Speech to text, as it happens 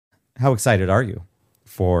how excited are you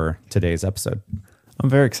for today's episode? I'm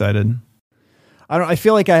very excited. I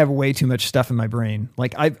feel like I have way too much stuff in my brain.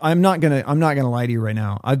 Like I'm not gonna lie to you right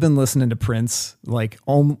now. I've been listening to Prince, like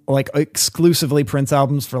exclusively Prince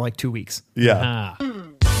albums for like 2 weeks. Yeah.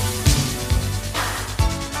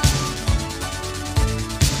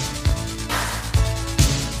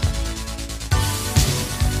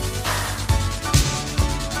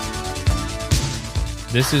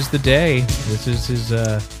 This is the day. This is his.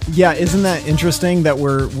 Yeah, isn't that interesting that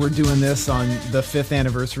we're doing this on the 5th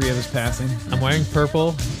anniversary of his passing? I'm wearing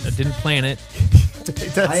purple. I didn't plan it.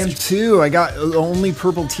 I am too. I got the only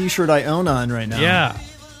purple T-shirt I own on right now. Yeah.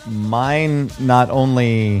 Mine not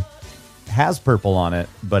only has purple on it,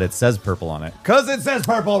 but it says purple on it. Because it says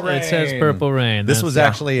Purple Rain. It says Purple Rain. This was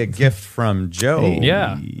actually a gift from Joe.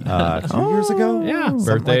 Yeah. 2 years ago? Yeah. Something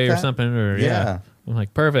Birthday like or that? something. Or, yeah. I'm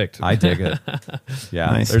like, perfect. I dig it. Yeah.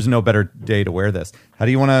 Nice. There's no better day to wear this. How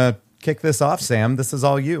do you want to kick this off, Sam? This is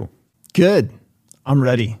all you. Good. I'm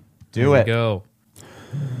ready. Do Here it. we go.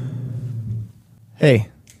 Hey.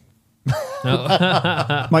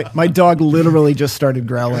 No. My dog literally just started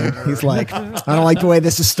growling. He's like, I don't like the way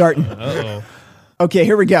this is starting. Uh-oh. Okay,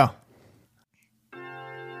 here we go.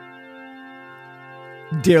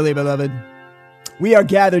 Dearly beloved, we are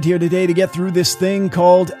gathered here today to get through this thing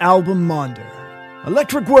called Album Maunder.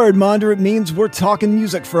 Electric word, Maunder. It means we're talking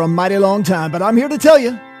music for a mighty long time, but I'm here to tell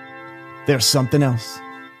you, there's something else.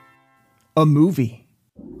 A movie.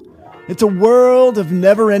 It's a world of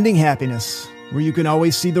never-ending happiness where you can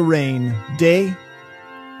always see the rain, day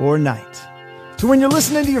or night. So when you're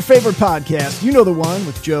listening to your favorite podcast, you know the one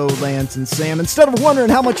with Joe, Lance, and Sam. Instead of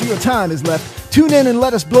wondering how much of your time is left, tune in and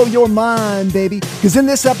let us blow your mind, baby. Because in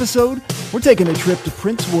this episode, we're taking a trip to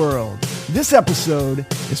Prince World. This episode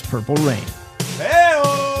is Purple Rain.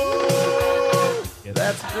 Hey-oh!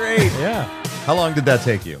 That's great. Yeah. How long did that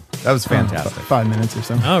take you? That was fantastic. 5 minutes or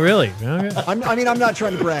so. Oh, really? Okay. I'm not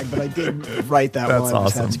trying to brag, but I did write that. That's while I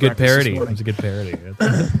was awesome. having It's a good breakfast this parody. morning. It's a good parody.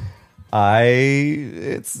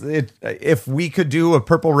 If we could do a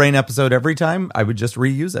Purple Rain episode every time, I would just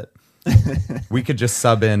reuse it. We could just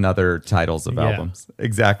sub in other titles of Yeah. albums.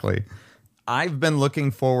 Exactly. I've been looking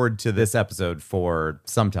forward to this episode for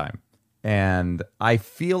some time. And I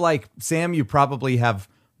feel like, Sam, you probably have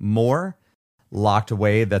more locked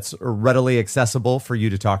away that's readily accessible for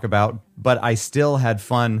you to talk about. But I still had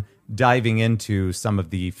fun diving into some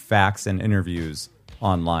of the facts and interviews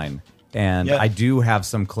online. And Yeah. I do have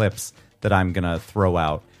some clips that I'm going to throw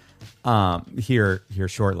out here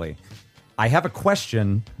shortly. I have a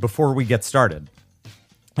question before we get started.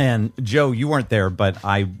 And Joe, you weren't there, but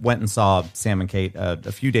I went and saw Sam and Kate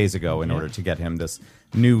a few days ago in order to get him this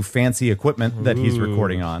new fancy equipment that he's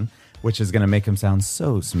recording on, which is going to make him sound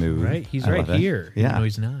so smooth. Right? He's I right love it. here. Yeah, No,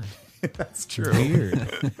 he's not. that's true. Weird.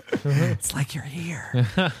 It's like you're here.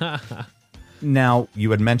 Now,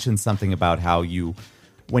 you had mentioned something about how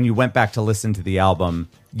when you went back to listen to the album,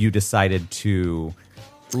 you decided to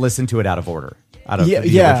listen to it out of order, out of the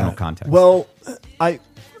original context. Well,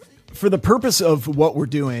 for the purpose of what we're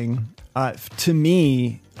doing, to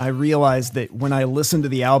me, I realized that when I listen to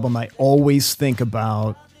the album, I always think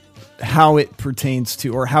about how it pertains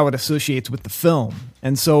to or how it associates with the film.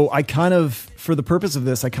 And so I kind of, for the purpose of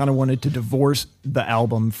this, I kind of wanted to divorce the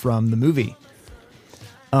album from the movie.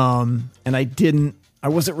 And I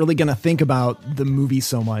wasn't really going to think about the movie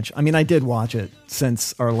so much. I mean, I did watch it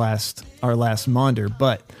since our last Maunder,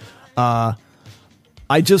 but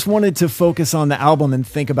I just wanted to focus on the album and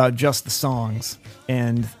think about just the songs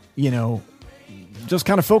and, just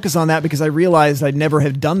kind of focus on that because I realized I'd never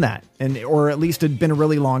have done that, or at least it'd been a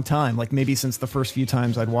really long time, like maybe since the first few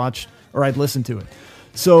times I'd watched or I'd listened to it.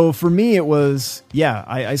 So for me, it was,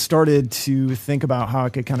 I started to think about how I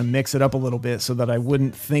could kind of mix it up a little bit so that I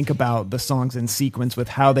wouldn't think about the songs in sequence with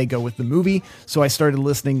how they go with the movie. So I started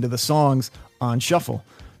listening to the songs on shuffle.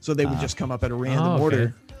 So they would just come up at a random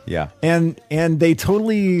order. Yeah. And they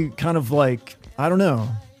totally kind of like, I don't know,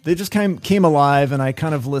 they just came alive, and I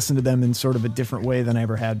kind of listened to them in sort of a different way than I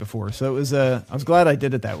ever had before. So it was I was glad I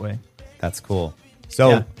did it that way. That's cool. So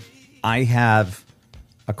Yeah. I have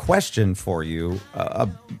a question for you,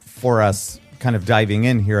 for us kind of diving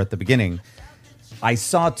in here at the beginning. I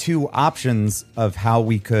saw two options of how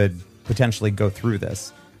we could potentially go through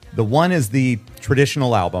this. The one is the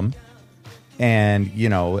traditional album, and,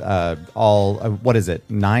 what is it,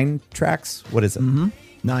 9 tracks? What is it? Mm-hmm.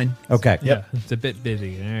 9. Okay. Yeah, it's a bit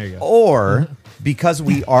busy. There you go. Or, because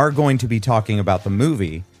we are going to be talking about the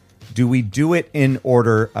movie, do we do it in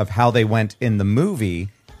order of how they went in the movie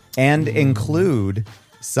and include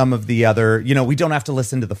some of the other, we don't have to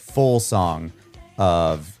listen to the full song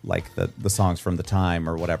of like the songs from the time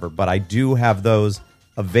or whatever, but I do have those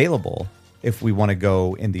available if we want to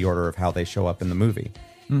go in the order of how they show up in the movie.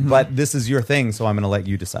 But this is your thing, so I'm going to let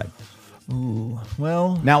you decide. Ooh,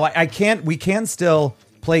 well, Now we can still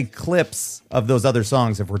play clips of those other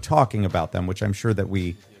songs if we're talking about them, which I'm sure that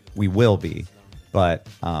we will be. But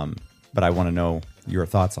I want to know your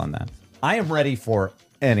thoughts on that. I am ready for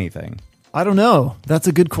anything. I don't know. That's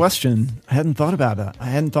a good question. I hadn't thought about it.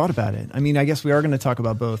 I mean, I guess we are going to talk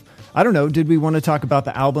about both. I don't know. Did we want to talk about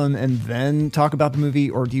the album and then talk about the movie,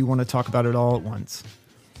 or do you want to talk about it all at once?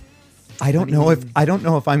 I don't know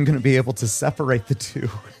if I'm going to be able to separate the two.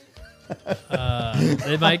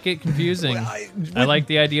 It might get confusing. I like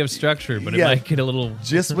the idea of structure, but it Yeah. might get a little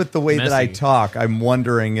Just with the way that I messy. talk, I'm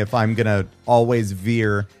wondering if I'm going to always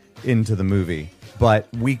veer into the movie. But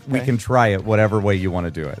we can try it whatever way you want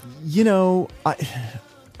to do it. You know,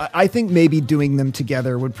 I think maybe doing them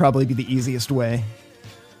together would probably be the easiest way.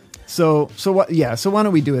 So what? Yeah. So why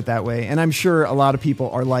don't we do it that way? And I'm sure a lot of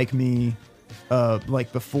people are like me,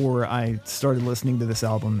 like before I started listening to this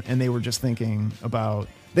album, and they were just thinking about,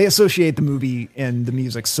 they associate the movie and the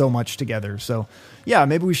music so much together. So yeah,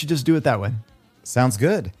 maybe we should just do it that way. Sounds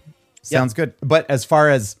good. Sounds good. But as far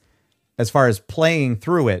as playing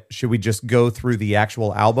through it, should we just go through the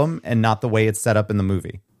actual album and not the way it's set up in the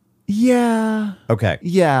movie? Yeah. Okay.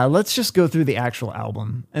 Yeah, let's just go through the actual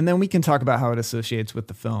album, and then we can talk about how it associates with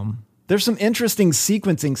the film. There's some interesting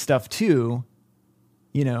sequencing stuff too,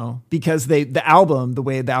 you know, because the album, the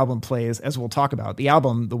way the album plays, as we'll talk about, the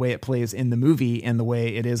album, the way it plays in the movie and the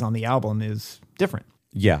way it is on the album is different.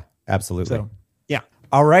 Yeah, absolutely. So, yeah.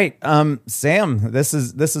 All right. Sam, this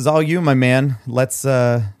is all you, my man. Let's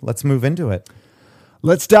move into it.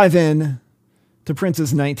 Let's dive in to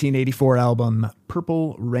Prince's 1984 album,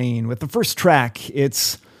 Purple Rain. With the first track,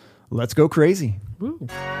 it's Let's Go Crazy. Woo.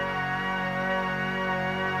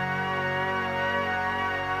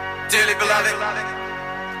 Dearly beloved,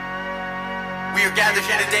 we are gathered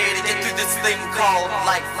here today to get through this thing called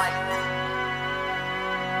life.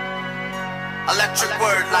 Electric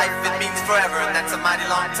word, life, it means forever, and that's a mighty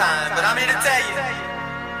long time. But I'm here to tell you,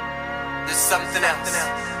 there's something else.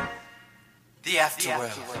 The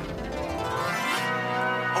afterworld.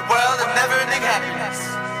 A world of never-ending happiness.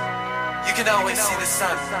 You can always see the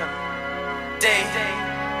sun, day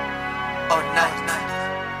or night.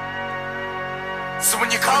 So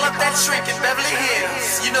when you call up that shrink in Beverly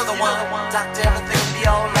Hills, you know the one, doctor, everything will be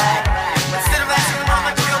alright. Instead of asking how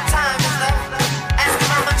much of your time is left, ask him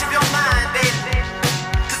how much of your mind, baby.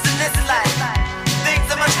 Cause in this life, things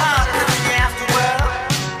are much harder than in the afterworld.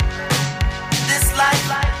 This life,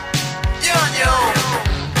 you're on your own.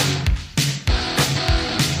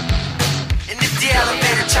 And if the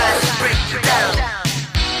elevator tries to break you down,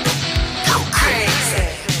 go crazy,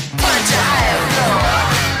 punch a higher floor.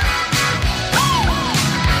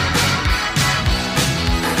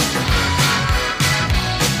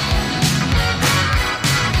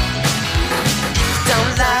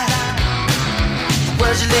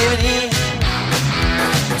 You're living here.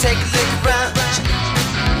 Take a look around.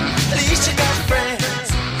 At least you got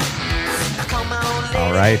friends. I call my own lady.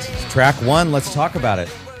 All right. Track one. Let's talk about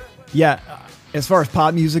it. Yeah, as far as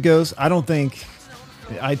pop music goes, I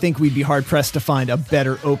think we'd be hard pressed to find a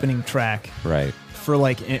better opening track Right. for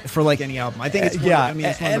like any album. I think it's Yeah,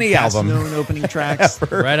 it's one of any the best album. known opening tracks,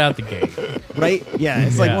 Right out the gate. right? Yeah,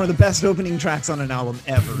 it's like Yeah. one of the best opening tracks on an album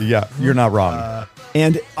ever. Yeah, you're not wrong.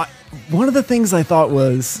 And one of the things I thought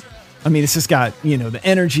was, I mean, it's just got, you know, the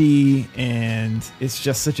energy, and it's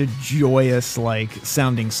just such a joyous, like,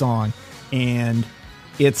 sounding song. And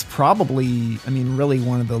it's probably, I mean, really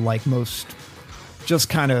one of the, like, most just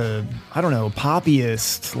kind of, I don't know,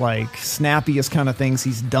 poppiest, like, snappiest kind of things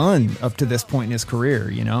he's done up to this point in his career,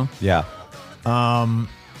 you know? Yeah. One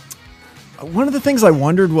of the things I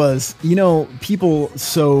wondered was, you know, people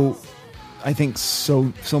I think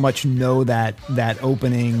so much know that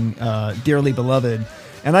opening, Dearly Beloved.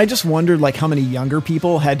 And I just wondered, like, how many younger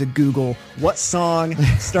people had to Google what song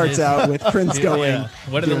starts out with Prince going. Yeah.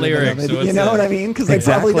 What are the "Dearly lyrics? Beloved." What's You know the- what I mean? Because they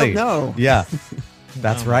probably don't know. Yeah.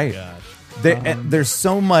 That's Oh my right. gosh. And there's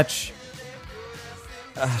so much.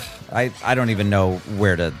 I don't even know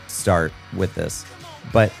where to start with this,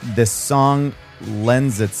 but this song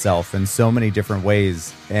lends itself in so many different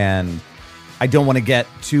ways, and I don't want to get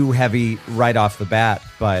too heavy right off the bat,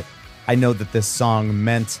 but I know that this song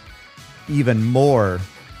meant even more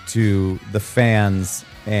to the fans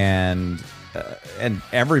and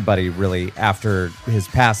everybody really after his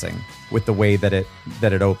passing with the way that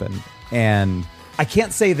it opened. And I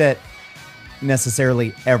can't say that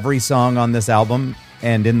necessarily every song on this album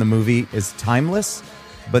and in the movie is timeless,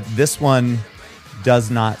 but this one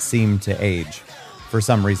does not seem to age for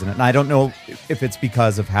some reason. And I don't know if it's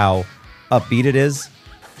because of how upbeat it is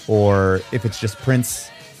or if it's just Prince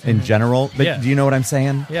in general. But do you know what I'm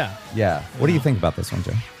saying? Yeah. Yeah. What do you think about this one,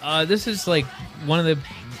 Jay? This is like one of the...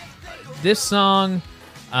 This song,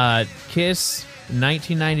 Kiss,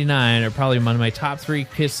 1999, are probably one of my top 3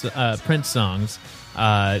 Kiss Prince songs.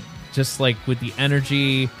 Just like with the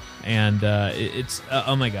energy, and it's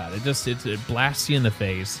oh my god, it blasts you in the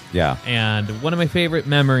face. Yeah. And one of my favorite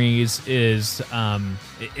memories is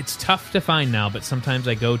it's tough to find now, but sometimes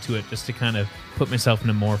I go to it just to kind of put myself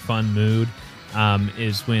in a more fun mood.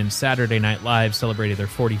 Is when Saturday Night Live celebrated their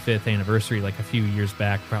 45th anniversary, like a few years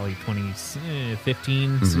back, probably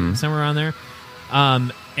 2015, somewhere around there.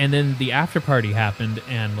 And then the after party happened,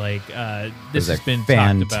 and like this has been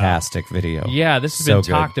fantastic video. Yeah, this has been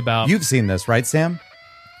talked about. You've seen this, right, Sam?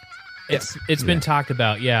 It's been talked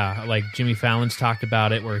about. Yeah, like Jimmy Fallon's talked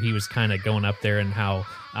about it, where he was kind of going up there, and how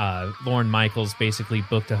Lorne Michaels basically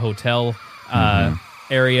booked a hotel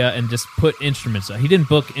area and just put instruments up. He didn't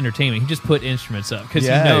book entertainment. He just put instruments up because he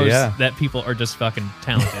knows that people are just fucking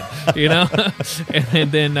talented, you know?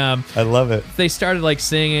 and then I love it. They started like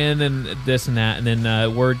singing and this and that, and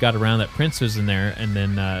then word got around that Prince was in there, and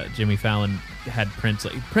then Jimmy Fallon had Prince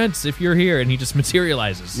like, Prince, if you're here, and he just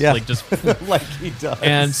materializes. Like just like he does.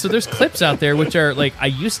 And so there's clips out there which are like, I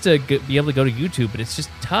used to be able to go to YouTube, but it's just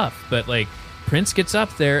tough. But like Prince gets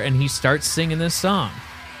up there and he starts singing this song.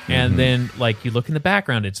 And then, like, you look in the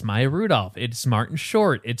background, it's Maya Rudolph, it's Martin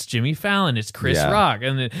Short, it's Jimmy Fallon, it's Chris Rock.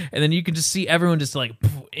 And then you can just see everyone just, like,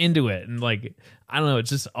 into it. And, like, I don't know, it's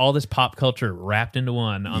just all this pop culture wrapped into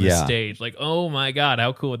one on the stage. Like, oh, my God,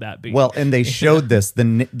 how cool would that be? Well, and they showed this.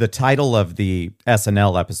 The title of the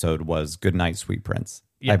SNL episode was Goodnight, Sweet Prince,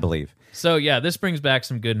 I believe. So, yeah, this brings back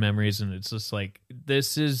some good memories. And it's just like,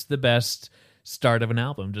 this is the best start of an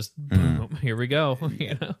album. Just boom, here we go.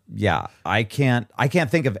 You know? Yeah, I can't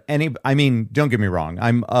think of any. I mean, don't get me wrong,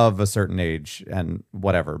 I'm of a certain age and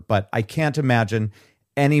whatever, but I can't imagine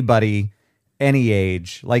anybody any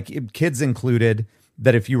age, like kids included,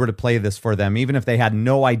 that if you were to play this for them, even if they had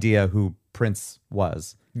no idea who Prince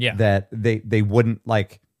was, that they wouldn't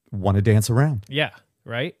like want to dance around. Yeah,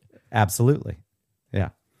 right. Absolutely. Yeah.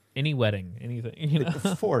 Any wedding, anything, you know?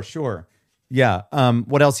 For sure. Yeah.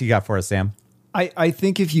 What else you got for us, Sam? I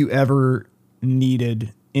think if you ever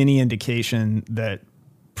needed any indication that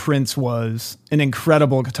Prince was an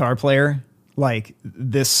incredible guitar player, like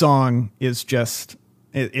this song is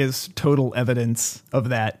total evidence of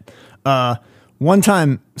that. One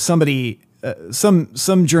time somebody,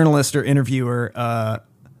 some journalist or interviewer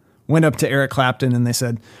went up to Eric Clapton and they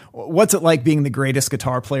said, "What's it like being the greatest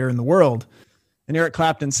guitar player in the world?" And Eric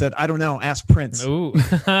Clapton said, "I don't know, ask Prince." Ooh,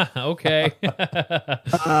 okay.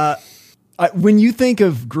 When you think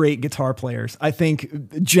of great guitar players, I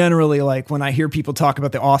think generally, like when I hear people talk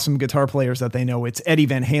about the awesome guitar players that they know, it's Eddie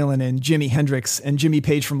Van Halen and Jimi Hendrix and Jimmy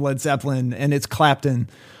Page from Led Zeppelin, and it's Clapton.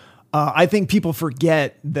 I think people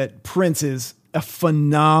forget that Prince is a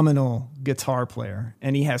phenomenal guitar player,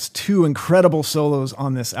 and he has 2 incredible solos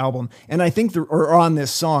on this album, and I think or on this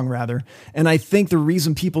song rather. And I think the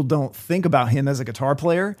reason people don't think about him as a guitar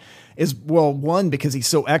player is, well, 1, because he's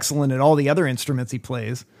so excellent at all the other instruments he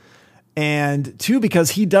plays, and 2,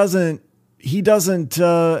 because he doesn't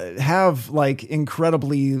have like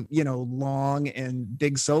incredibly, long and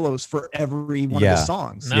big solos for every one of his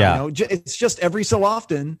songs. No. It's just every so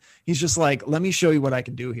often he's just like, let me show you what I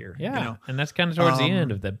can do here. Yeah. And that's kind of towards the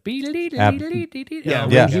end of the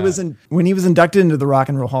when he was inducted into the Rock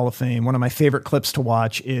and Roll Hall of Fame, one of my favorite clips to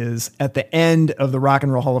watch is at the end of the Rock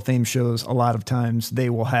and Roll Hall of Fame shows. A lot of times they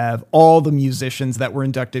will have all the musicians that were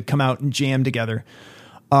inducted come out and jam together.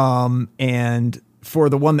 And for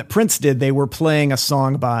the one that Prince did, they were playing a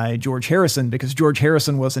song by George Harrison because George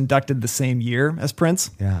Harrison was inducted the same year as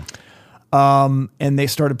Prince. Yeah. And they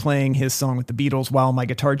started playing his song with the Beatles, While My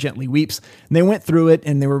Guitar Gently Weeps. And they went through it,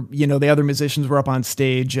 and they were, the other musicians were up on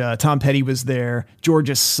stage. Tom Petty was there.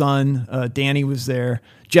 George's son, Danny, was there.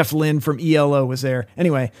 Jeff Lynne from ELO was there.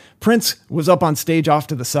 Anyway, Prince was up on stage off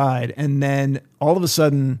to the side, and then all of a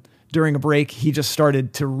sudden, during a break, he just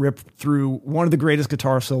started to rip through one of the greatest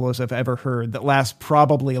guitar solos I've ever heard that lasts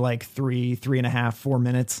probably like 3.5, 4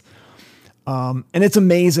 minutes. And it's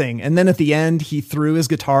amazing. And then at the end, he threw his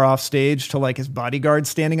guitar off stage to like his bodyguard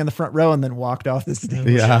standing in the front row and then walked off the stage.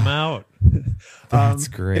 Yeah. I'm out. That's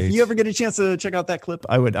great. If you ever get a chance to check out that clip,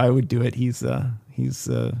 I would do it. He's I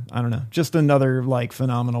don't know, just another like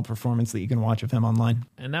phenomenal performance that you can watch of him online.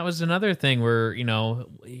 And that was another thing where,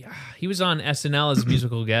 he was on SNL as a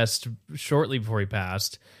musical guest shortly before he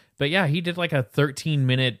passed. But yeah, he did like a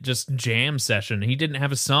 13-minute just jam session. He didn't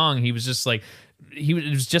have a song. He was just like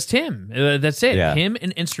it was just him. That's it. Yeah. Him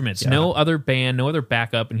and instruments. No other band, no other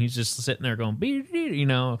backup, and he's just sitting there going, you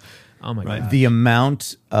know. Oh my god. The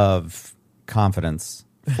amount of confidence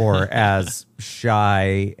for as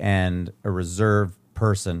shy and a reserved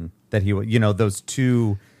person that he would, you know, those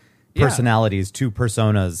two personalities, two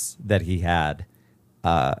personas that he had.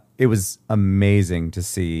 It was amazing to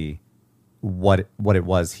see what it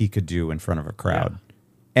was he could do in front of a crowd,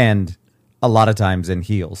 and a lot of times in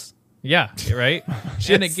heels. Yeah, right.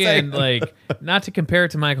 And again, like, not to compare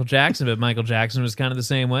it to Michael Jackson, but Michael Jackson was kind of the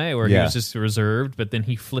same way, where he was just reserved, but then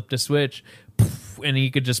he flipped a switch, and he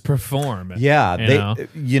could just perform. Yeah,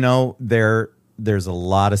 there's a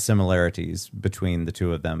lot of similarities between the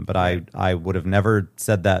two of them, but I would have never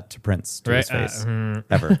said that to Prince to his face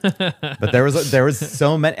ever. But there was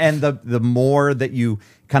so many, and the more that you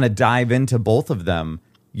kind of dive into both of them,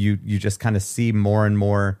 you just kind of see more and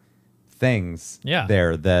more things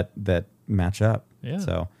there that match up. Yeah.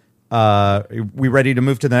 So, we ready to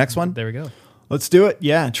move to the next one? There we go. Let's do it.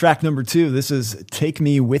 Yeah, track number 2. This is "Take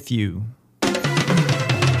Me With You."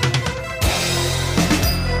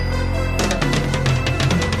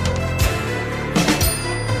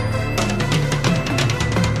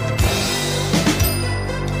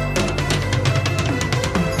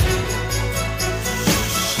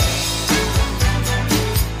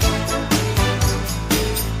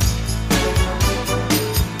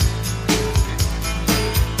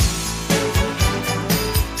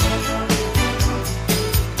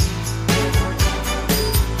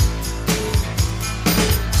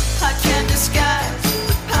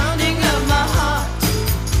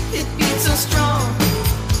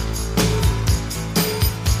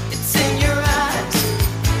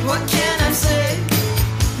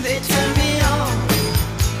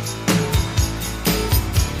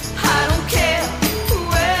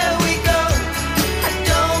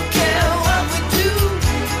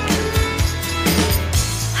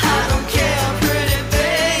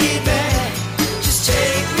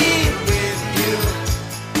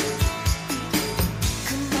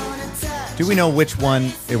 Do we know which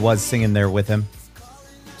one it was singing there with him?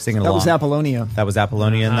 Singing along. That was Apollonia. That was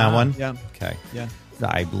Apollonia in that one? Yeah. Okay. Yeah.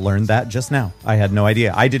 I learned that just now. I had no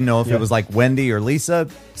idea. I didn't know if it was like Wendy or Lisa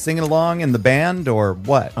singing along in the band or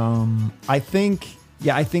what. I think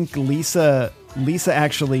Lisa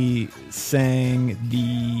actually sang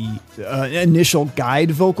the initial guide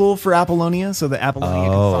vocal for Apollonia, so that Apollonia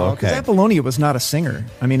could follow. Because Apollonia was not a singer.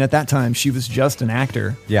 I mean, at that time, she was just an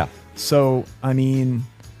actor. Yeah. So, I mean,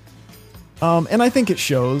 and I think it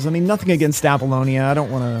shows. I mean, nothing against Apollonia. I don't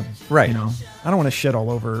want to, I don't want to shit all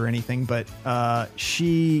over her or anything, but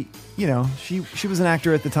she was an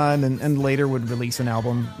actor at the time and later would release an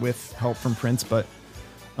album with help from Prince. But,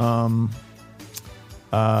 I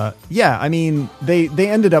mean, they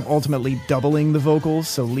ended up ultimately doubling the vocals.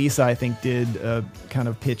 So Lisa, I think, did kind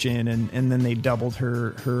of pitch in and then they doubled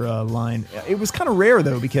her line. It was kind of rare,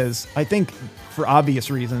 though, because I think for obvious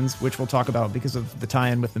reasons, which we'll talk about because of the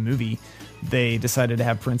tie-in with the movie, they decided to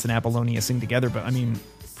have Prince and Apollonia sing together. But I mean,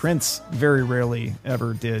 Prince very rarely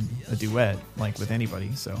ever did a duet like with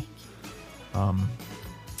anybody. So,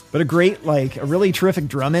 but a great, like a really terrific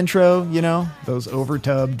drum intro, you know, those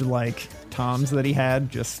overtubbed like toms that he had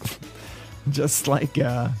just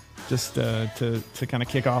to kind of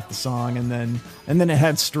kick off the song. And then it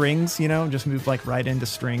had strings, you know, just moved like right into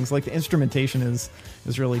strings. Like the instrumentation is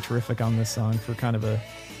really terrific on this song for kind of a,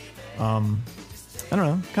 I don't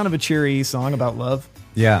know, kind of a cheery song about love.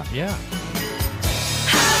 Yeah. Yeah.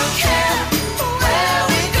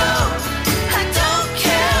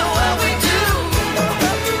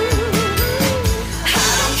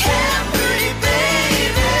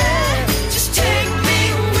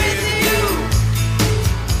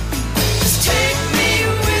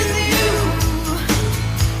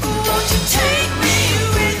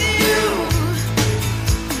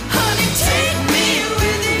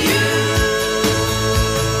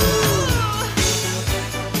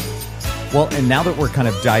 Well, and now that we're kind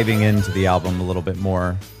of diving into the album a little bit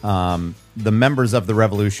more, the members of the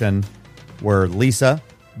Revolution were Lisa,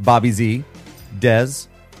 Bobby Z, Dez,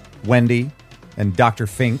 Wendy, and Dr.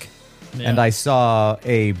 Fink. Yeah. And I saw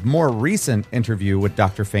a more recent interview with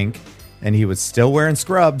Dr. Fink, and he was still wearing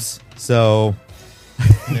scrubs. So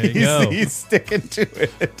there you go. He's sticking to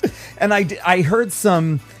it. And I heard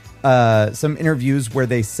some interviews where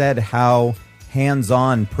they said how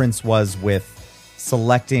hands-on Prince was with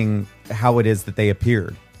selecting how it is that they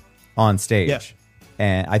appeared on stage. Yeah.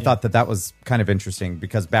 And I thought that was kind of interesting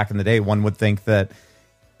because back in the day, one would think that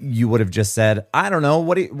you would have just said, I don't know,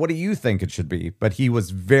 what do you think it should be? But he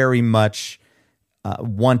was very much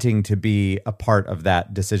wanting to be a part of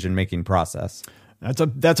that decision-making process.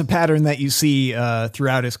 That's a pattern that you see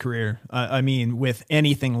throughout his career. I mean, with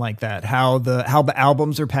anything like that, how the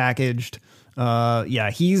albums are packaged.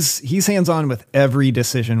 He's hands-on with every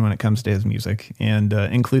decision when it comes to his music, and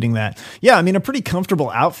including that. Yeah, I mean, a pretty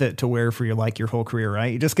comfortable outfit to wear for your whole career,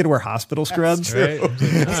 right? You just get to wear hospital scrubs.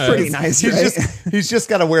 It's pretty nice, right? He's just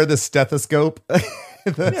got to wear the stethoscope.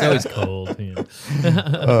 It's always cold.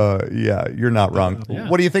 Yeah, you're not wrong. Yeah.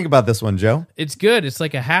 What do you think about this one, Joe? It's good. It's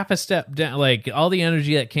like a half a step down. Like all the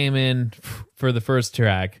energy that came in for the first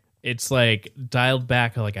track, it's like dialed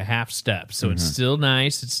back like a half step. So it's still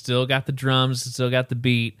nice. It's still got the drums. It's still got the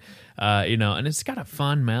beat. And it's got a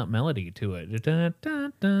fun melody to it. Dun,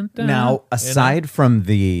 dun, dun, dun, Now, aside from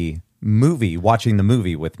the movie, watching the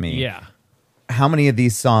movie with me, yeah, how many of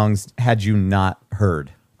these songs had you not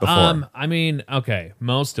heard before? I mean, okay,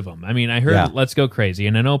 most of them. I mean, I heard "Let's Go Crazy"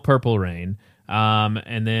 and I know "Purple Rain,"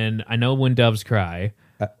 and then I know "When Doves Cry."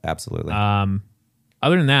 Absolutely.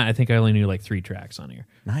 Other than that, I think I only knew like 3 tracks on here.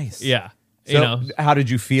 Nice. Yeah. So, how did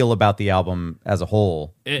you feel about the album as a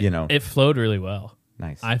whole? It flowed really well.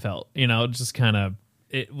 Nice. I felt, just kind of,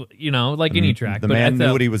 like any track. The but man I knew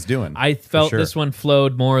felt, what he was doing. I felt sure. this one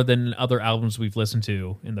flowed more than other albums we've listened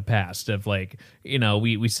to in the past. Of like,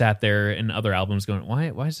 we sat there in other albums going, why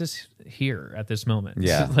is this here at this moment?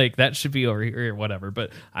 Yeah. Like that should be over here or whatever. But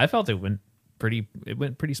I felt it went pretty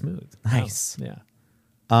smooth. Nice. Yeah.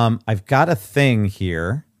 I've got a thing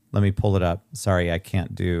here. Let me pull it up. Sorry, I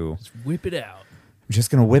can't do. Just whip it out. I'm just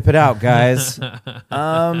gonna whip it out, guys.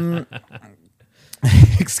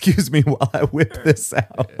 Excuse me while I whip this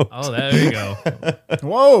out. Oh, there you go.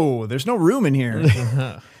 Whoa, there's no room in here.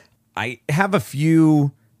 I have a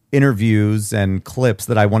few interviews and clips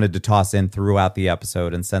that I wanted to toss in throughout the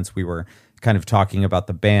episode. And since we were kind of talking about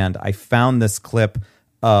the band, I found this clip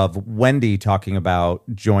of Wendy talking about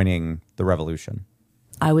joining the Revolution.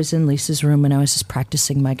 I was in Lisa's room and I was just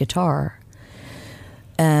practicing my guitar.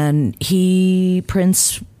 And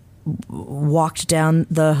Prince walked down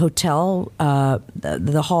the hotel,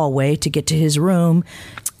 the hallway to get to his room,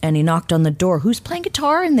 and he knocked on the door. Who's playing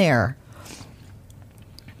guitar in there?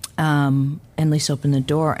 And Lisa opened the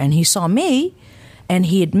door, and he saw me, and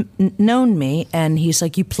he had known me, and he's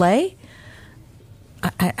like, "You play?"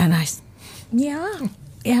 Yeah.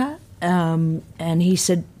 And he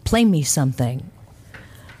said, "Play me something."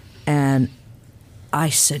 And I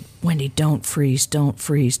said, "Wendy, don't freeze, don't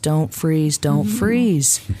freeze, don't freeze, don't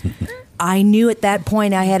freeze." I knew at that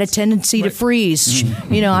point I had a tendency to freeze.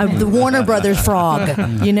 I'm the Warner Brothers frog,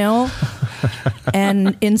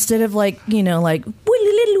 And instead of like,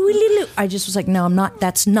 I just was like, no, I'm not,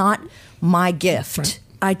 that's not my gift. Right.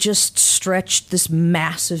 I just stretched this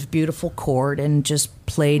massive, beautiful chord and just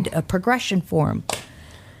played a progression for him.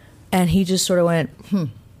 And he just sort of went,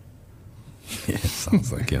 Yeah,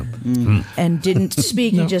 sounds like him. And didn't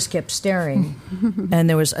speak. No. He just kept staring.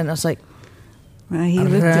 And I was like, well, he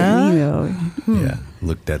looked at me though. Yeah,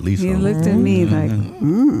 looked at Lisa. He looked at me like,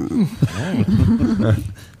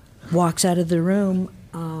 walks out of the room.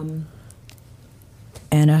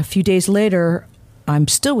 And a few days later, I'm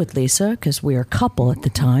still with Lisa because we were a couple at the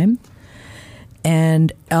time.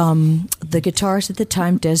 And the guitarist at the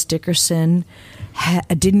time, Des Dickerson,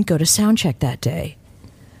 didn't go to sound check that day.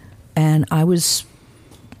 And I was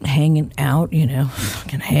hanging out,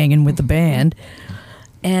 hanging with the band.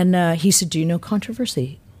 And he said, "Do you know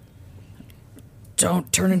Controversy?"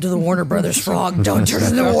 "Don't turn into the Warner Brothers frog. Don't turn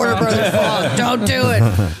into the Warner Brothers frog. Don't do it."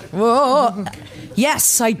 Whoa.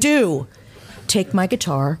 "Yes, I do." Take my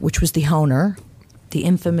guitar, which was the Hohner, the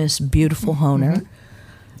infamous, beautiful Hohner.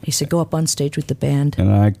 He said, "Go up on stage with the band."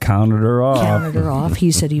 And I counted her off.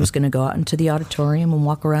 He said he was going to go out into the auditorium and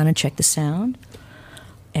walk around and check the sound.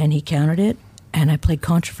 And he counted it, and I played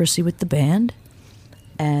Controversy with the band.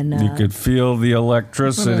 And you could feel the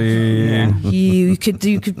electricity. Yeah. You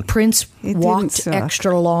could. Prince walked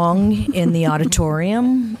extra long in the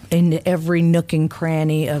auditorium, in every nook and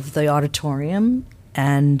cranny of the auditorium,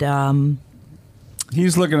 and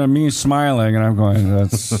he's looking at me smiling, and I'm going,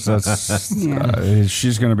 "That's yeah.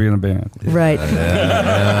 She's going to be in the band." Right.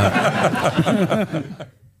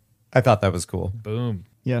 I thought that was cool. Boom.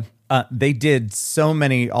 Yeah. They did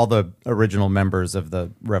all the original members of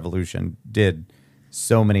the Revolution did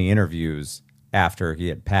so many interviews after he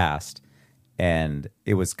had passed. And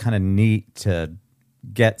it was kind of neat to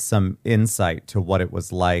get some insight to what it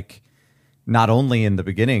was like, not only in the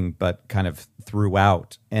beginning, but kind of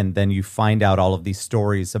throughout. And then you find out all of these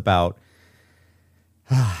stories about,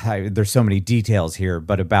 there's so many details here,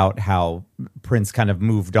 but about how Prince kind of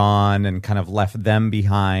moved on and kind of left them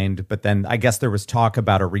behind. But then I guess there was talk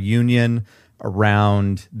about a reunion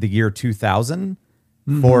around the year 2000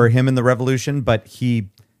 for him in the revolution, but he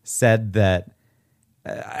said that,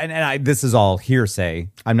 this is all hearsay.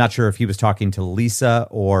 I'm not sure if he was talking to Lisa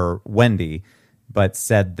or Wendy, but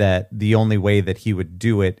said that the only way that he would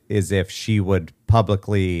do it is if she would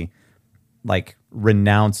publicly like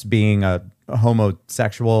renounce being a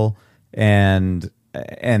homosexual and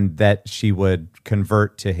that she would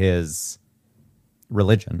convert to his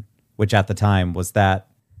religion, which at the time was that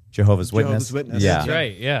Jehovah's Witness. Yeah. That's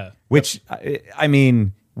right. Yeah. Which, I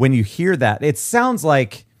mean, when you hear that, it sounds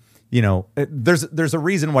like, you know, there's a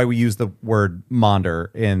reason why we use the word Maunder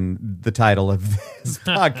in the title of this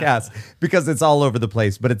podcast, because it's all over the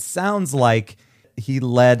place. But it sounds like he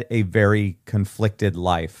led a very conflicted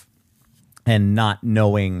life and not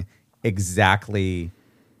knowing exactly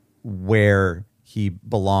where he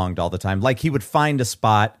belonged all the time. Like he would find a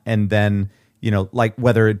spot and then, you know, like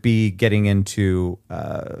whether it be getting into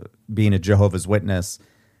being a Jehovah's Witness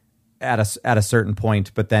at a certain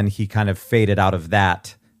point, but then he kind of faded out of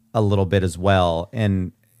that a little bit as well.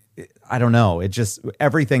 And I don't know, it just,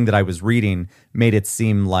 everything that I was reading made it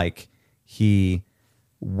seem like he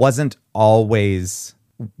wasn't always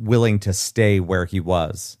willing to stay where he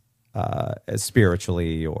was,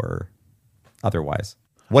 spiritually or otherwise.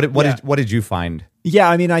 What did you find? Yeah,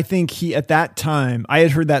 I mean, I think he, at that time, I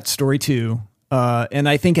had heard that story too. And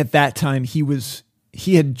I think at that time he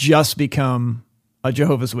had just become a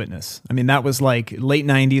Jehovah's Witness. I mean, that was like late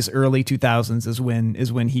 90s, early 2000s is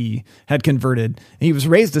when he had converted. And he was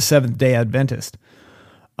raised a Seventh-day Adventist.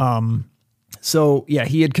 So yeah,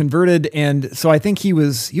 he had converted, and so I think he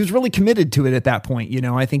was really committed to it at that point. You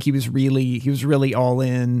know, I think he was really all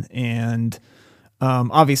in, and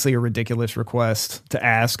obviously a ridiculous request to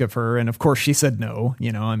ask of her, and of course she said no.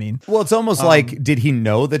 You know, I mean, well, it's almost like, did he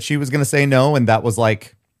know that she was going to say no, and that was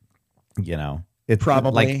like, you know, it's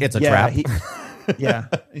probably like it's a trap. Yeah,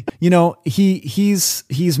 you know, he's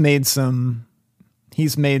made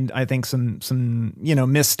I think some you know,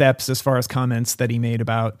 missteps as far as comments that he made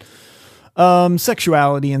about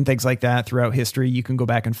sexuality and things like that throughout history. You can go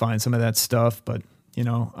back and find some of that stuff, but you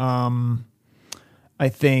know, I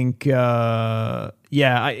think throughout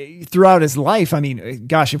his life, I mean,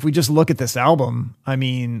 gosh, if we just look at this album, I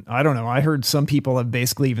mean, I don't know. I heard some people have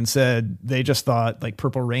basically even said they just thought like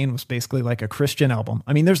Purple Rain was basically like a Christian album.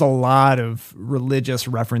 I mean, there's a lot of religious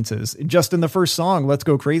references. Just in the first song, Let's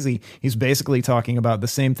Go Crazy, he's basically talking about the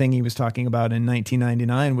same thing he was talking about in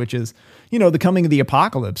 1999, which is, you know, the coming of the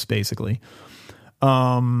apocalypse, basically.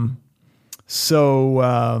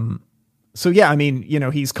 So yeah, I mean, you know,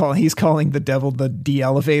 he's calling the devil the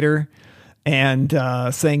de-elevator, and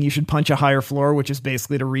saying you should punch a higher floor, which is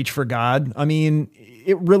basically to reach for God. I mean,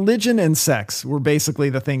 religion and sex were basically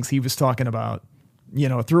the things he was talking about, you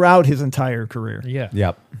know, throughout his entire career. Yeah.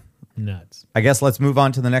 Yep. Nuts. I guess let's move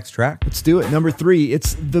on to the next track. Let's do it. Number 3,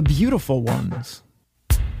 it's The Beautiful Ones.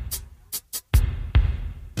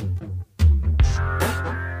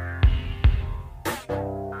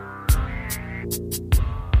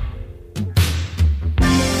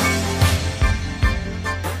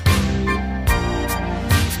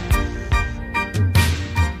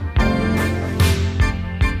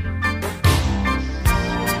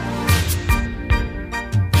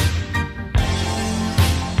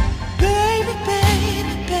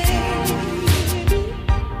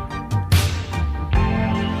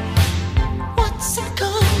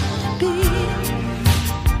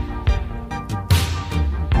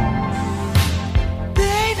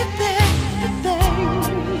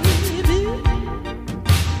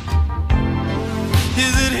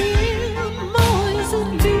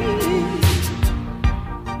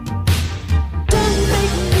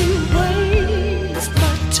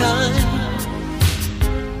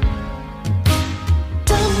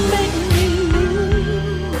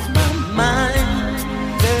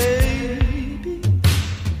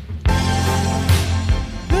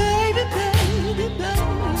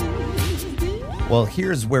 Well,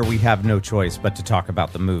 here's where we have no choice but to talk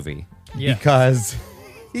about the movie. Yeah. Because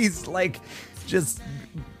he's like just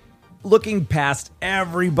looking past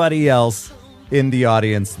everybody else in the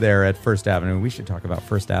audience there at First Avenue. We should talk about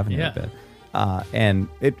First Avenue a bit. And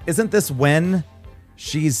isn't this when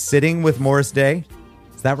she's sitting with Morris Day?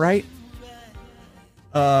 Is that right?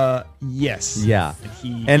 Yes. Yeah.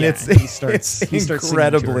 He starts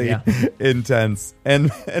incredibly intense.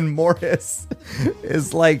 And Morris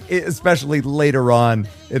is like, especially later on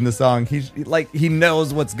in the song, he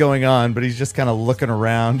knows what's going on, but he's just kind of looking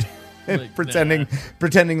around and Like,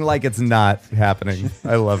 pretending like it's not happening.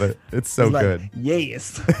 I love it. It's so good.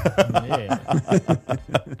 Yes. Yeah.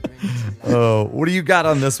 Oh, what do you got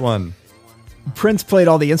on this one? Prince played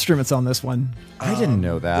all the instruments on this one. I didn't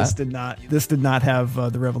know that. This did not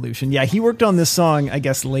have the Revolution. Yeah, he worked on this song, I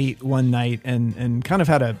guess, late one night and kind of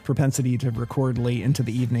had a propensity to record late into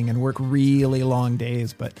the evening and work really long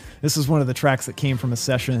days. But this is one of the tracks that came from a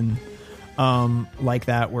session like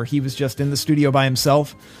that, where he was just in the studio by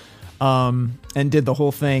himself and did the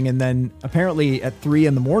whole thing. And then apparently at 3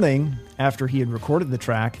 a.m, after he had recorded the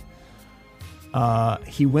track,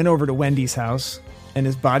 he went over to Wendy's house, and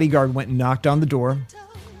his bodyguard went and knocked on the door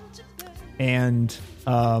and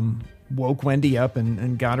woke Wendy up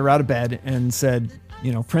and got her out of bed and said,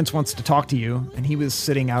 Prince wants to talk to you. And he was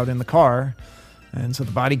sitting out in the car. And so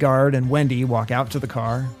the bodyguard and Wendy walk out to the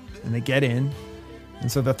car, and they get in.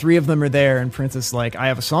 And so the three of them are there, and Prince is like, I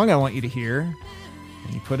have a song I want you to hear.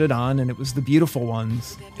 And he put it on, and it was The Beautiful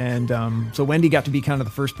Ones. And so Wendy got to be kind of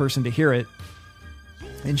the first person to hear it.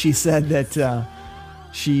 And she said that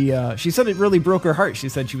she said it really broke her heart. She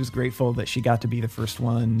said she was grateful that she got to be the first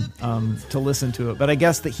one to listen to it. But I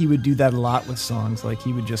guess that he would do that a lot with songs. Like,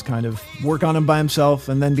 he would just kind of work on them by himself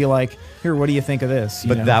and then be like, here, what do you think of this?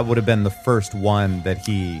 But that would have been the first one that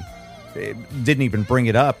he didn't even bring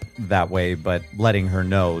it up that way, but letting her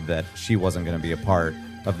know that she wasn't going to be a part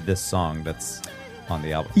of this song that's on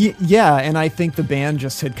the album. Yeah, and I think the band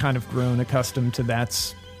just had kind of grown accustomed to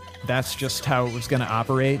that's just how it was going to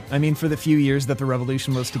operate. I mean, for the few years that the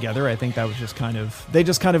Revolution was together, I think that was just they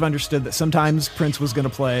just kind of understood that sometimes Prince was going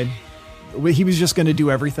to play. He was just going to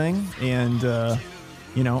do everything. And,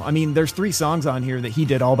 I mean, there's 3 songs on here that he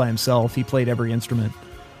did all by himself. He played every instrument.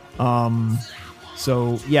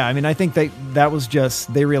 So, yeah, I mean, I think that was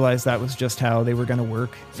just, they realized that was just how they were going to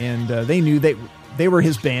work. And they knew they were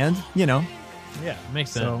his band, Yeah,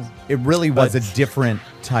 makes sense. So, it really was a different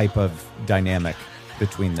type of dynamic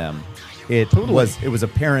between them. It was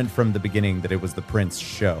apparent from the beginning that it was the Prince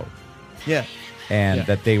show. Yeah. And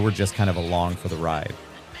that they were just kind of along for the ride.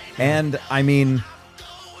 And I mean,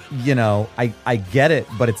 I get it,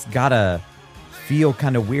 but it's gotta feel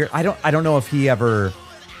kind of weird. I don't know if he ever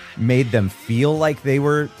made them feel like they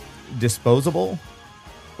were disposable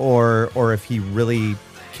or if he really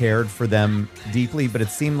cared for them deeply, but it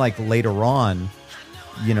seemed like later on,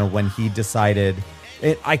 when he decided,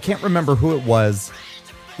 I can't remember who it was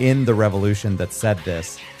in the Revolution that said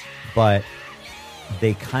this, but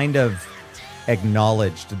they kind of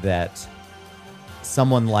acknowledged that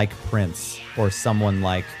someone like Prince or someone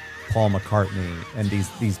like Paul McCartney and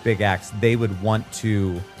these big acts, they would want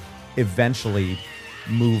to eventually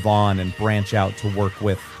move on and branch out to work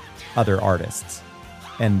with other artists.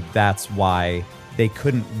 And that's why they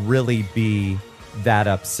couldn't really be that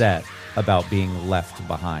upset about being left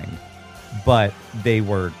behind. But they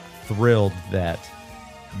were thrilled that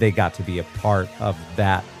they got to be a part of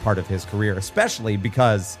that part of his career, especially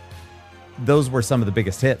because those were some of the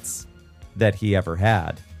biggest hits that he ever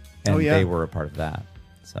had, and they were a part of that.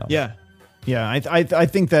 So yeah, I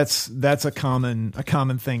think that's a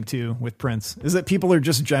common thing too with Prince, is that people are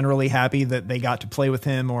just generally happy that they got to play with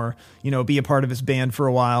him or be a part of his band for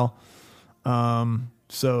a while.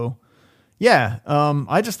 So yeah,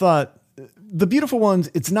 I just thought The Beautiful Ones,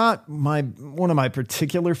 it's not one of my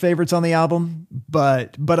particular favorites on the album,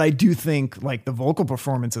 but I do think like the vocal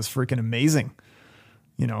performance is freaking amazing.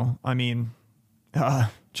 I mean,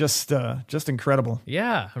 just incredible.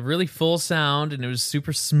 Yeah, a really full sound, and it was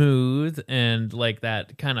super smooth and like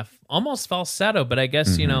that kind of almost falsetto, but I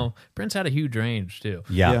guess, Prince had a huge range too.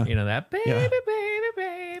 Yeah. That baby.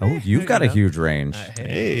 Oh, you've got a huge range.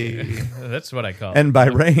 Hey. That's what I call it. And by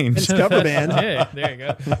range. It's cover band. Hey, there you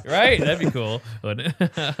go. Right, that'd be cool. But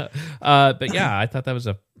yeah, I thought that was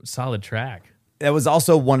a solid track. That was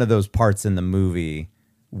also one of those parts in the movie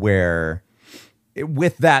where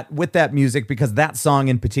with that music, because that song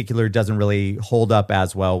in particular doesn't really hold up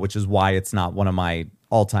as well, which is why it's not one of my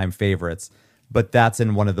all-time favorites. But that's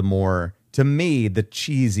in one of the more, to me, the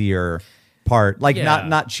cheesier part. Like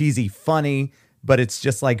not cheesy funny, but it's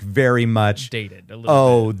just like very much dated a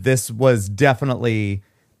little bit. This was definitely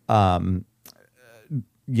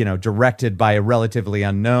directed by a relatively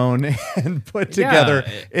unknown and put together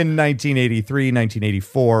in 1983,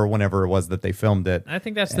 1984, whenever it was that they filmed it. I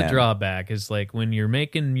think that's the drawback, is like when you're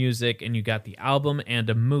making music and you got the album and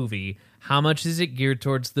a movie, how much is it geared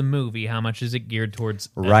towards the movie? How much is it geared towards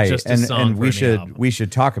just a song? And we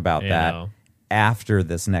should talk about that after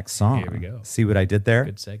this next song. Here we go. See what I did there?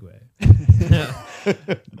 Good segue.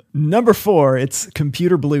 Number 4, it's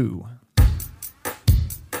Computer Blue.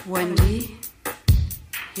 Wendy?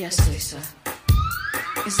 Yes, Lisa.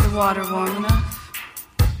 Is the water warm enough?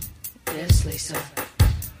 Yes, Lisa.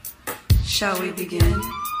 Shall we begin?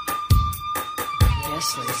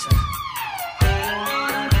 Yes, Lisa.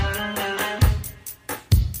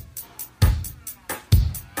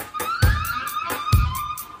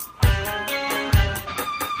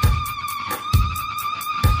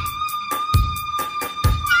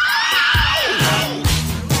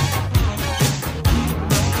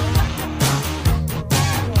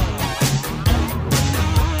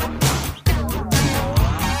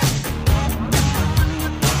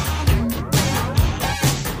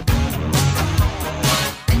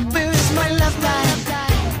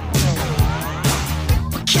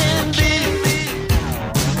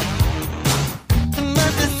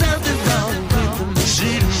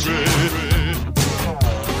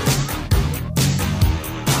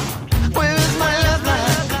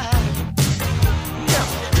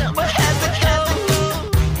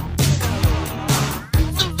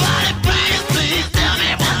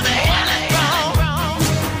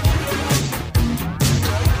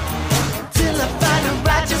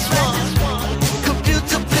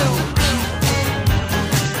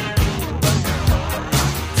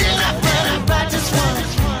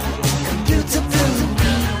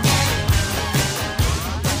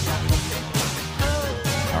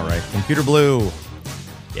 Computer Blue.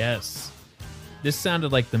 Yes. This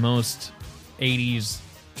sounded like the most 80s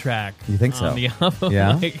track. You think so? On the album.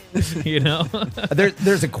 Yeah. Like, you know?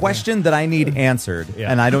 There's a question that I need answered,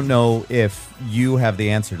 Yeah. and I don't know if you have the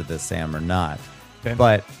answer to this, Sam, or not. Okay.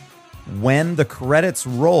 But when the credits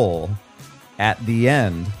roll at the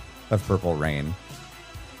end of Purple Rain,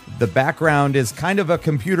 the background is kind of a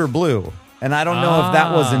computer blue, and I don't know if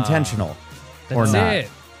that was intentional or That's not. it.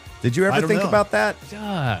 Did you I ever don't think know. about that?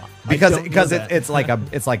 Duh. Because don't know that. it's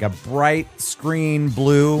like a bright screen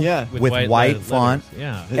blue Yeah. with white letters. font.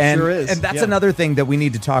 Yeah. It and, sure is. and that's Yeah. another thing that we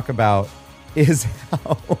need to talk about is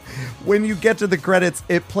how when you get to the credits,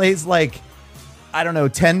 it plays like, I don't know,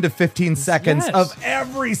 10 to 15 seconds Yes. of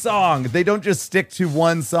every song. They don't just stick to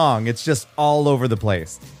one song. It's just all over the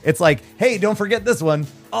place. It's like, hey, don't forget this one.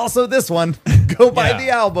 Also this one. Go buy Yeah. the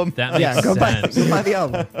album. That makes Yeah, go buy sense. the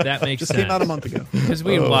album. That makes Just sense. came out a month ago. Because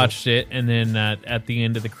we watched it, and then at the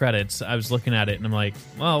end of the credits, I was looking at it, and I'm like,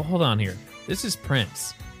 well, hold on here. This is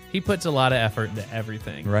Prince. He puts a lot of effort into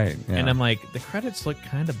everything. Right, yeah. And I'm like, the credits look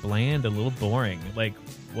kind of bland, a little boring. Like,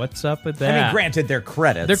 what's up with that? I mean, granted, they're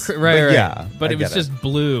credits. They're right, but right. yeah. But I it was get just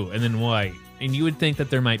blue and then white. And you would think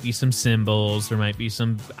that there might be some symbols, there might be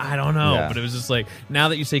some, I don't know. Yeah. But it was just like, now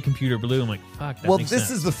that you say computer blue, I'm like, fuck, that Well, makes this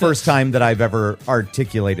sense. is the first time that I've ever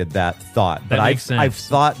articulated that thought, but That makes sense. I've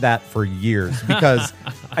thought that for years because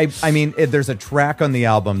I mean, there's a track on the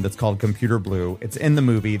album that's called Computer Blue. It's in the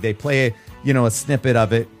movie. They play, a snippet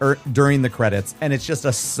of it during the credits, and it's just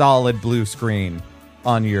a solid blue screen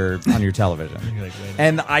on your television. You're like, wait a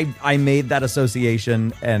And I made that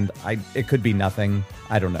association, and it could be nothing.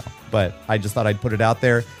 I don't know, but I just thought I'd put it out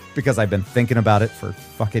there because I've been thinking about it for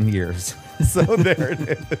fucking years. So there it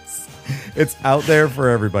is. It's out there for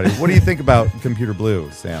everybody. What do you think about Computer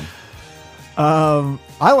Blue, Sam?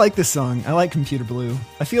 I like this song. I like Computer Blue.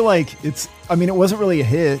 I feel like it wasn't really a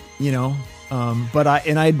hit, but I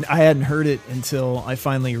hadn't heard it until I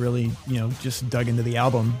finally really, just dug into the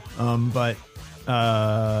album.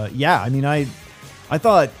 I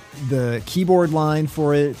thought the keyboard line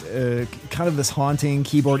for it, kind of this haunting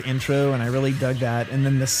keyboard intro, and I really dug that. And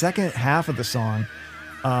then the second half of the song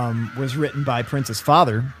was written by Prince's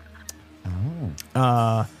father,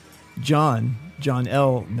 John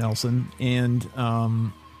L. Nelson, and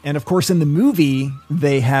of course in the movie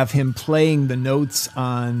they have him playing the notes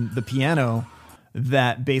on the piano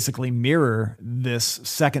that basically mirror this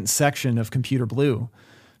second section of Computer Blue.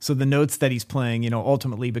 So the notes that he's playing,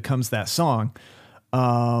 ultimately becomes that song.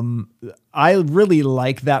 I really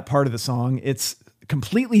like that part of the song. It's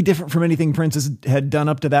completely different from anything Prince had done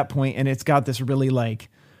up to that point, and it's got this really like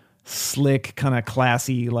slick, kind of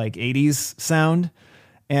classy, like 80s sound.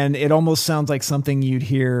 And it almost sounds like something you'd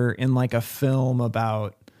hear in like a film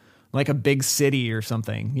about like a big city or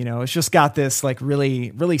something. It's just got this like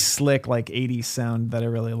really, really slick, like 80s sound that I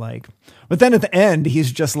really like. But then at the end, he's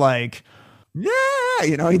just like, yeah,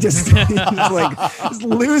 he just, just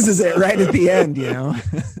loses it right at the end,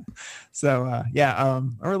 So, I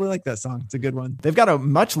really like that song. It's a good one. They've got a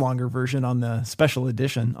much longer version on the special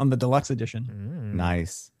edition, on the deluxe edition.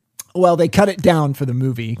 Nice. Well, they cut it down for the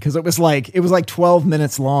movie because it was like 12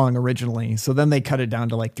 minutes long originally. So then they cut it down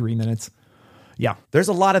to like 3 minutes. Yeah. There's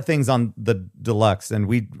a lot of things on the deluxe, and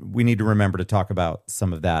we need to remember to talk about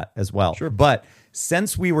some of that as well. Sure. But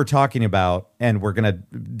since we were talking about, and we're going to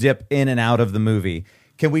dip in and out of the movie,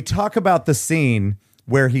 can we talk about the scene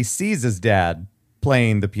where he sees his dad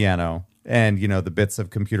playing the piano and, the bits of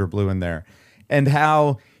Computer Blue in there, and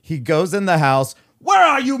how he goes in the house, "Where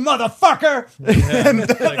are you, motherfucker?" and,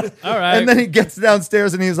 Like, all right. and then he gets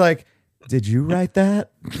downstairs and he's like, "Did you write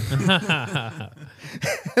that?"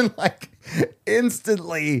 And like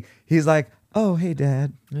instantly he's like, "Oh, hey,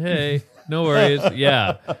 Dad." Hey, no worries.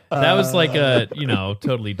 Yeah. That was like a,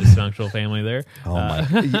 totally dysfunctional family there. Oh my,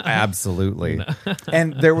 absolutely.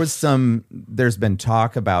 And there's been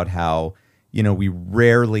talk about how, we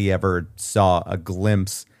rarely ever saw a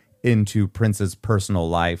glimpse into Prince's personal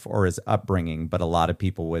life or his upbringing, but a lot of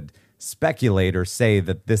people would speculate or say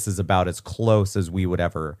that this is about as close as we would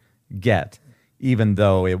ever get, even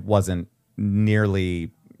though it wasn't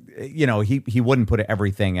nearly, he wouldn't put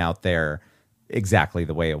everything out there exactly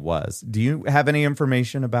the way it was. Do you have any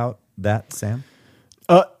information about that, Sam?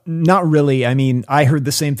 Not really. I mean, I heard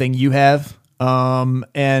the same thing you have.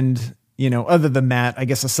 And other than that, I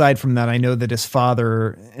guess aside from that, I know that his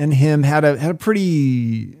father and him had a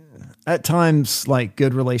pretty, at times, like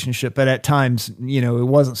good relationship, but at times, it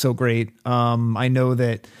wasn't so great. I know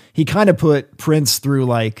that he kind of put Prince through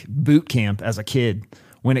like boot camp as a kid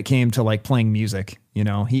when it came to like playing music.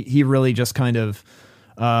 He really just kind of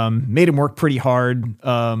Made him work pretty hard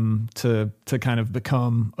to kind of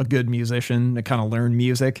become a good musician, to kind of learn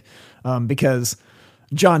music, because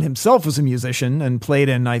John himself was a musician and played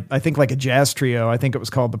in, I think, like a jazz trio. I think it was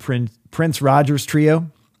called the Prince Rogers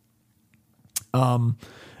Trio.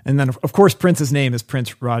 And then, of course, Prince's name is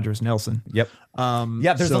Prince Rogers Nelson. Yep.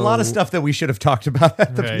 There's a lot of stuff that we should have talked about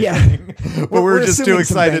at the Right. beginning, but we're just too assuming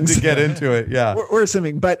some excited things. to get into it. Yeah. We're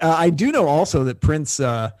assuming, but I do know also that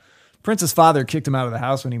Prince's father kicked him out of the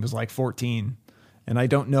house when he was like 14, and I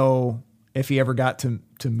don't know if he ever got to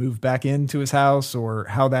move back into his house or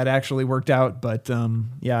how that actually worked out. But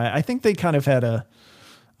I think they kind of had a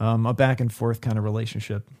back and forth kind of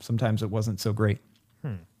relationship. Sometimes it wasn't so great.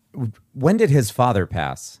 When did his father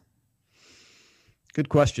pass? Good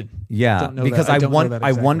question. Yeah, Don't know because that. I don't know that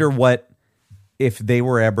exactly. wonder what if they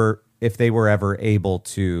were ever able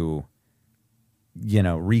to,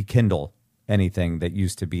 rekindle anything that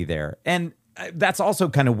used to be there. And that's also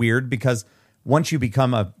kind of weird because once you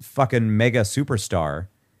become a fucking mega superstar,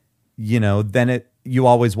 then you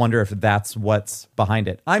always wonder if that's what's behind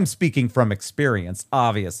it. I'm speaking from experience,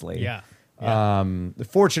 obviously. Yeah.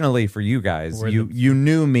 Fortunately for you guys, you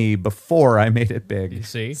knew me before I made it big. You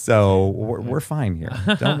see? So we're fine here.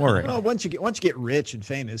 Don't worry. Well, once you get rich and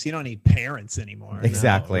famous, you don't need parents anymore.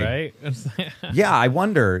 Exactly. Right? Yeah, I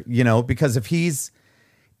wonder, because if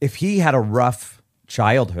he had a rough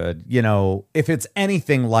childhood, if it's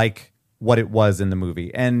anything like what it was in the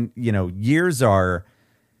movie, and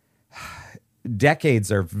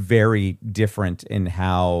decades are very different in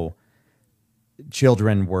how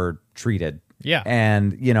children were treated. Yeah.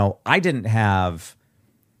 And, I didn't have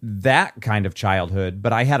that kind of childhood,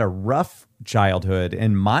 but I had a rough childhood,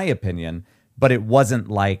 in my opinion, but it wasn't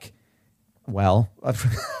like, well,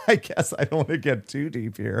 I guess I don't want to get too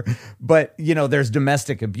deep here, but there's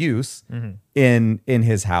domestic abuse in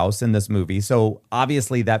his house in this movie. So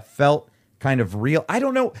obviously that felt kind of real. I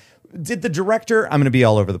don't know. Did the director, I'm going to be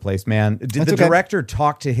all over the place, man. Did the director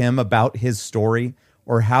talk to him about his story,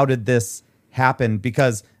 or how did this happen?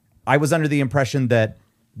 Because I was under the impression that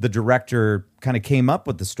the director kind of came up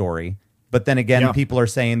with the story, but then again, people are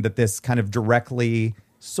saying that this kind of directly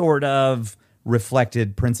sort of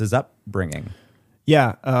reflected Prince's upbringing.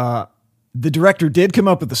 Yeah. The director did come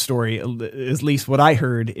up with the story. At least what I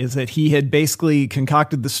heard is that he had basically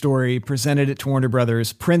concocted the story, presented it to Warner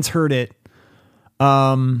Brothers. Prince heard it,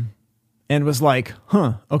 and was like,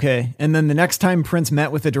 huh, okay. And then the next time Prince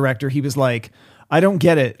met with the director, he was like, I don't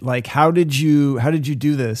get it. Like, how did you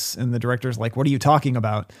do this? And the director's like, what are you talking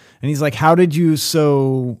about? And he's like, how did you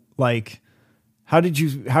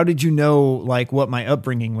know like what my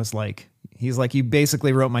upbringing was like? He's like, you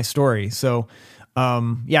basically wrote my story. So,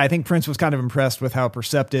 I think Prince was kind of impressed with how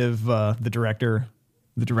perceptive the director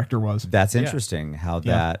was. That's interesting how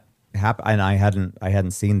that happened. And I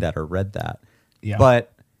hadn't seen that or read that. Yeah.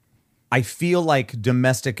 But I feel like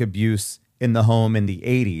domestic abuse in the home in the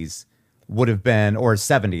 80s would have been, or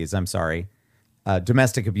 70s, I'm sorry,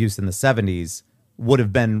 domestic abuse in the 70s would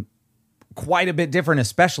have been quite a bit different,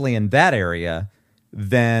 especially in that area,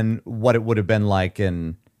 than what it would have been like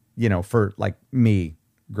in, for like me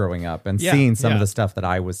growing up and seeing some of the stuff that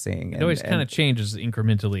I was seeing. It always kind of changes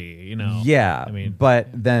incrementally, Yeah. I mean, but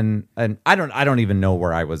then, and I don't even know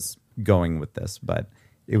where I was going with this, but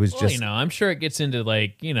it was just, I'm sure it gets into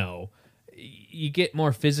like, you get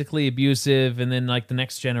more physically abusive, and then like the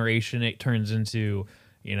next generation, it turns into,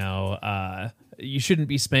 you shouldn't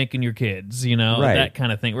be spanking your kids, Right. that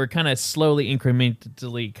kind of thing. We're kind of slowly,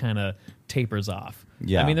 incrementally kind of tapers off.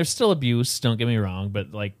 Yeah. I mean, there's still abuse, don't get me wrong,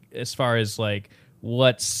 but like as far as like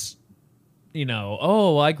what's,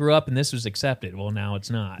 I grew up and this was accepted. Well, now it's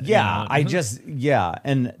not. yeah,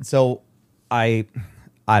 and so I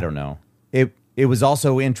don't know. It was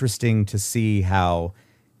also interesting to see how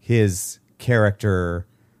his character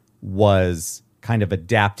was kind of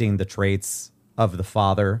adapting the traits of the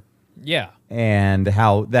father. Yeah. And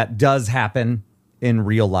how that does happen in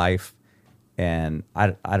real life. And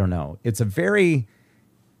I don't know. It's a very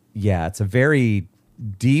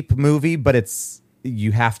deep movie, but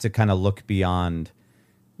you have to kind of look beyond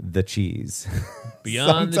the cheese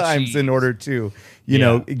Beyond sometimes the cheese. in order to,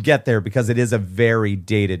 get there, because it is a very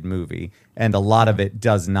dated movie, and a lot of it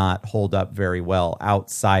does not hold up very well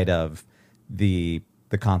outside of the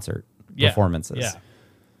concert performances. Yeah.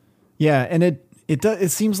 Yeah. And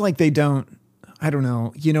it seems like they don't, I don't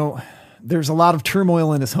know, there's a lot of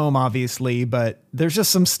turmoil in his home, obviously, but there's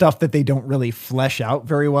just some stuff that they don't really flesh out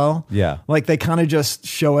very well. Yeah. Like they kind of just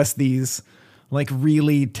show us these like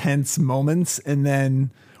really tense moments, and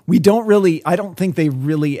then I don't think they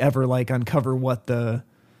really ever like uncover what the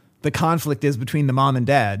the conflict is between the mom and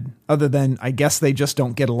dad, other than I guess they just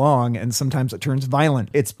don't get along, and sometimes it turns violent.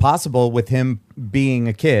 It's possible with him being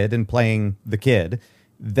a kid and playing the kid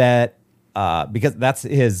that because that's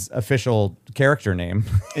his official character name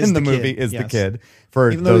in the movie is the kid. For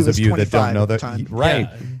Even though he those of was you that 25 don't know at the that, time.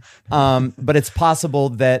 right? But it's possible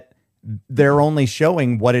that they're only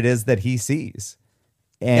showing what it is that he sees,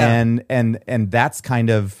 and that's kind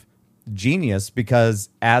of genius, because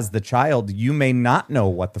as the child, you may not know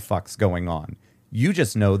what the fuck's going on. You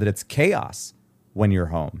just know that it's chaos when you're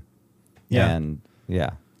home. Yeah. And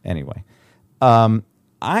anyway,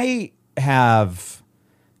 I have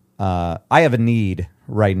a need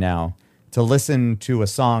right now to listen to a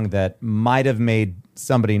song that might have made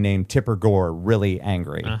somebody named Tipper Gore really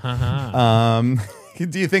angry.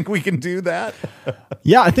 Do you think we can do that?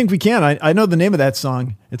 Yeah, I think we can. I know the name of that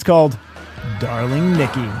song. It's called Darling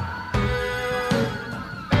Nikki.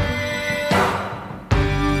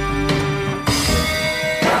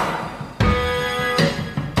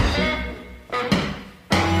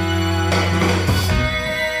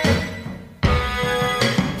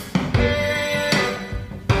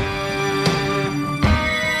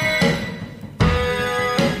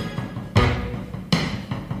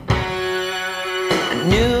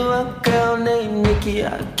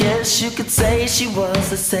 I guess you could say she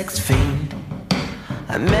was a sex fiend.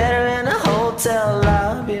 I met her in a hotel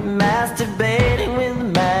lobby, masturbating with a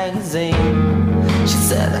magazine. She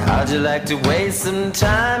said, how'd you like to waste some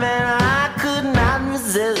time? And I could not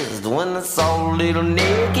resist when I saw little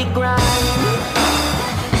Nikki grind.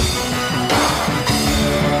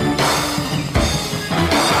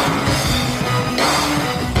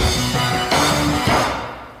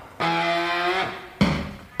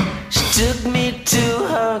 Took me to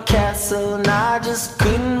her castle and I just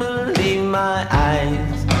couldn't believe my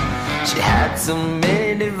eyes. She had so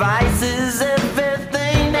many devices,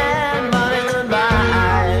 everything that money could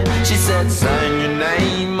buy. She said, sign your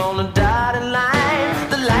name on a dotted line.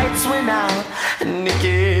 The lights went out and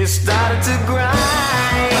Nikki started to grind.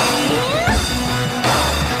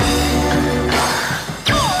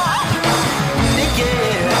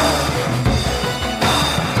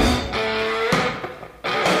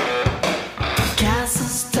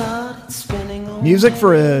 Music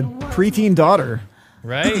for a preteen daughter.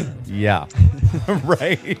 Right? Yeah.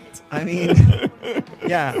 Right. I mean,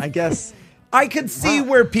 yeah, I guess. I could see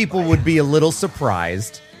where people would be a little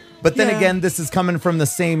surprised. But then again, this is coming from the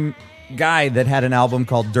same guy that had an album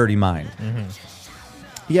called Dirty Mind.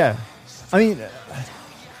 Mm-hmm. Yeah. I mean,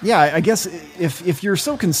 yeah, I guess if you're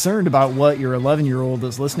so concerned about what your 11-year-old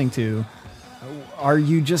is listening to, are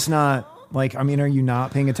you just not... Like, I mean, are you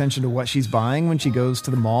not paying attention to what she's buying when she goes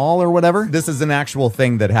to the mall or whatever? This is an actual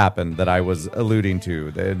thing that happened that I was alluding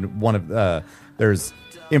to. One of there's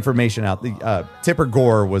information out. Tipper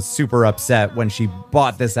Gore was super upset when she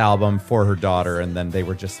bought this album for her daughter, and then they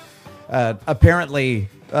were just apparently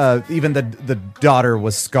even the daughter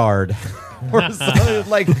was scarred. Or something.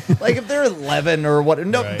 like if they're 11 or what?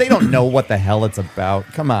 No, Right. They don't know what the hell it's about.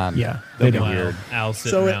 Come on, Yeah, they they don't. don't. Weird. Al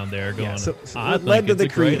sitting around there going, So I it led think to it's the a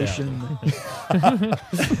great creation.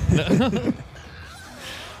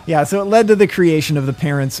 Yeah, so it led to the creation of the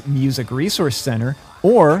Parents Music Resource Center,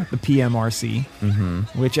 or the PMRC,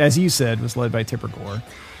 which, as you said, was led by Tipper Gore.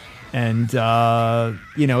 And,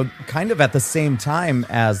 Kind of at the same time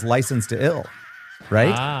as License to Ill,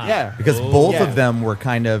 right? Ah. Yeah. Because both Yeah. of them were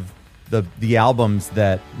kind of the albums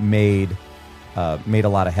that made a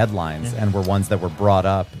lot of headlines and were ones that were brought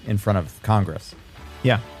up in front of Congress.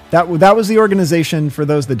 yeah, that was the organization, for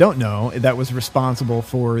those that don't know, that was responsible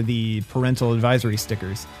for the parental advisory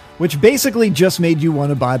stickers, which basically just made you want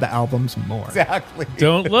to buy the albums more. Exactly.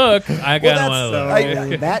 Don't look. I got that's one of so-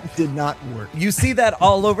 those. That did not work. You see that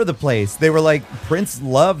all over the place. They were like, Prince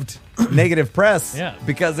loved negative press Yeah,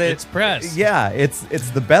 because it's press. Yeah, it's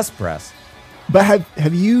the best press. But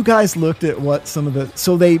have you guys looked at what some of the...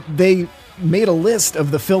 So they made a list of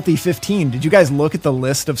the Filthy 15. Did you guys look at the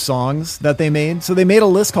list of songs that they made? So they made a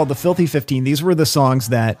list called the Filthy 15. These were the songs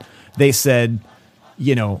that they said,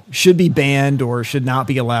 should be banned or should not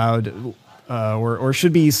be allowed, or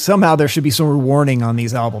should be somehow there should be some warning on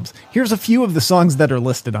these albums. Here's a few of the songs that are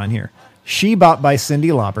listed on here. She Bop by Cyndi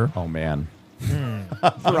Lauper. Oh man.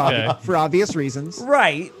 For obvious reasons.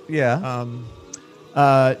 Right. Yeah.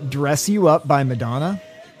 Dress You Up by Madonna.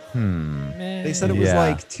 They said it was Yeah.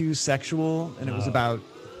 like too sexual, and it was about,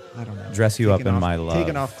 I don't know. Dress You Up taking in off- My Love.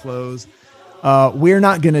 Taking off clothes. We're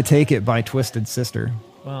Not Gonna Take It by Twisted Sister.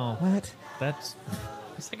 Well, What?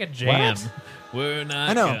 It's like a jam. What? We're not.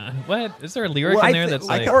 I know. What? Is there a lyric Well, in there that's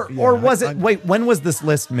like? or was Yeah, it? Wait, when was this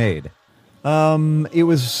list made? It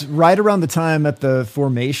was right around the time at the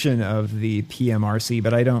formation of the PMRC,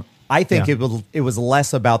 but I think it was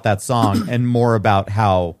less about that song and more about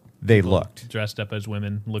how they looked. Dressed up as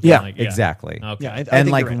women, looking Yeah, like exactly. Okay. Yeah, I And, think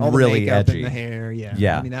like, you're right. All the really makeup edgy. and the hair. Yeah,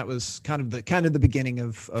 Yeah. I mean, that was kind of the beginning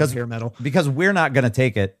of hair metal. Because We're Not Gonna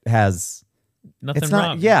Take It has Nothing it's not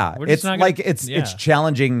wrong. yeah. We're just It's not like gonna- it's yeah.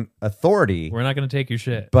 challenging authority, We're not going to take your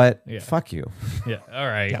shit. but Yeah. fuck you. Yeah. All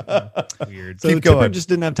right. Weird. So Keep Tipper going. just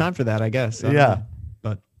didn't have time for that, I guess. I don't Yeah.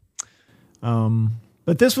 know.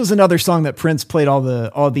 but this was another song that Prince played all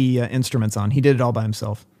the instruments on. He did it all by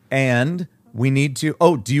himself. And we need to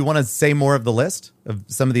do you want to say more of the list of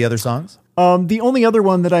some of the other songs? The only other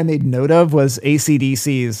one that I made note of was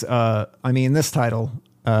AC/DC's. This title,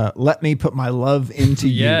 "Let Me Put My Love Into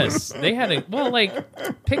You." Yes. They had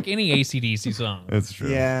pick any AC/DC song. That's true.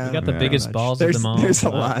 Yeah, You got the pretty biggest much. balls of them all. There's a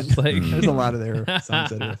Uh, lot. it's like- There's a lot of their songs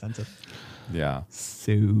that are offensive. Yeah.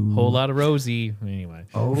 So Whole lot of Rosie. Anyway.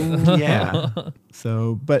 Oh yeah.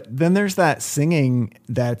 So, but then there's that singing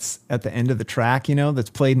that's at the end of the track, that's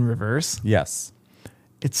played in reverse. Yes.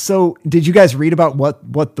 It's so. Did you guys read about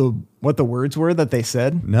what the words were that they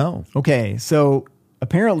said? No. Okay, so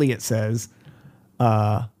apparently it says,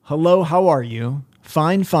 "Hello, how are you?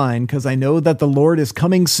 Fine, fine, because I know that the Lord is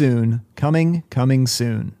coming soon. Coming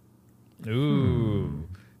soon." Ooh.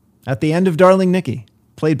 At the end of "Darling Nikki,"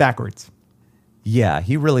 played backwards. Yeah,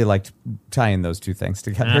 he really liked tying those two things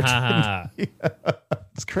together. Ah.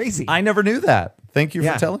 It's crazy. I never knew that. Thank you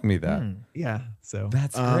Yeah. for telling me that. Yeah. So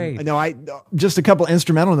That's great. I know. I Just a couple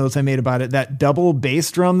instrumental notes I made about it. That double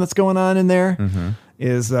bass drum that's going on in there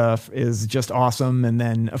is just awesome. And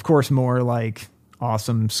then of course more like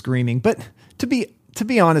awesome screaming. But to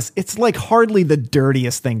be honest, it's like hardly the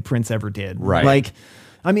dirtiest thing Prince ever did. Right. Like,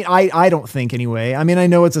 I mean, I don't think anyway. I mean, I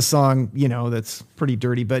know it's a song, that's pretty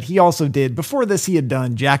dirty, but he also did, before this, he had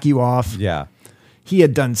done Jack You Off. Yeah. He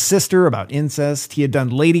had done Sister about incest. He had done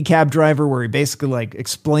Lady Cab Driver, where he basically like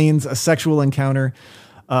explains a sexual encounter.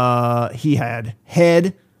 He had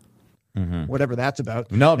Head, whatever that's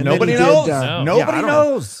about. No, And then nobody he did, knows. No. Nobody I don't know.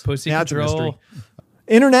 knows. Pussy Yeah, it's a Control. mystery.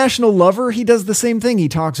 International Lover. He does the same thing. He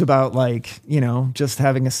talks about like, just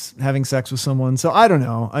having sex with someone. So I don't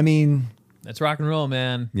know. I mean, That's rock and roll,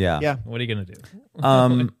 man. Yeah. Yeah. What are you going to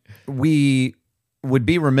do? We would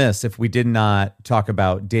be remiss if we did not talk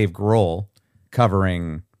about Dave Grohl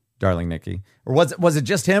covering Darling Nikki. Or was it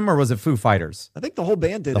just him or was it Foo Fighters? I think the whole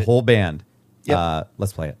band did The it. whole band. Yep.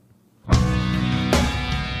 Let's play it.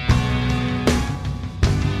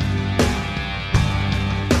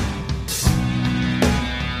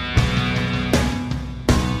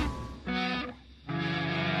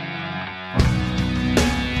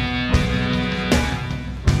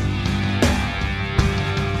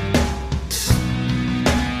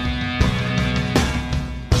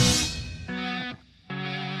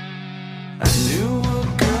 I knew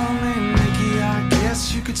a girl named Nikki, I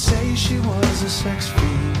guess you could say she was a sex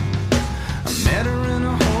fiend. I met her in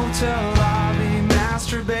a hotel lobby,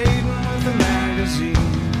 masturbating with a magazine.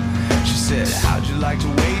 She said, how'd you like to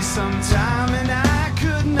waste some time? And I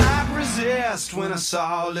could not resist when I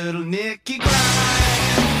saw little Nikki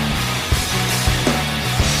grind.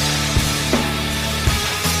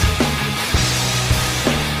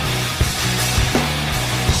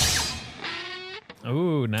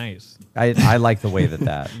 Ooh, nice. I like the way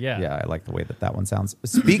that Yeah. I like the way that one sounds.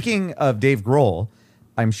 Speaking of Dave Grohl,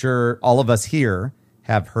 I'm sure all of us here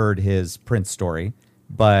have heard his Prince story,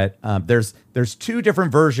 but there's two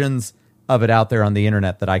different versions of it out there on the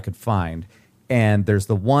internet that I could find, and there's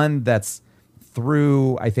the one that's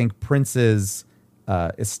through I think Prince's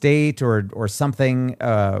estate or something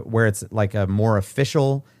where it's like a more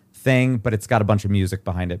official thing, but it's got a bunch of music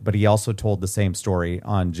behind it. But he also told the same story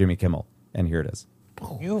on Jimmy Kimmel, and here it is.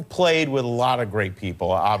 You've played with a lot of great people,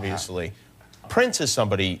 obviously. Prince is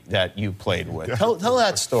somebody that you played with. Tell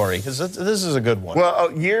that story, because this is a good one.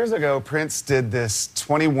 Well, years ago, Prince did this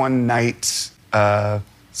 21-night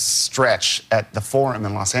stretch at the Forum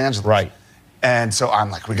in Los Angeles. Right. And so I'm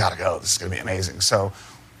like, we gotta go. This is gonna be amazing. So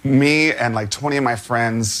me and like 20 of my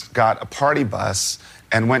friends got a party bus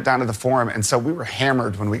and went down to the Forum. And so we were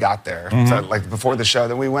hammered when we got there, so, like before the show.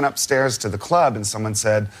 Then we went upstairs to the club and someone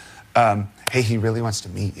said, hey, he really wants to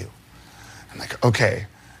meet you. I'm like, okay.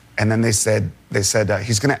 And then they said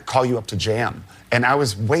he's gonna call you up to jam. And I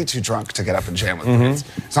was way too drunk to get up and jam with Prince.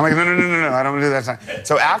 So I'm like, no, I don't want to do that.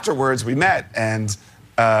 So afterwards we met and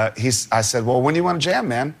I said, well, when do you want to jam,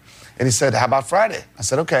 man? And he said, how about Friday? I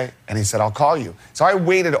said, okay. And he said, I'll call you. So I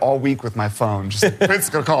waited all week with my phone, just Prince is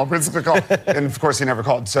gonna call, Prince is gonna call. And of course he never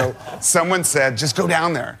called. So someone said, just go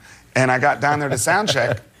down there. And I got down there to sound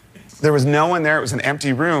check. There was no one there, it was an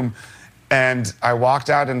empty room. And I walked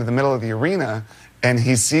out into the middle of the arena, and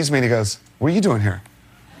he sees me and he goes, "What are you doing here?"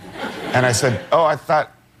 And I said, "Oh, I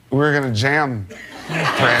thought we were going to jam,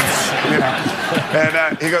 Prince." You know.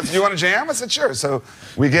 And he goes, "You want to jam?" I said, "Sure." So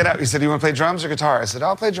we get up. He said, "You want to play drums or guitar?" I said,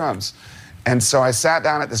 "I'll play drums." And so I sat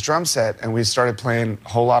down at this drum set, and we started playing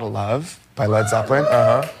 "Whole Lotta Love" by Led Zeppelin.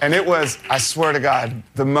 And it was, I swear to God,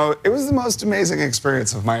 it was the most amazing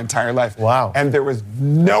experience of my entire life. Wow. And there was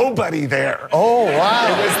nobody there. Oh,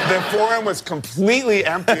 wow. The forum was completely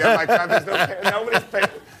empty. I'm like, "God, there's nobody's paying."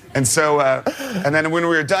 And so, and then when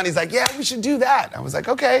we were done, he's like, "Yeah, we should do that." I was like,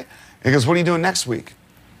 "Okay." He goes, "What are you doing next week?"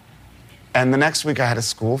 And the next week I had a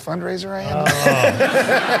school fundraiser I had.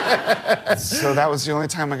 So that was the only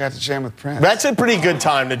time I got to jam with Prince. That's a pretty good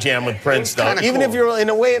time to jam with Prince, though. Even cool. if you're, in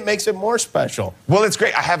a way, it makes it more special. Well, it's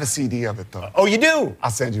great. I have a CD of it, though. Oh, you do? I'll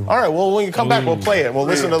send you one. All right, well, when you come back, we'll play it. We'll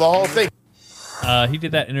listen to the whole thing. He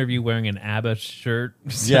did that interview wearing an ABBA shirt.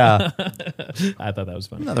 Yeah. I thought that was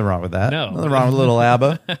funny. Nothing wrong with that. No. Nothing wrong with a little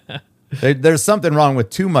ABBA. There's something wrong with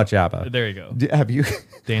too much ABBA. There you go. Have you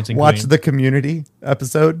Dancing watched Queen. the Community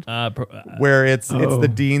episode where it's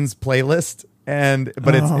the Dean's playlist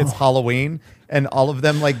but it's Halloween and all of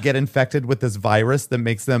them like get infected with this virus that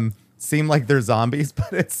makes them seem like they're zombies,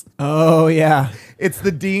 but it's it's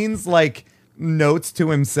the Dean's like notes to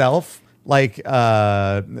himself, like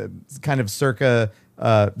kind of circa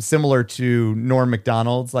similar to Norm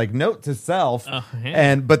Macdonald's like note to self,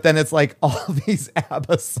 but then it's like all these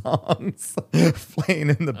ABBA songs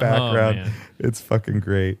playing in the background. Man. It's fucking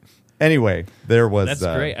great. Anyway, that's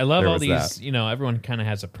That's great. I love all these. You know, everyone kind of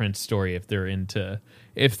has a Prince story if they're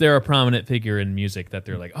a prominent figure in music that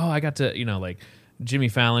they're like, oh, I got to, you know, like Jimmy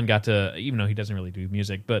Fallon got to, even though he doesn't really do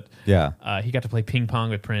music, but he got to play ping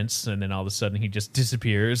pong with Prince, and then all of a sudden he just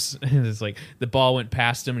disappears. And it's like the ball went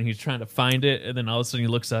past him, and he's trying to find it, and then all of a sudden he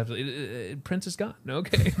looks up, Prince is gone.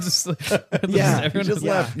 Okay, just like, everyone just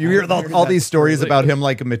left. You hear all these stories about him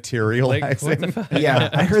like materializing. Yeah,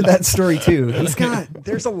 I heard that story too.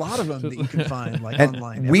 There's a lot of them that you can find like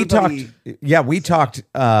online. We talked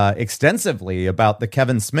extensively about the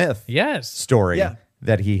Kevin Smith story. Yeah.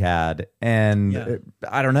 That he had. And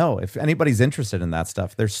I don't know if anybody's interested in that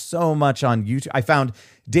stuff. There's so much on YouTube. I found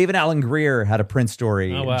David Alan Grier had a Prince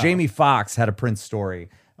story. Oh, wow. Jamie Foxx had a Prince story.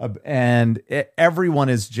 Everyone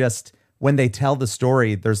is just, when they tell the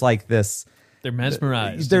story, there's like this. They're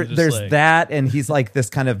mesmerized. There's like, that, and he's like this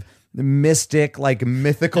kind of mystic, like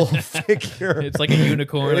mythical figure. It's like a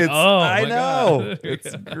unicorn. I know.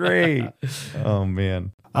 It's great. Oh,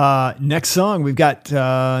 man. Next song, we've got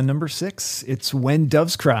number 6. It's When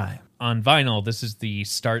Doves Cry. On vinyl, this is the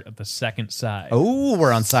start of the second side. Oh,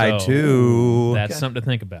 we're on side 2. That's something to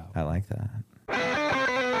think about. I like that.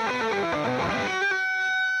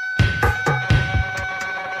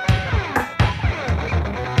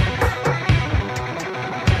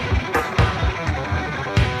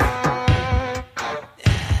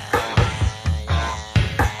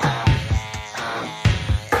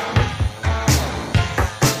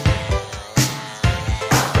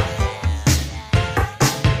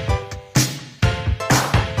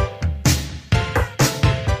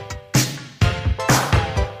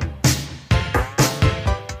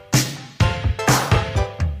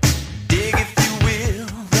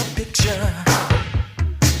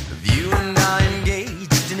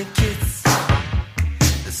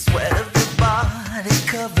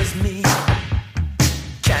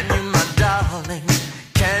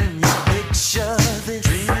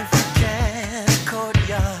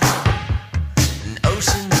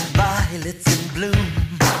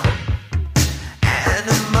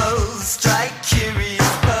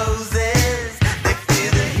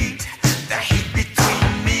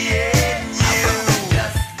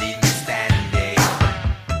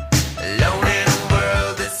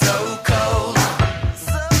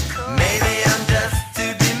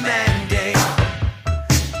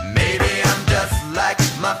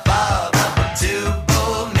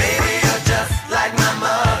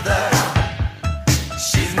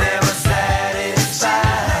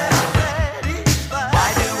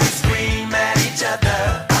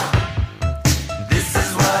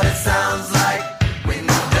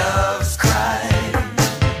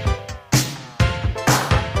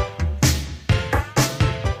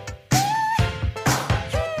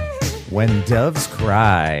 When Doves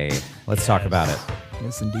Cry. Let's talk about it.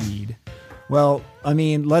 Yes, indeed. Well, I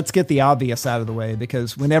mean, let's get the obvious out of the way,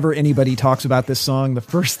 because whenever anybody talks about this song, the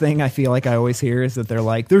first thing I feel like I always hear is that they're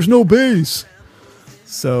like, there's no bass.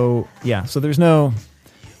 So, yeah, so there's no...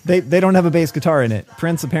 They don't have a bass guitar in it.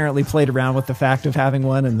 Prince apparently played around with the fact of having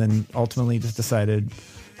one and then ultimately just decided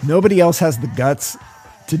nobody else has the guts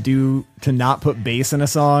to not put bass in a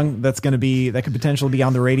song that could potentially be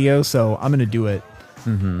on the radio. So I'm going to do it.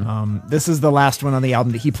 This is the last one on the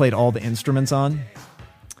album that he played all the instruments on.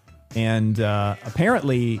 And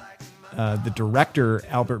apparently the director,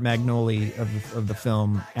 Albert Magnoli of the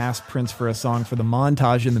film, asked Prince for a song for the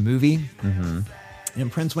montage in the movie.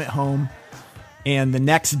 And Prince went home and the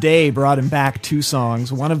next day brought him back 2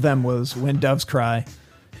 songs. One of them was When Doves Cry.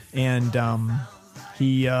 And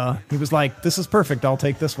he was like, this is perfect, I'll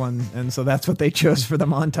take this one. And so that's what they chose for the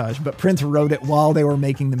montage. But Prince wrote it while they were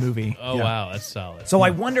making the movie. Oh, wow, that's solid. So I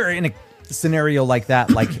wonder, in a scenario like that,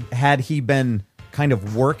 like had he been kind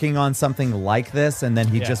of working on something like this and then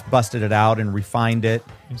he just busted it out and refined it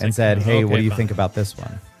and said, hey, what do you think about this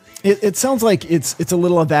one? It sounds like it's a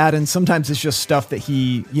little of that, and sometimes it's just stuff that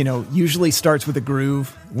he, usually starts with a groove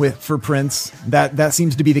for Prince. That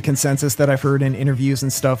seems to be the consensus that I've heard in interviews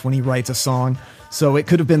and stuff when he writes a song. So it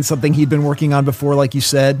could have been something he'd been working on before, like you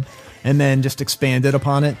said, and then just expanded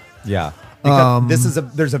upon it. Yeah. Because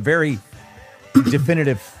there's a very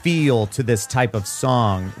definitive feel to this type of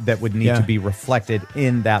song that would need to be reflected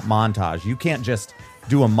in that montage. You can't just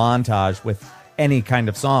do a montage with any kind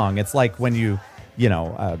of song. It's like when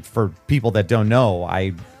for people that don't know,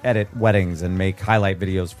 I edit weddings and make highlight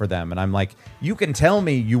videos for them. And I'm like, you can tell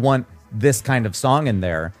me you want this kind of song in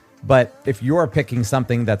there, but if you're picking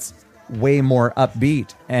something that's way more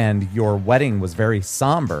upbeat and your wedding was very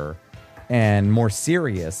somber and more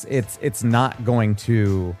serious, it's not going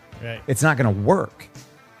to work.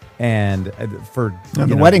 And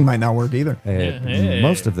the wedding might not work either.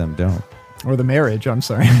 Most of them don't. Or the marriage, I'm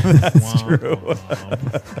sorry. That's true.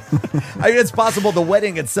 I mean, it's possible the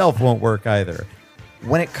wedding itself won't work either.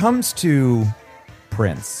 When it comes to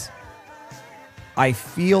Prince, I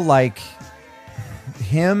feel like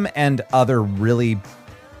him and other really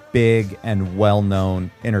big and well-known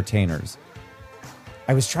entertainers,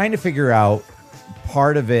 I was trying to figure out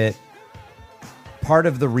part of the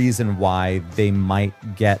reason why they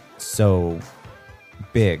might get so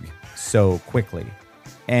big so quickly.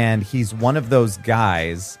 And he's one of those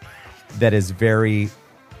guys that is very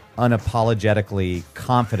unapologetically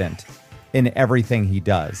confident in everything he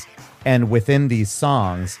does. And within these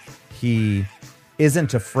songs, he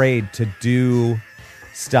isn't afraid to do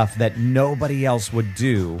stuff that nobody else would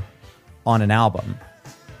do on an album.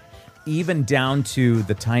 Even down to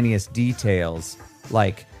the tiniest details,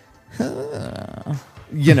 like, in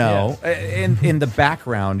the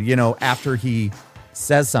background, after he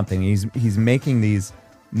says something, he's making these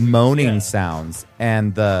moaning sounds,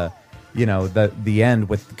 and the end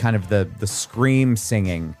with kind of the scream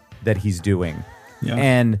singing that he's doing.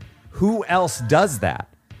 And who else does that?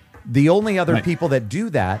 The only other people that do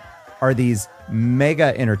that are these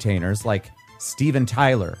mega entertainers like Steven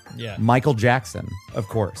Tyler, Michael Jackson, of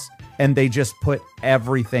course, and they just put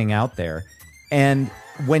everything out there. And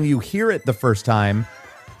when you hear it the first time,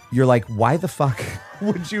 you're like, why the fuck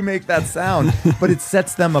would you make that sound? But it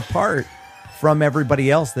sets them apart from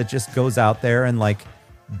everybody else that just goes out there and like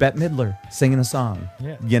Bette Midler singing a song,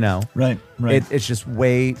 Right. It's just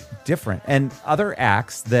way different. And other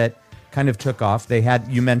acts that kind of took off,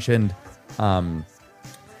 you mentioned Cyndi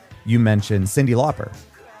Lauper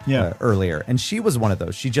earlier, and she was one of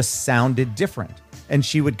those. She just sounded different, and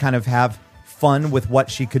she would kind of have fun with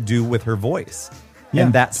what she could do with her voice,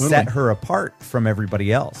 and that set her apart from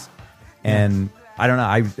everybody else. And I don't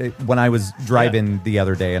know. When I was driving the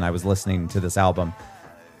other day and I was listening to this album,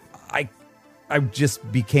 I just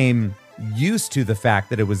became used to the fact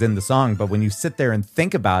that it was in the song. But when you sit there and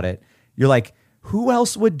think about it, you're like, who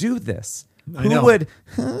else would do this? Who would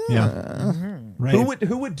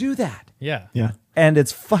do that? Yeah. And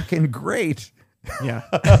it's fucking great. Yeah.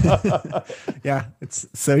 Yeah. It's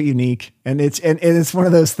so unique. And it's one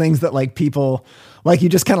of those things that like people, like you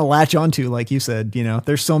just kind of latch onto, like you said,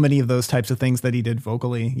 there's so many of those types of things that he did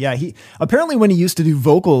vocally. Yeah. He apparently, when he used to do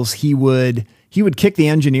vocals, he would kick the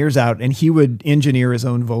engineers out and he would engineer his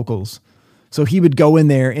own vocals. So he would go in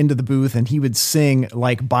there into the booth and he would sing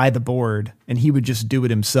like by the board, and he would just do it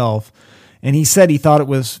himself. And he said he thought it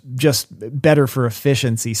was just better for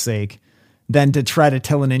efficiency's sake than to try to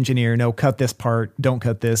tell an engineer, no, cut this part, don't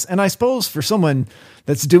cut this. And I suppose for someone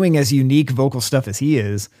that's doing as unique vocal stuff as he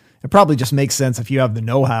is, it probably just makes sense if you have the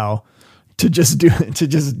know-how to just do it, to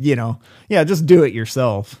just, just do it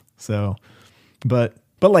yourself. So, but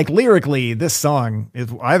like lyrically, this song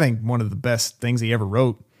is, I think, one of the best things he ever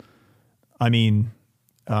wrote. I mean,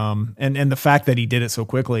 and the fact that he did it so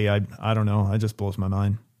quickly, I don't know, it just blows my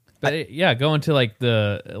mind. But going to like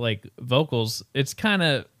the vocals, it's kind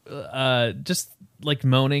of just like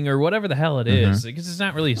moaning or whatever the hell it is, because it's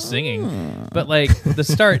not really singing. But like the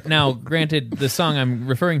start. Now, granted, the song I'm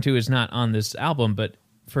referring to is not on this album, but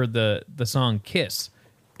for the song "Kiss,"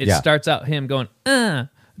 it starts out him going dun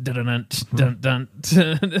dun dun dun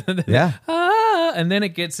dun. Yeah. And then it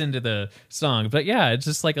gets into the song. But yeah, it's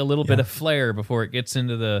just like a little bit of flair before it gets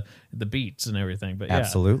into the beats and everything. But yeah,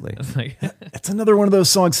 Absolutely. It's like, It's another one of those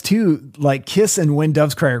songs too. Like Kiss and When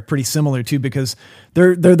Doves Cry are pretty similar too, because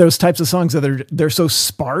they're those types of songs that they're so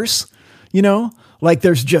sparse. You know, like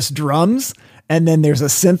there's just drums. And then there's a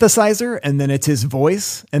synthesizer, and then it's his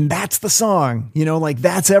voice, and that's the song. You know, like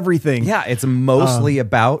that's everything. Yeah, it's mostly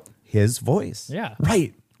about his voice. yeah.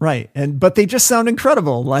 Right. But they just sound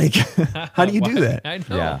incredible. Like, how do you do that? I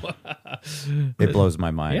know. Yeah. It blows my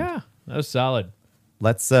mind. Yeah, that was solid.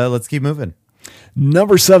 Let's keep moving.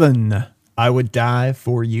 Number 7, I Would Die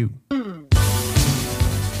for You.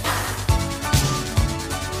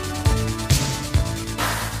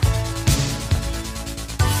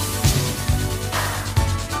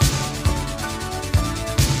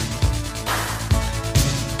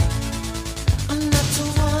 I'm not too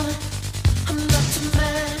woman, I'm not too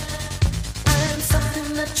man. I am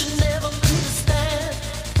something that you never could stand.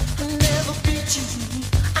 I never beat you,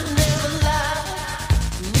 I never lie.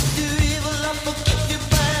 And if you're evil, I'll forgive you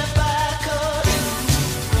bye. 'Cause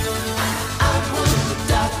I would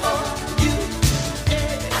die for you.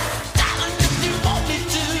 Yeah, darling, if you want me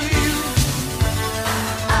to,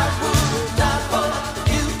 I would die for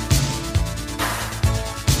you.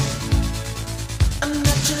 I'm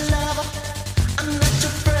not your lover, I'm not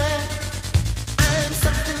your friend. I'm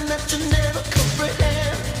something that you never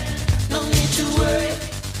comprehend. No need to worry,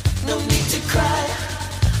 no need to cry.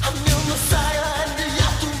 I'm your messiah and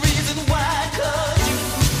you're the reason why. 'Cause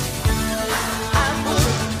I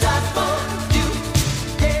would die for you.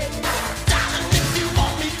 Yeah, darling, if you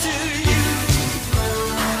want me to,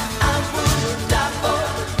 I would die for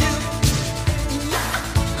you.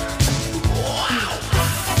 Wow.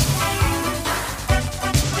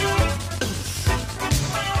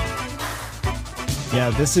 Yeah,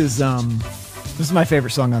 this is my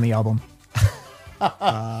favorite song on the album.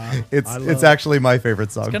 It's actually my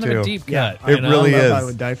favorite song It's kind too. of a deep cut. It you know? really I love is. I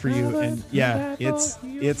Would Die for You, and yeah,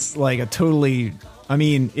 it's like a totally. I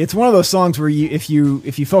mean, it's one of those songs where if you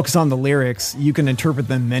focus on the lyrics, you can interpret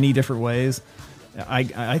them many different ways.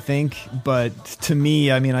 I think, but to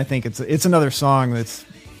me, I mean, I think it's another song that's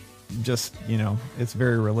just, you know, it's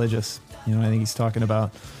very religious. You know, I think he's talking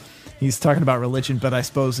about religion, but I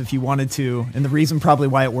suppose if you wanted to, and the reason probably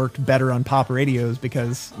why it worked better on pop radio is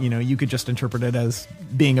because, you know, you could just interpret it as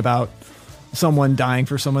being about someone dying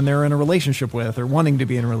for someone they're in a relationship with or wanting to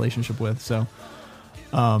be in a relationship with. So,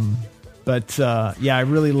 yeah, I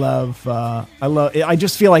really love, I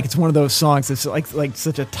just feel like it's one of those songs that's like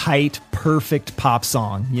such a tight, perfect pop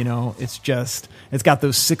song. You know, it's got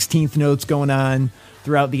those 16th notes going on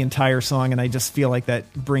throughout the entire song, and I just feel like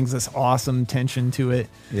that brings this awesome tension to it.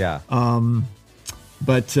 Yeah. I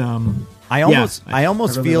almost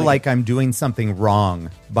really feel like like I'm doing something wrong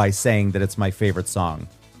by saying that it's my favorite song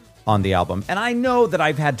on the album. And I know that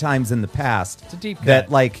I've had times in the past It's a deep that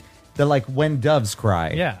cut. like When Doves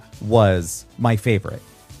Cry Yeah. was my favorite.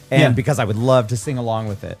 And because I would love to sing along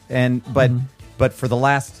with it. And but for the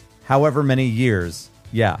last however many years,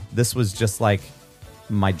 this was just like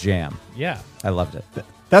my jam. Yeah. I loved it.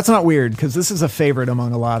 That's not weird because this is a favorite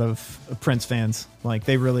among a lot of Prince fans. Like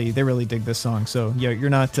they really dig this song. So yeah, you're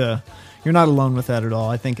not alone with that at all.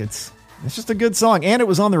 I think it's just a good song, and it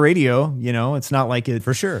was on the radio. You know, it's not like it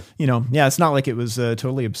For sure. You know, it's not like it was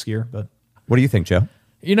totally obscure. But What do you think, Joe?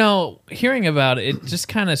 You know, hearing about it, it just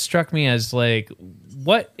kind of struck me as like,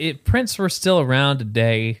 what if Prince were still around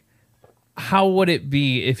today? How would it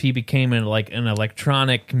be if he became an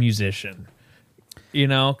electronic musician? You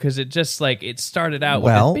know, because it just like it started out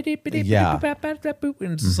with and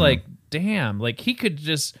it's just like, damn, like he could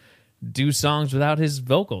just do songs without his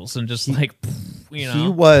vocals and just like, you know, He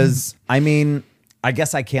was, I mean, I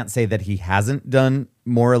guess I can't say that he hasn't done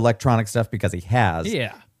more electronic stuff because he has.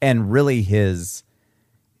 Yeah. And really his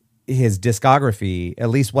discography, at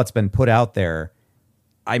least what's been put out there,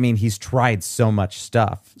 I mean, he's tried so much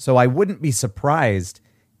stuff. So I wouldn't be surprised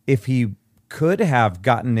if he could have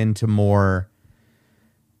gotten into more,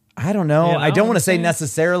 I don't know. You know I don't what want to I'm say saying?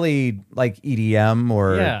 necessarily like EDM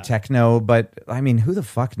or techno, but I mean, who the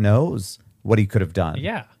fuck knows what he could have done?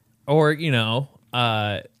 Yeah. Or, you know,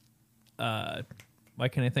 why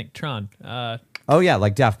can't I think? Tron. Oh yeah,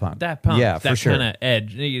 like Daft Punk. Daft Punk. Yeah, that for sure. kind of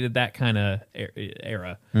edge, that kind of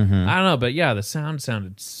era. Mm-hmm. I don't know, but yeah, the sound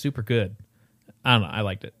sounded super good. I don't know. I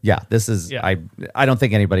liked it. Yeah, this is. Yeah. I don't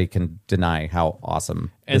think anybody can deny how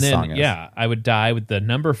awesome And this then, song is. yeah, I would die with the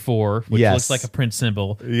number 4, which Yes. looks like a Prince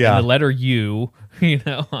symbol. Yeah. And the letter U,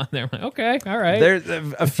 on there. I'm like, okay, all right. There's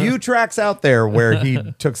a few tracks out there where he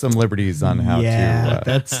took some liberties on how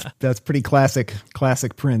to. That's pretty classic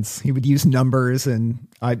Prince. He would use numbers, and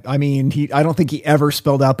I mean, I don't think he ever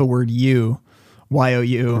spelled out the word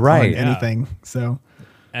Y-O-U, Right. on anything. So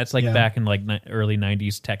That's like back in like early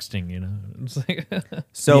 90s texting, It's like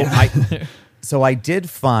So I did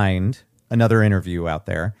find another interview out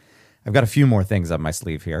there. I've got a few more things up my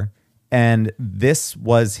sleeve here. And this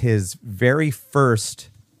was his very first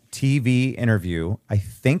TV interview. I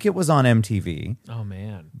think it was on MTV. Oh,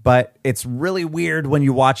 man. But it's really weird when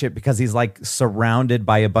you watch it because he's like surrounded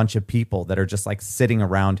by a bunch of people that are just like sitting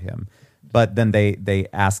around him. But then they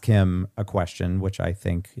ask him a question, which I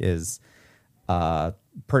think is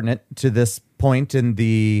pertinent to this point in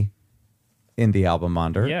the album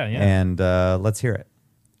Maunder. Yeah. And let's hear it,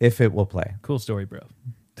 if it will play. Cool story, bro.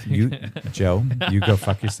 Joe, you go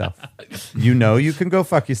fuck yourself. You know you can go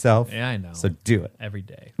fuck yourself. Yeah, I know. So do it. Every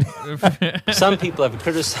day. Some people have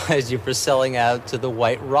criticized you for selling out to the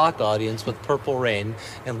white rock audience with Purple Rain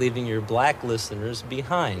and leaving your black listeners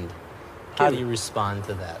behind. How do you respond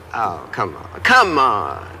to that? Oh, come on. Come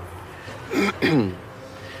on.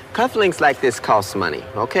 Cufflinks like this cost money,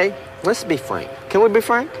 okay? Let's be frank. Can we be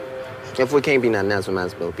frank? If we can't be nothing else, we might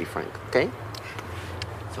as well be frank, okay?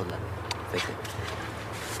 So let me think it.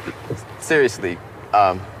 Seriously,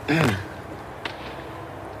 I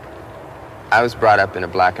was brought up in a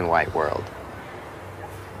black and white world.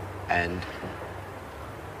 And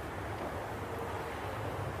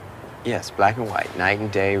yes, black and white, night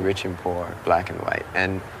and day, rich and poor, black and white.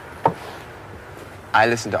 And I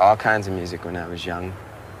listened to all kinds of music when I was young.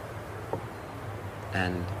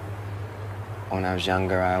 And when I was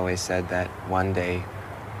younger, I always said that one day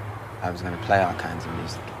I was going to play all kinds of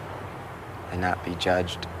music and not be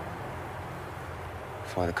judged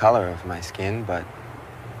for the color of my skin, but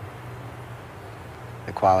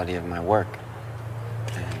the quality of my work.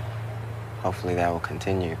 And hopefully that will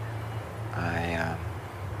continue.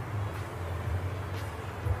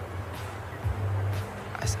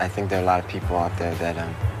 I think there are a lot of people out there that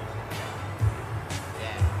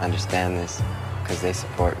understand this because they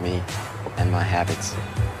support me and my habits,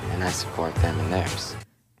 and I support them and theirs.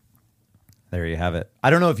 There you have it. I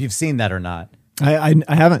don't know if you've seen that or not. I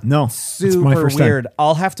haven't. No, it's my Super first time. weird.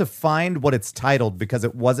 I'll have to find what it's titled because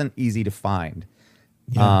it wasn't easy to find.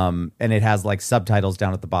 Yeah. And it has like subtitles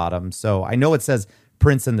down at the bottom. So I know it says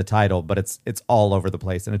Prince in the title, but it's all over the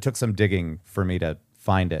place. And it took some digging for me to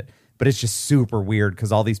find it. But it's just super weird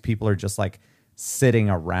because all these people are just like sitting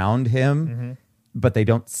around him, but they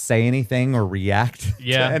don't say anything or react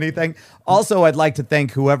to anything. Also, I'd like to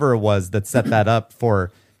thank whoever it was that set that up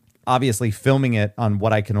for obviously filming it on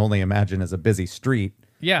what I can only imagine is a busy street.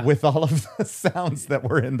 Yeah. With all of the sounds that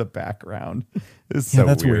were in the background. It's so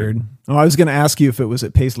that's weird. Oh, I was going to ask you if it was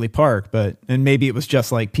at Paisley Park, and maybe it was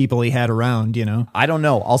just like people he had around, I don't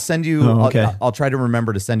know. I'll send you. Oh, okay. I'll try to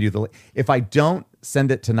remember to send you the. If I don't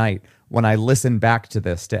send it tonight, when I listen back to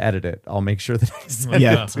this to edit it, I'll make sure that I send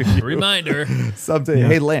it to you. Reminder. Something. Yeah.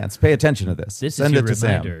 Hey, Lance, pay attention to this. Send it is to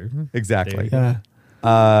your reminder. Sam. Exactly.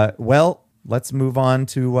 Yeah. Well, let's move on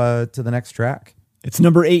to the next track. It's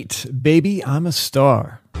number 8, Baby, I'm a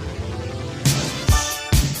Star.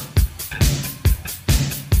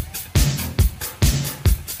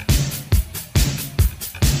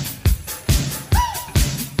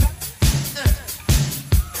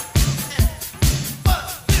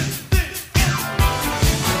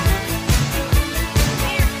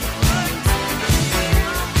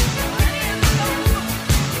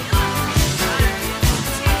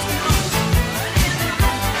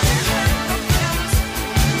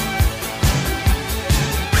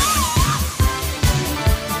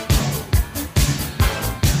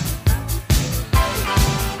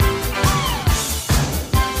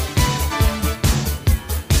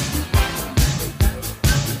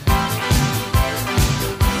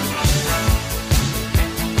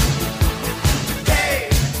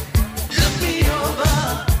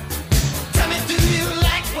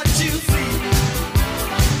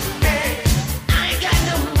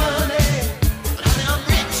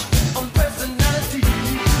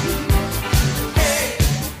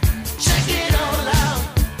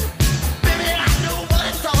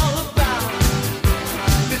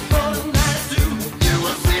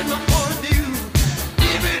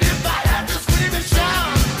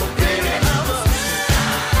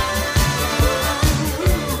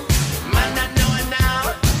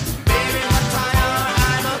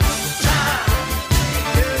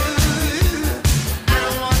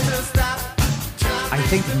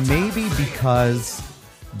 because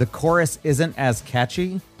the chorus isn't as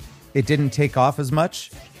catchy. It didn't take off as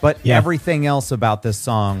much, but Yeah. everything else about this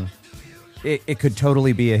song, it could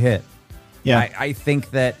totally be a hit. Yeah. I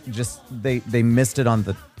think that just they missed it on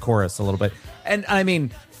the chorus a little bit. And I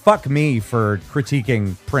mean, fuck me for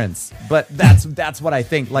critiquing Prince, but that's what I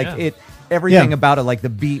think. Like everything about it, like the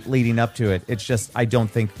beat leading up to it, it's just I don't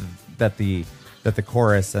think that the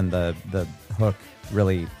chorus and the hook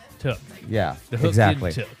really took. Yeah, The hook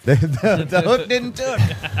exactly. didn't took. The hook didn't took.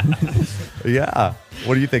 Yeah.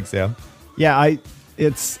 What do you think, Sam? Yeah,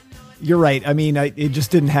 you're right. I mean, it just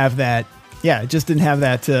didn't have that. Yeah, it just didn't have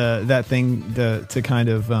that thing to kind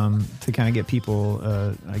of get people,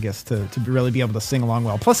 I guess, to really be able to sing along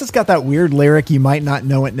well. Plus, it's got that weird lyric. You might not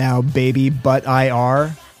know it now, baby, but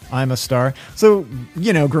I'm a star. So,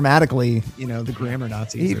 grammatically, the grammar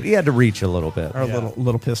Nazis He had to reach a little bit. are a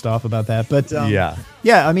little pissed off about that. But Yeah.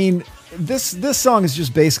 I mean, this song is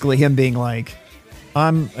just basically him being like,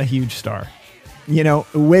 I'm a huge star.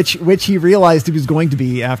 Which he realized he was going to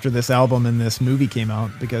be after this album and this movie came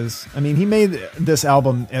out, because I mean, he made this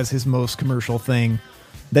album as his most commercial thing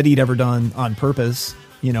that he'd ever done on purpose,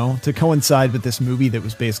 to coincide with this movie that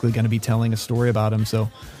was basically going to be telling a story about him. So,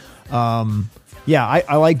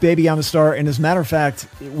 I like Baby I'm a Star. And as a matter of fact,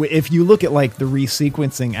 if you look at like the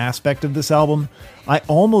resequencing aspect of this album, I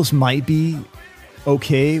almost might be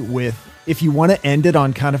okay with, if you want to end it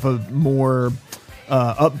on kind of a more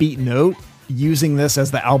upbeat note, using this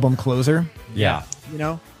as the album closer. Yeah.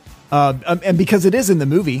 And because it is in the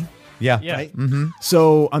movie. Yeah. Right? Mm-hmm.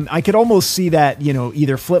 So I could almost see that,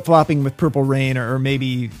 either flip-flopping with Purple Rain or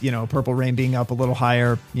maybe, Purple Rain being up a little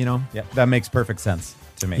higher, Yeah, that makes perfect sense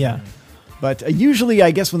to me. Yeah. But usually,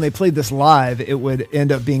 I guess when they played this live, it would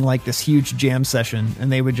end up being like this huge jam session,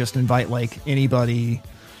 and they would just invite like anybody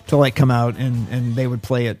to like come out and they would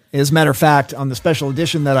play it. As a matter of fact, on the special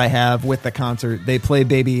edition that I have with the concert, they play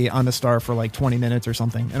Baby I'm a Star for like 20 minutes or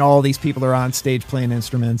something. And all these people are on stage playing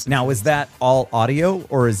instruments. Now, is that all audio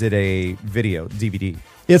or is it a video, DVD?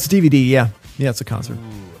 It's DVD, yeah. Yeah, it's a concert.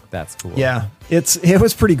 Ooh, that's cool. Yeah, it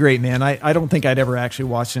was pretty great, man. I don't think I'd ever actually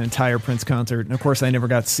watched an entire Prince concert. And of course, I never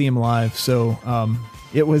got to see him live. So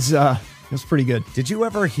it was pretty good. Did you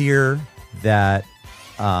ever hear that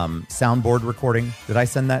soundboard recording? Did I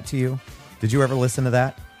send that to you? Did you ever listen to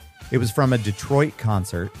that? It was from a Detroit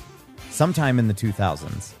concert sometime in the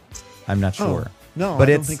 2000s. I'm not sure. No, but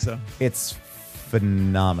I don't think so. It's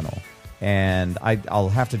phenomenal. And I'll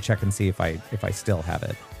have to check and see if I still have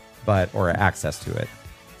it, or access to it.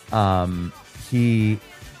 He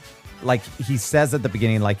says at the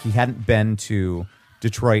beginning, like he hadn't been to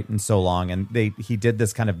Detroit in so long, and he did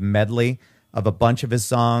this kind of medley of a bunch of his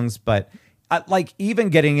songs, but like even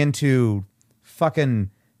getting into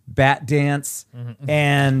fucking Bat Dance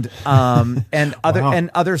and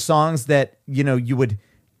other songs that you would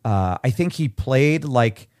I think he played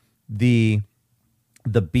like the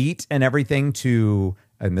beat and everything to,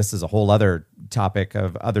 and this is a whole other topic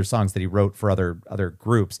of other songs that he wrote for other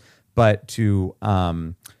groups, but to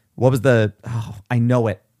what was I know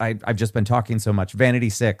it, I've just been talking so much, Vanity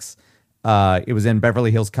 6, it was in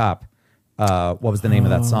Beverly Hills Cop. What was the name of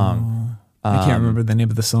that song? I can't remember the name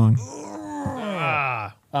of the song.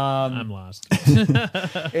 I'm lost.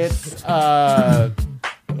 It's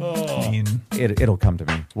it'll come to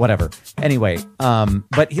me. Whatever. Anyway,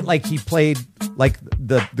 but he played like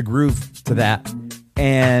the groove to that,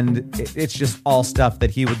 and it's just all stuff that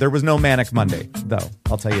he would. There was no Manic Monday though.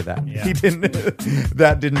 I'll tell you that. Yeah. He didn't.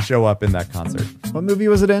 That didn't show up in that concert. What movie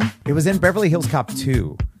was it in? It was in Beverly Hills Cop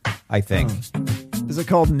 2, I think. Is it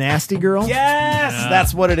called Nasty Girl? Yes,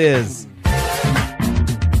 that's what it is.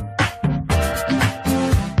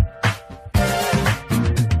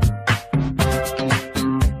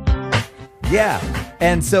 Yeah,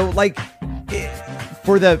 and so like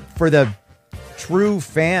for the true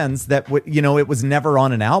fans that it was never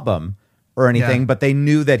on an album or anything, but they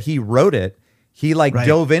knew that he wrote it. He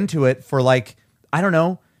dove into it for like, I don't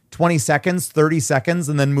know, 20 seconds, 30 seconds,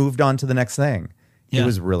 and then moved on to the next thing. Yeah. It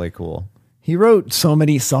was really cool. He wrote so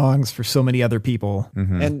many songs for so many other people.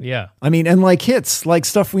 Mm-hmm. And Yeah. I mean, and like hits, like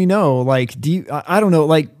stuff we know, like, I don't know,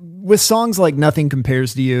 like with songs like Nothing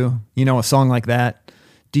Compares to You, a song like that,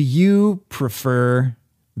 do you prefer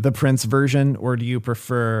the Prince version or do you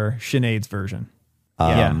prefer Sinead's version?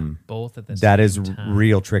 Both at the same That is time.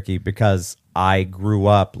 real tricky because I grew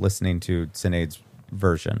up listening to Sinead's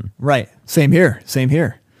version. Right. Same here. Same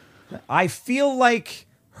here. I feel like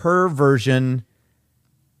her version,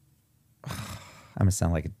 I'm gonna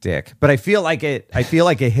sound like a dick, but I feel like it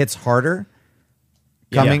hits harder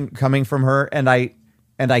coming from her, and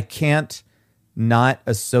I can't not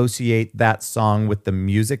associate that song with the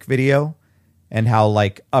music video and how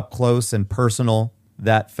like up close and personal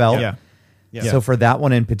that felt. Yeah. Yeah. So for that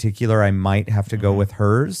one in particular, I might have to go with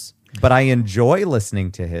hers, but I enjoy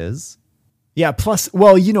listening to his. Yeah. Plus,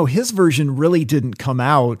 well, his version really didn't come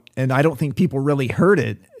out, and I don't think people really heard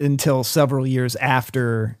it until several years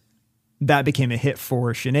after that became a hit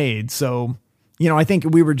for Sinead. So, I think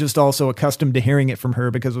we were just also accustomed to hearing it from her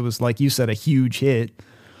because it was, like you said, a huge hit.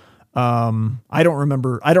 I don't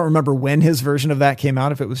remember when his version of that came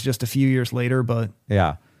out, if it was just a few years later, but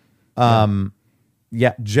yeah.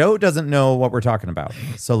 Yeah, Joe doesn't know what we're talking about.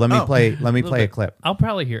 So let me play a clip. I'll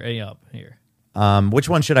probably hear here. Which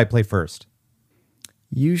one should I play first?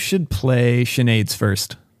 You should play Sinead's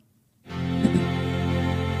first.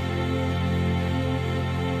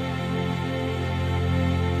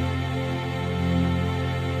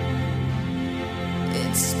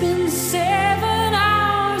 It's been 7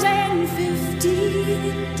 hours and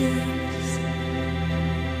 15 days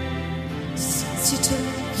since you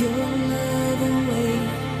took your love away.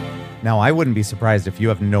 Now, I wouldn't be surprised if you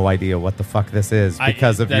have no idea what the fuck this is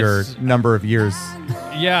because of your number of years.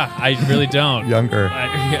 Yeah, I really don't. Younger.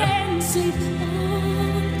 Sleep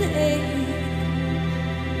all day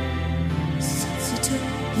since you took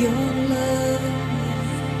your love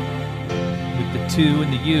away. With the 2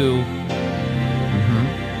 and the U.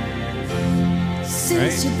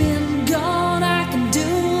 Since you've been gone, I can do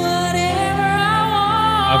whatever I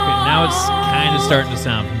want. Okay, now it's kind of starting to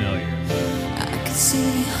sound familiar. I can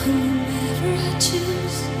see whomever I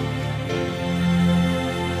choose.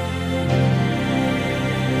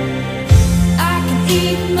 I can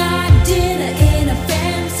eat my dinner in a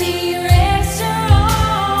fancy restaurant,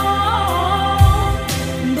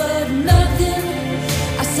 but nothing,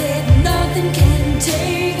 I said nothing can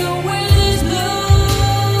take away these blues,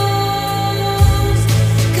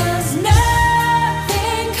 'cause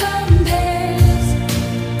nothing compares.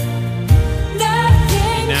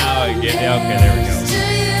 Nothing Now I get okay, there we go.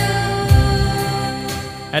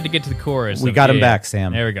 Had to get to the chorus. We got him back,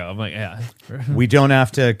 Sam. There we go. I'm like, yeah. We don't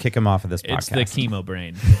have to kick him off of this podcast. It's the chemo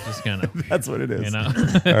brain. Just kind of. That's what it is. All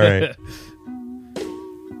right.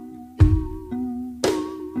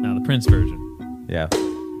 Now the Prince version. Yeah.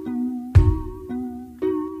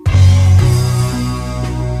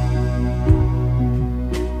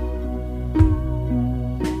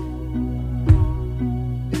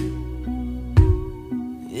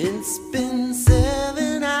 It's been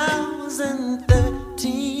 7 hours and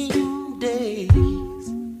 13 days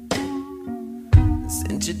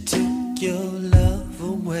since you took your love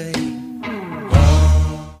away.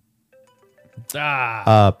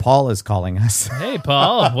 Paul is calling us. Hey,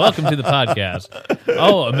 Paul. Welcome to the podcast.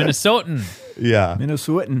 Oh, a Minnesotan. Yeah.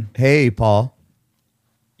 Minnesotan. Hey, Paul.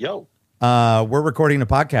 Yo. We're recording a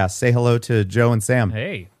podcast. Say hello to Joe and Sam.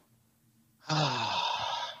 Hey.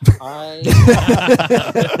 I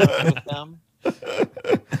with them.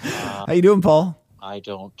 How you doing, Paul? I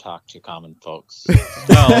don't talk to common folks.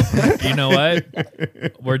 Well, you know what?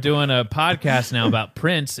 We're doing a podcast now about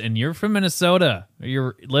Prince, and you're from Minnesota.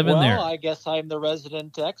 You're living there. Well, I guess I'm the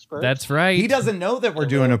resident expert. That's right. He doesn't know that we're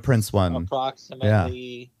doing a Prince one.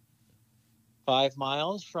 Approximately 5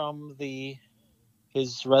 miles from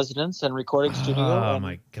his residence and recording studio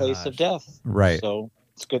and place of death. Right. So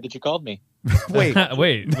it's good that you called me. Wait.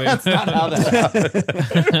 wait. That's not how that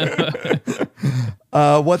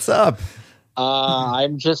happened. What's up?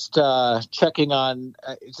 I'm just checking on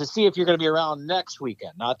to see if you're going to be around next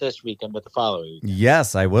weekend, not this weekend, but the following weekend.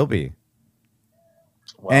 Yes, I will be.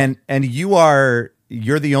 Well, and you're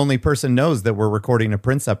the only person knows that we're recording a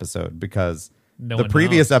Prince episode because the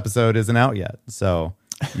previous episode isn't out yet. So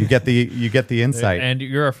you get the insight. And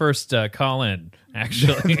you're our first call in,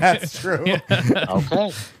 actually. That's true.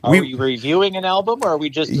 Okay. Are we reviewing an album or are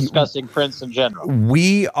we just discussing Prince in general?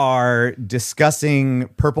 We are discussing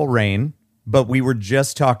Purple Rain, but we were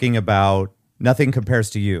just talking about Nothing Compares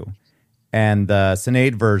to You and the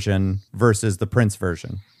Sinead version versus the Prince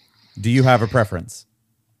version. Do you have a preference?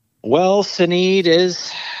 Well, Sinead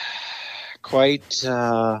is quite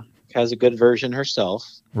has a good version herself.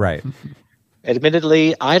 Right.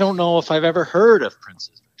 Admittedly, I don't know if I've ever heard of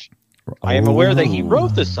Prince's version. I am aware that he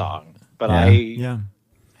wrote the song, but I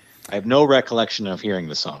have no recollection of hearing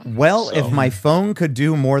the song. Well, if my phone could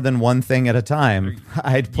do more than one thing at a time,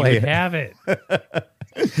 I'd play it. Have it.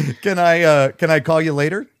 Can I call you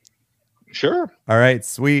later? Sure. All right,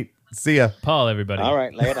 sweet. See ya. Paul, everybody. All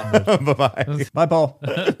right, later. Bye-bye. Bye, Paul.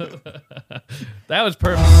 That was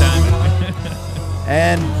perfect timing.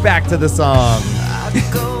 And back to the song.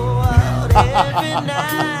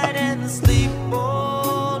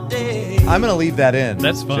 I'm going to leave that in.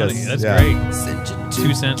 That's funny. That's great.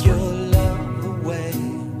 2 cents worth.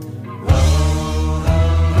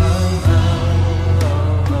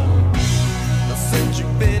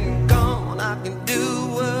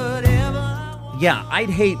 yeah, I'd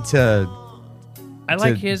hate to. I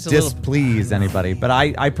like his a little. displease anybody, but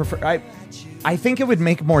I prefer. I think it would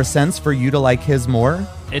make more sense for you to like his more.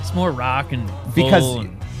 It's more rock and Because-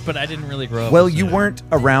 but I didn't really grow up. Well, listening you to it. weren't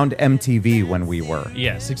around MTV when we were.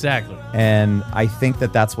 Yes, exactly. And I think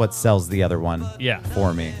that's what sells the other one Yeah.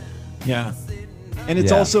 for me. Yeah. And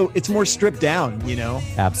it's Yeah. also, it's more stripped down, you know?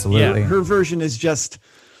 Absolutely. Her version is just,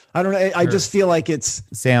 I don't know. I just feel like it's.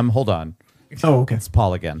 Sam, hold on. Oh, okay. It's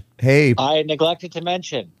Paul again. Hey. I neglected to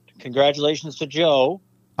mention, congratulations to Joe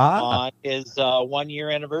on his 1 year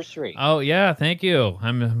anniversary. Oh yeah, thank you.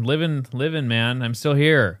 I'm living, man. I'm still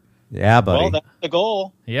here. Yeah, buddy. Well, that's the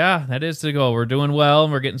goal. Yeah, that is the goal. We're doing well,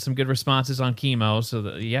 and we're getting some good responses on chemo.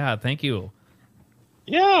 So yeah, thank you.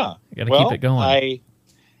 Yeah, You gotta keep it going.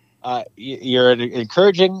 You're an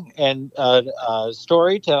encouraging and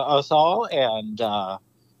story to us all, and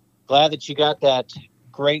glad that you got that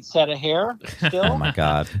great set of hair still. Oh my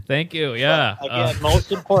God. Thank you. Yeah. Again,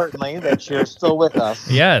 most importantly, that you're still with us.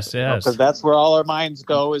 Yes, Because that's where all our minds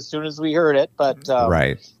go as soon as we heard it. But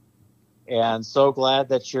right. And so glad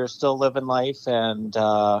that you're still living life and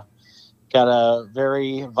got a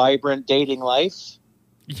very vibrant dating life.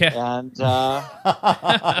 Yeah.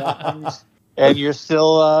 And you're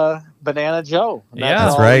still Banana Joe. And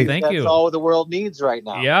That's all- right. Thank that's you. all the world needs right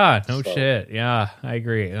now. Yeah, no So- shit. Yeah, I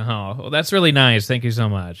agree. Oh, well, that's really nice. Thank you so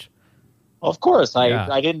much. Of course, Yeah.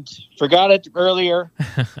 I didn't forgot it earlier,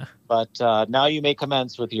 but now you may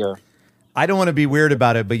commence with your. I don't want to be weird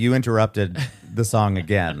about it, but you interrupted the song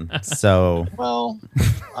again. So, Well,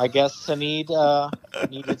 I guess I needed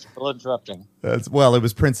still interrupting. it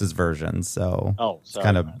was Prince's version, so Oh, it's sorry.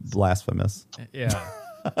 kind of blasphemous. Yeah.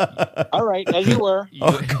 All right, as you were.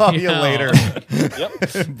 I'll call you Yeah. later.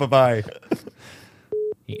 Yep. Bye-bye.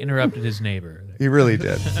 He interrupted his neighbor. He really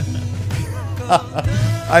did.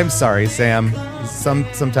 I'm sorry, Sam.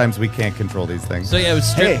 Sometimes we can't control these things. So yeah, it was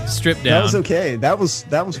stripped down. That was okay. That was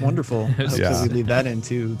wonderful. I hope Yeah. that we leave that in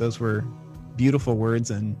too. Those were beautiful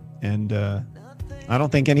words, and I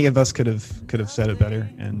don't think any of us could have said it better.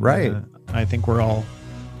 And Right. I think we're all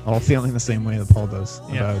feeling the same way that Paul does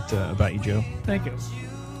Yeah. about you, Joe. Thank you.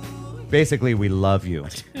 Basically, we love you,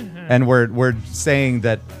 and we're saying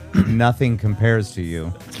that nothing compares to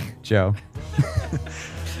you, Joe.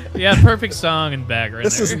 Yeah, perfect song and background.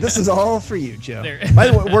 This is all for you, Joe. There. By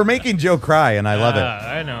the way, we're making Joe cry, and I love it.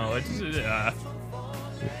 I know. It's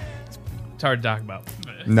hard to talk about.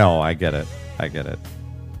 No, I get it.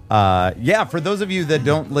 Yeah, for those of you that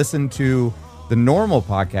don't listen to the normal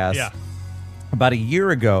podcast, Yeah. about a year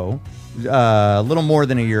ago, a little more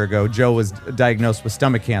than a year ago, Joe was diagnosed with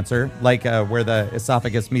stomach cancer, like where the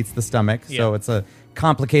esophagus meets the stomach. So Yeah. it's a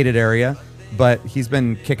complicated area, but he's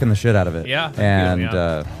been kicking the shit out of it. Yeah, thank and you,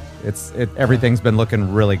 yeah. Everything's been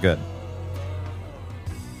looking really good.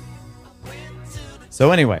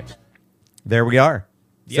 So anyway, there we are.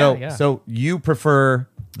 Yeah. So you prefer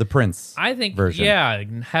the Prince I think, version? yeah,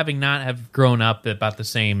 having not have grown up about the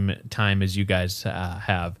same time as you guys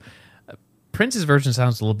have, Prince's version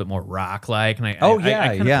sounds a little bit more rock-like, and I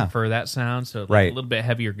kind of prefer that sound. So like a little bit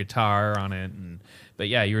heavier guitar on it, but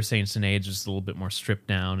yeah, you were saying Sinead's just a little bit more stripped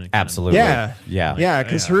down. And Absolutely. Yeah.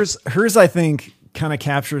 Because hers, I think, kind of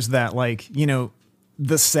captures that, like, you know,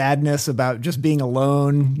 the sadness about just being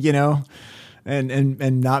alone, you know,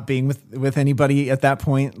 and not being with anybody at that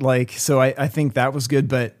point. Like, so I think that was good.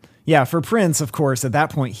 But yeah, for Prince, of course, at that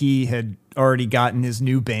point he had already gotten his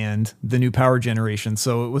new band, the New Power Generation.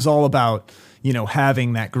 So it was all about, you know,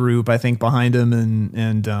 having that group, I think, behind him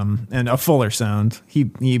and a fuller sound.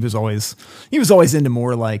 He was always into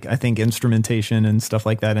more, like, I think, instrumentation and stuff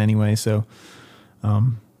like that anyway. So,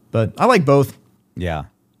 but I like both. Yeah.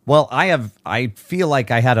 Well, I feel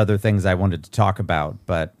like I had other things I wanted to talk about,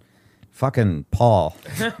 but fucking Paul.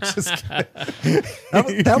 Just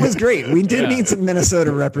that was great. We did need some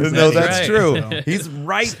Minnesota representation. No, that's true. He's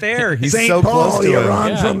right there. He's St. so Paul, close to you're him.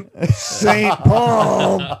 on from St.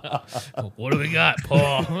 Paul. What do we got,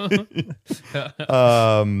 Paul?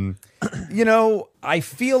 You know, I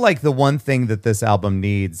feel like the one thing that this album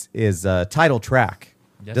needs is a title track.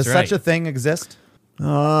 That's Does right. such a thing exist?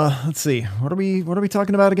 Let's see. What are we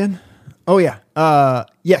talking about again? Oh yeah.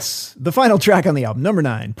 Yes, the final track on the album, number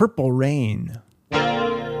 9, Purple Rain.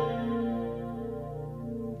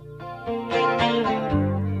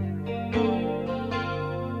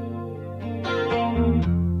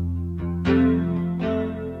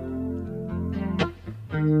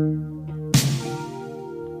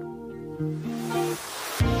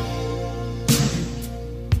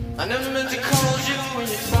 I never meant to call you in your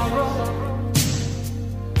sorrow.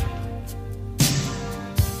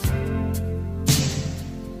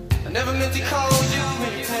 I never meant to call you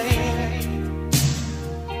in your pain.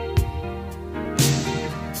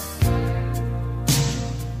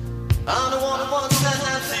 I'm the one who wants to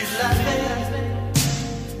have you laughing.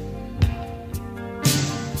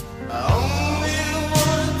 I only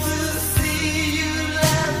want to see you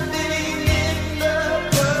laughing in the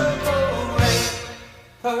purple rain.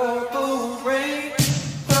 Purple rain,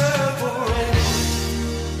 purple rain.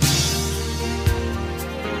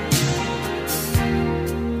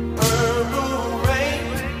 Purple rain,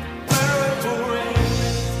 purple rain.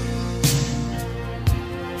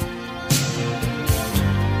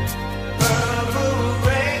 Purple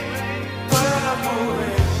rain, purple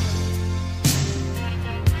rain.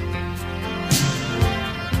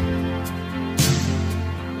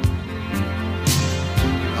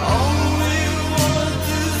 Only want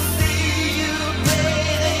to see you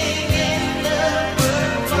bathing in the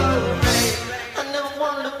purple rain. I never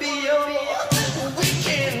want to be your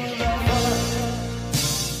weekend lover.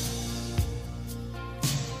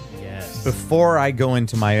 Yes. Before I go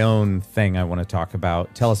into my own thing I want to talk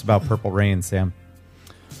about, tell us about Purple Rain, Sam.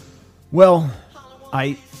 Well,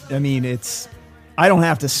 I mean, I don't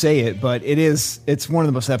have to say it, but it's one of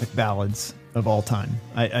the most epic ballads of all time.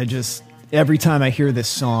 I just, every time I hear this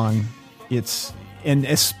song, and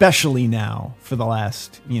especially now for the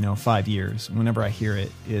last, 5 years, whenever I hear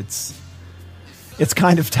it, it's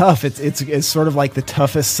kind of tough. It's sort of like the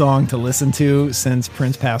toughest song to listen to since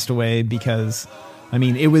Prince passed away, because I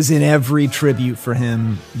mean, it was in every tribute for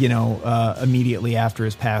him, immediately after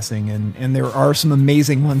his passing. And there are some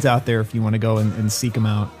amazing ones out there if you want to go and seek them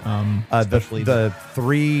out. The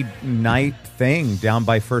 3-night thing down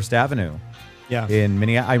by First Avenue. Yeah. In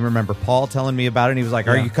Minneapolis. I remember Paul telling me about it, and he was like,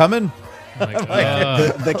 "Are you coming?"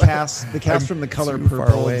 The cast from The Color too far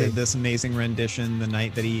Purple away. did this amazing rendition the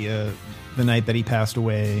night that he passed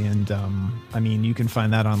away, and I mean, you can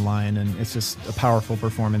find that online, and it's just a powerful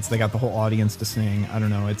performance. They got the whole audience to sing. I don't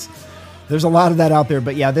know, there's a lot of that out there,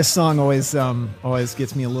 but yeah, this song always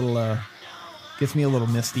gets me a little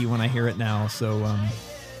misty when I hear it now. So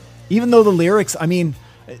even though the lyrics, I mean,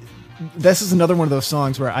 this is another one of those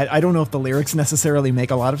songs where I don't know if the lyrics necessarily make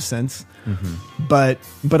a lot of sense, but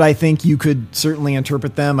I think you could certainly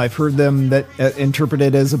interpret them. I've heard them that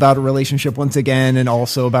interpreted as about a relationship once again, and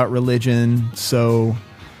also about religion. So,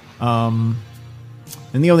 and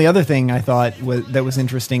the only other thing I thought that was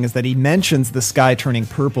interesting is that he mentions the sky turning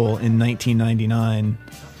purple in 1999.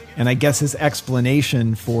 And I guess his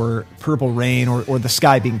explanation for purple rain or the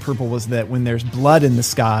sky being purple was that when there's blood in the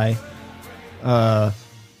sky,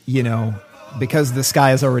 because the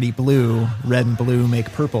sky is already blue, red and blue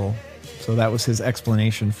make purple. So that was his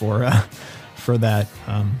explanation for that,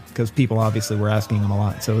 because people obviously were asking him a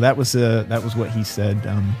lot. So that was what he said.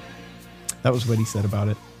 That was what he said about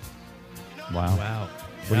it. Wow.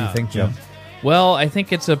 What do you think, Joe? Well, I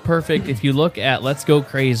think it's a perfect, if you look at Let's Go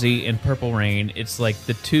Crazy and Purple Rain, it's like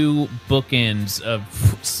the two bookends of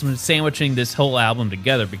sandwiching this whole album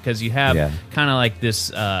together, because you have kind of like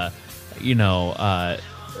this,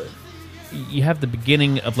 you have the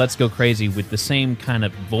beginning of Let's Go Crazy with the same kind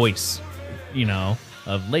of voice,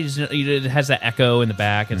 of ladies. It has that echo in the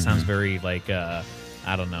back. It sounds very like, I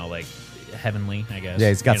don't know, like heavenly, I guess. Yeah,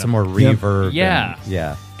 it's got some more reverb.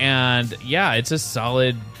 Yeah. And it's a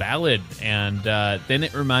solid ballad. And then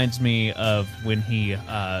it reminds me of when he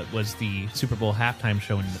was the Super Bowl halftime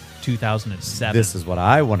show in 2007. This is what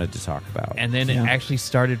I wanted to talk about. And then it actually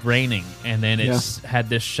started raining, and then it had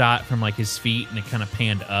this shot from like his feet, and it kind of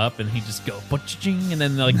panned up, and he just go "Ba-cha-ching," and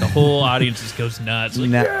then like the whole audience just goes nuts.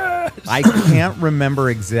 Like, yes! I can't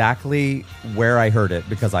remember exactly where I heard it,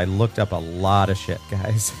 because I looked up a lot of shit,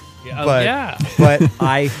 guys. But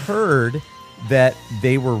I heard that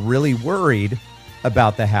they were really worried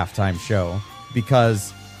about the halftime show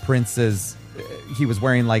because Prince's, he was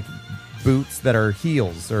wearing like boots that are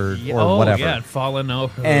heels or whatever. Yeah, and falling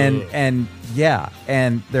over. And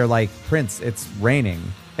they're like, Prince, it's raining.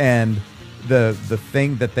 And the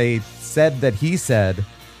thing that they said that he said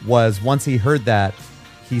was, once he heard that,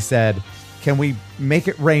 he said, "Can we make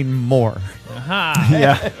it rain more?"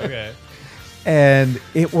 Yeah. Okay. And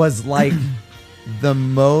it was like the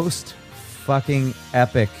most fucking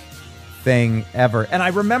epic thing ever. And I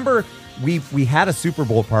remember we had a Super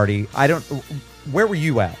Bowl party. Where were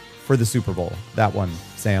you at for the Super Bowl? That one,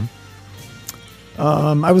 Sam?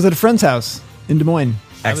 I was at a friend's house in Des Moines.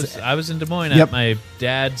 I was in Des Moines at my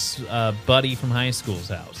dad's buddy from high school's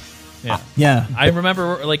house. Yeah. I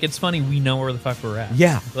remember, like, it's funny, we know where the fuck we're at.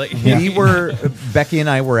 Yeah. Like, Becky and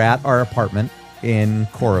I were at our apartment in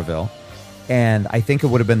Coralville, and I think it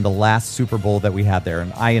would have been the last Super Bowl that we had there.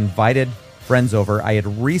 And I invited friends over. I had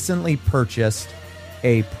recently purchased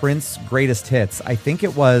a Prince Greatest Hits. I think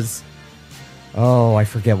it was, I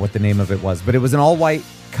forget what the name of it was, but it was an all-white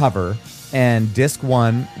cover, And disc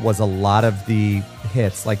 1 was a lot of the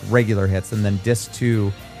hits, like regular hits, and then disc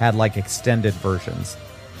 2 had like extended versions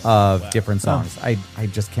of different songs. I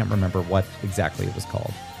just can't remember what exactly it was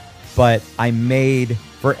called. But I made,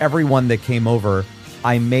 for everyone that came over,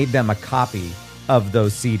 I made them a copy of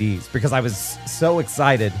those CDs because I was so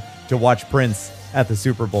excited to watch Prince at the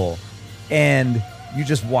Super Bowl. And you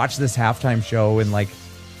just watch this halftime show in like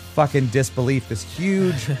fucking disbelief, this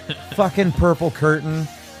huge fucking purple curtain.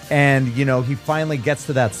 And, you know, he finally gets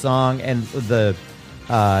to that song, and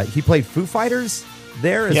he played Foo Fighters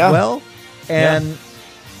there as well. And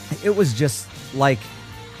it was just like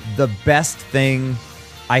the best thing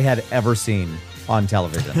I had ever seen on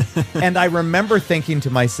television. And I remember thinking to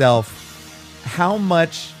myself how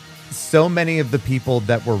much so many of the people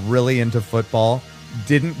that were really into football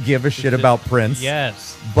didn't give a shit about Prince.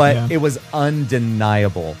 Yes. But it was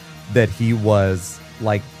undeniable that he was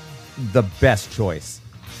like the best choice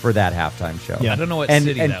for that halftime show. I don't know what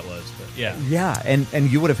city that was, but yeah. Yeah, and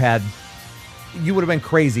you would have been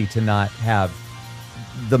crazy to not have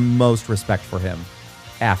the most respect for him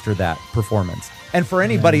after that performance. And for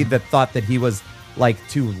anybody that thought that he was like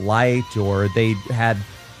too light or they had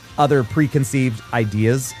other preconceived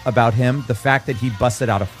ideas about him, the fact that he busted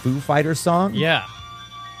out a Foo Fighters song. Yeah.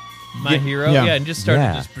 My Hero. Yeah, and just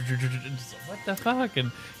started just what the fuck?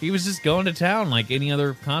 And he was just going to town like any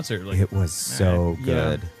other concert. Like, it was so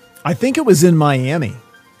good. I think it was in Miami.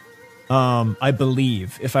 I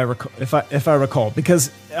believe, if I recall,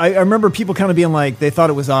 because I remember people kind of being like, they thought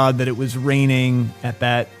it was odd that it was raining at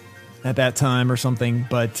that time or something.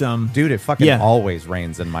 But dude, it fucking always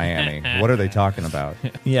rains in Miami. What are they talking about?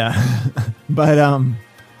 Yeah, but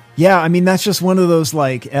yeah, I mean that's just one of those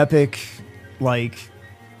like epic, like,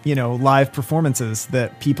 you know, live performances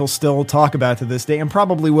that people still talk about to this day and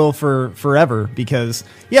probably will for forever because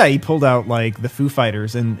he pulled out like the Foo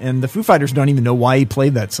Fighters and the Foo Fighters don't even know why he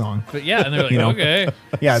played that song. But yeah, and they're like, okay.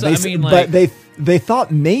 Yeah, so, but they thought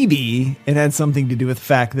maybe it had something to do with the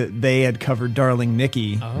fact that they had covered Darling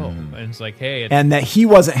Nikki. Oh, and it's like, hey. And that he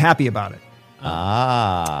wasn't happy about it.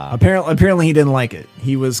 Apparently he didn't like it.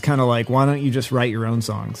 He was kind of like, why don't you just write your own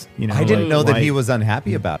songs? You know, I didn't know that he was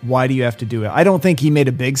unhappy about it. Why do you have to do it? I don't think he made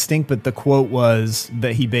a big stink, but the quote was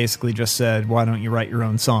that he basically just said, why don't you write your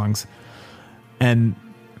own songs? And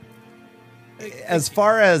as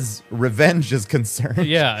far as revenge is concerned,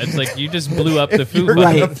 yeah, it's like you just blew up the Foo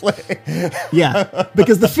Fighters. Yeah,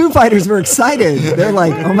 because the Foo Fighters were excited. They're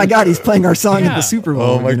like, "Oh my god, he's playing our song at the Super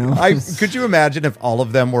Bowl!" Oh my! You know? Could you imagine if all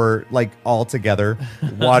of them were like all together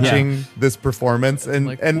watching this performance and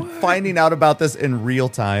like, and finding out about this in real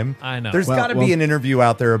time? I know. There's got to be an interview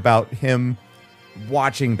out there about him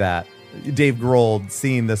watching that. Dave Grohl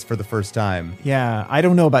seeing this for the first time. Yeah, I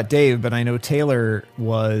don't know about Dave, but I know Taylor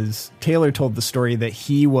told the story that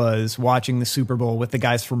he was watching the Super Bowl with the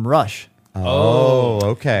guys from Rush. Oh,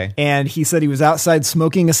 okay. And he said he was outside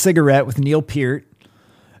smoking a cigarette with Neil Peart,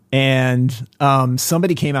 and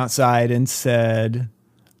somebody came outside and said,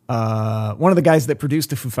 one of the guys that produced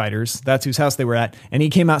the Foo Fighters, that's whose house they were at, and he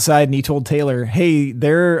came outside and he told Taylor, "Hey,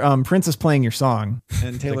 Prince is playing your song."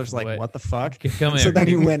 And Taylor's like, "What the fuck?" So then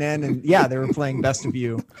he went in and they were playing Best of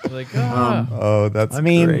You. Like, that's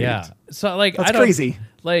great. Yeah. So like, that's crazy.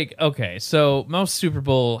 Like, okay, so most Super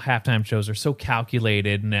Bowl halftime shows are so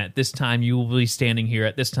calculated, and at this time you will be standing here.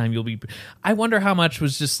 At this time you'll be. I wonder how much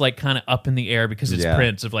was just like kind of up in the air because it's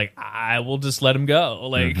Prince of like, I will just let him go.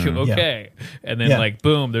 Like, okay, and then like,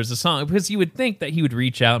 boom, there's a song because you would think that he would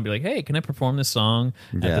reach out and be like, hey, can I perform this song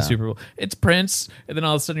at the Super Bowl? It's Prince, and then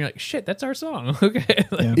all of a sudden you're like, shit, that's our song. Okay,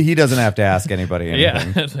 like, he doesn't have to ask anybody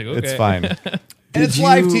anything. It's like, okay. It's fine. And it's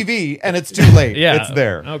live TV, and it's too late. It's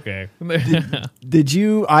there. Okay. Did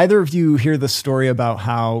you either of you hear the story about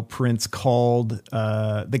how Prince called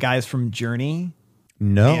the guys from Journey?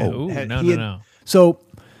 No. No. So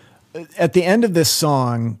at the end of this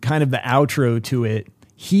song, kind of the outro to it,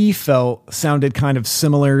 he felt sounded kind of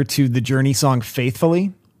similar to the Journey song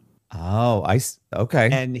 "Faithfully." Oh, okay.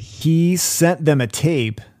 And he sent them a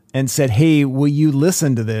tape and said, "Hey, will you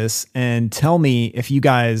listen to this and tell me if you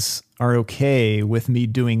guys are okay with me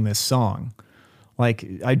doing this song? Like,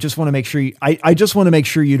 I just want to make sure I just want to make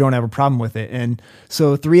sure you don't have a problem with it." And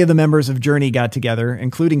so 3 of the members of Journey got together,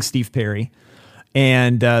 including Steve Perry,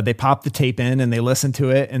 and they popped the tape in and they listened to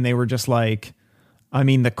it and they were just like, I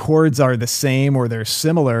mean, the chords are the same or they're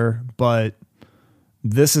similar, but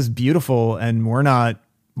this is beautiful and we're not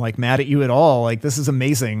like mad at you at all. Like, this is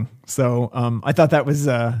amazing. So I thought that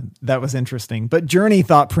was interesting. But Journey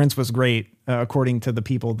thought Prince was great, according to the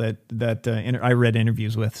people that I read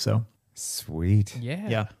interviews with. So sweet.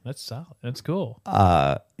 Yeah. That's solid. That's cool.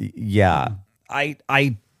 Yeah.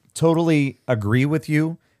 I totally agree with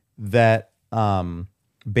you that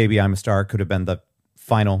Baby I'm a Star could have been the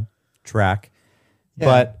final track. Yeah.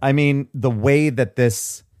 But I mean, the way that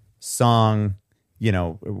this song,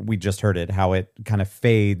 we just heard it, how it kind of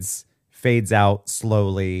fades out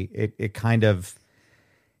slowly. It kind of,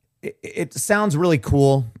 it sounds really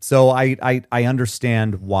cool. So I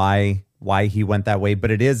understand why he went that way,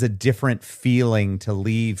 but it is a different feeling to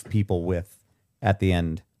leave people with at the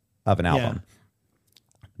end of an album.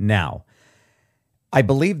 Now, I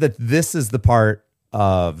believe that this is the part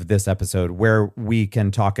of this episode where we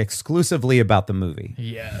can talk exclusively about the movie.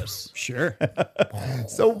 Yes. Sure.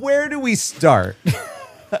 So where do we start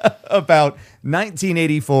about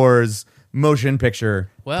 1984's motion picture,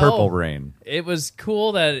 Purple Rain? It was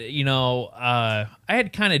cool that, I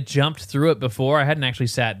had kind of jumped through it before. I hadn't actually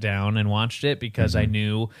sat down and watched it because I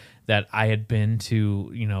knew that I had been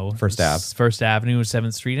to, First Avenue,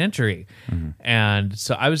 7th Street entry. And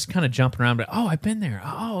so I was kind of jumping around, but, I've been there.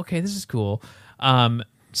 Oh, okay, this is cool.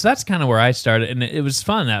 So that's kind of where I started, and it was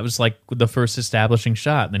fun. That was like the first establishing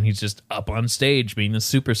shot, and then he's just up on stage being the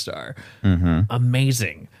superstar.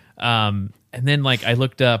 Amazing. And then I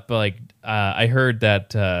looked up, I heard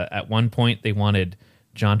that at one point they wanted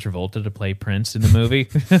John Travolta to play Prince in the movie.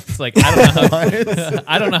 It's like,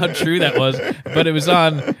 I don't know how true that was, but it was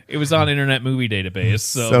on Internet Movie Database.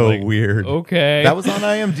 So weird. Okay, that was on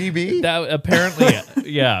IMDb. That apparently,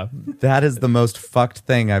 yeah. That is the most fucked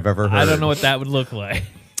thing I've ever heard. I don't know what that would look like.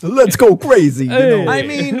 Let's go crazy. I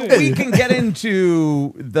mean, we can get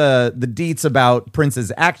into the deets about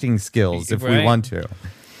Prince's acting skills if we want to.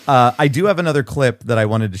 I do have another clip that I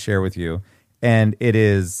wanted to share with you, and it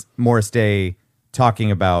is Morris Day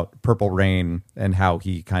talking about Purple Rain and how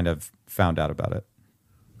he kind of found out about it.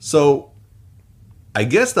 So I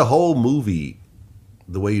guess the whole movie,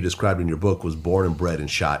 the way you described it in your book, was born and bred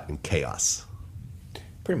and shot in chaos.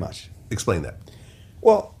 Pretty much. Explain that.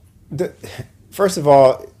 Well, first of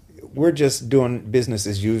all, we're just doing business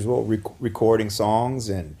as usual, recording songs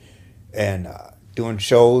and doing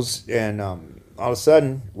shows, and all of a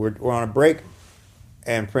sudden we're on a break,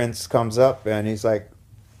 and Prince comes up and he's like,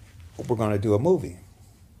 "We're going to do a movie."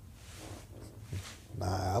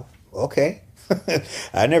 Okay.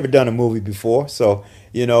 I'd never done a movie before, so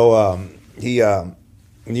he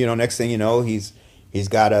next thing you know, he's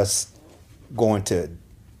got us going to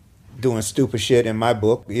doing stupid shit in my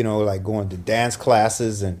book, like going to dance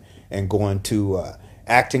classes and going to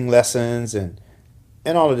acting lessons and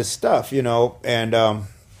all of this stuff, and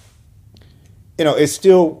it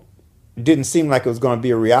still didn't seem like it was going to be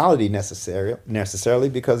a reality necessarily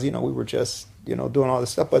because we were just doing all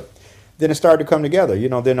this stuff, but then it started to come together.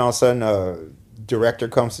 Then all of a sudden a director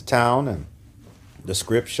comes to town and the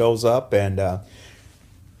script shows up, and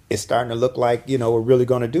it's starting to look like we're really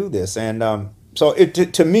going to do this. And so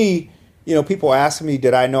to me, people ask me,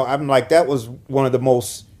 did I know? I'm like, that was one of the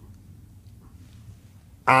most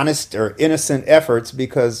honest or innocent efforts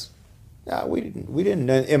because we didn't.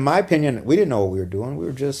 In my opinion, we didn't know what we were doing. We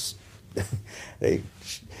were just the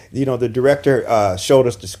director showed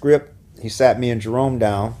us the script. He sat me and Jerome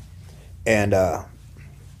down, and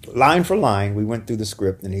line for line, we went through the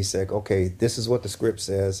script, and he said, "Okay, this is what the script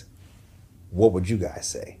says. What would you guys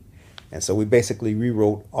say?" And so we basically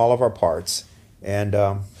rewrote all of our parts, and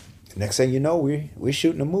next thing you know, we're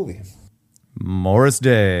shooting a movie. Morris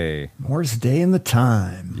Day in the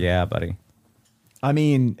Time. Yeah, buddy. I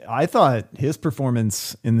mean, I thought his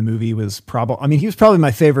performance in the movie was he was probably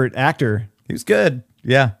my favorite actor. He was good.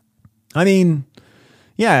 Yeah. I mean,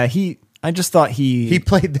 yeah, I just thought he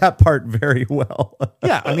played that part very well.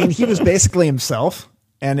 Yeah. I mean, he was basically himself,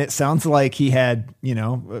 and it sounds like he had,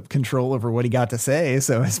 control over what he got to say.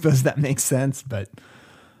 So I suppose that makes sense. But,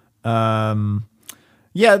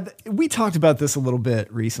 yeah, we talked about this a little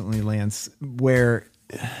bit recently, Lance, where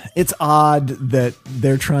it's odd that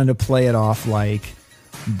they're trying to play it off like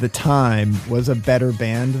The Time was a better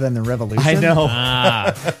band than The Revolution. I know.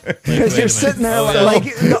 Because you're sitting there like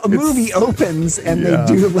a movie opens and they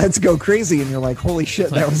do Let's Go Crazy, and you're like, holy shit,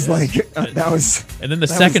 that was that was. And then the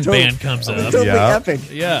second band comes up. Totally epic.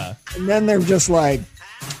 Yeah. And then they're just like,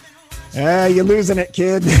 you're losing it,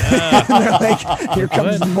 kid. And they're like, here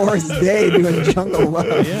comes Morris Day doing Jungle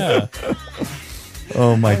Love. Yeah.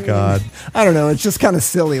 Oh my God. I don't know. It's just kind of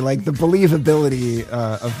silly. Like the believability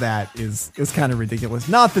of that is kind of ridiculous.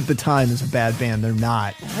 Not that The Time is a bad band. They're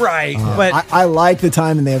not. Right. But I like The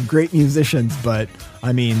Time and they have great musicians, but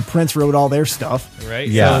I mean, Prince wrote all their stuff. Right.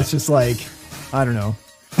 Yeah. So it's just like, I don't know.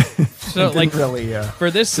 So like really,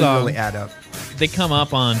 for this song, really add up. they come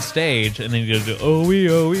up on stage and then you go, oh we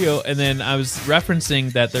oh, and then I was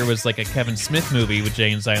referencing that there was like a Kevin Smith movie with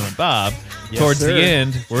Jay and Silent Bob towards sir. the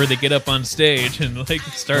end where they get up on stage and like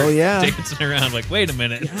start dancing around. Like, wait a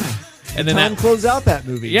minute, and then Time close out that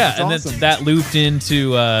movie. yeah, That's and awesome. then that looped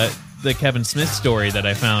into the Kevin Smith story that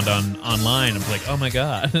I found online. I was like, oh my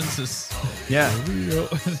god, this is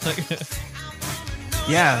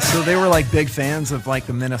Yeah, so they were like big fans of like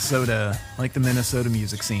the Minnesota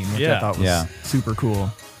music scene, which I thought was super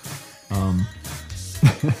cool. I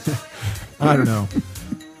don't know.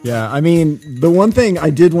 Yeah, I mean, the one thing I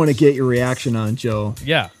did want to get your reaction on, Joe,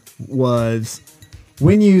 was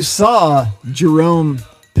when you saw Jerome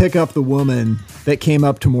pick up the woman that came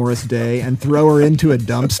up to Morris Day and throw her into a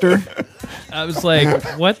dumpster. I was like,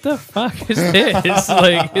 what the fuck is this?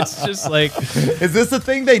 Like, it's just like, is this a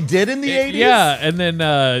thing they did in the 80s? Yeah, and then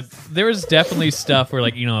there was definitely stuff where,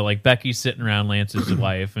 like, you know, like Becky's sitting around Lance's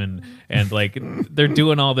wife, and like they're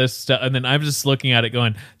doing all this stuff, and then I'm just looking at it,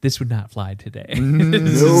 going, "This would not fly today."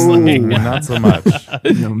 No, not so much.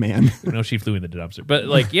 No, man. No, she flew in the dumpster, but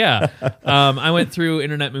like, yeah. I went through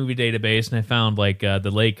Internet Movie Database and I found like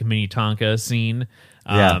the Lake Minnetonka scene.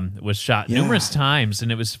 Was shot numerous times,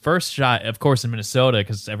 and it was first shot, of course, in Minnesota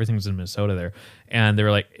because everything's in Minnesota there. And they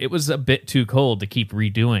were like, it was a bit too cold to keep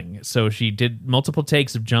redoing, so she did multiple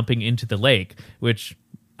takes of jumping into the lake, which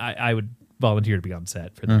I would volunteer to be on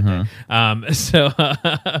set for that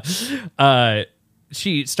day.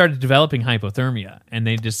 She started developing hypothermia, and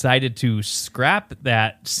they decided to scrap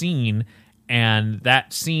that scene. And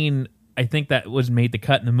that scene, I think that was made the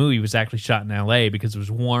cut in the movie, was actually shot in L.A. because it was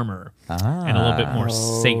warmer and a little bit more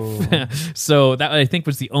safe. So that, I think,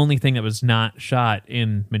 was the only thing that was not shot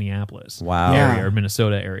in Minneapolis area or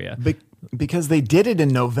Minnesota area. Because they did it in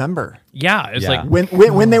November. Yeah, it's like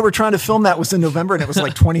when they were trying to film that was in November, and it was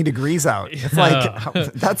like 20 degrees out. It's like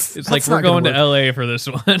it's like we're going to LA for this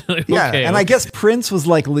one. Like, okay, I guess Prince was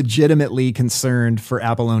like legitimately concerned for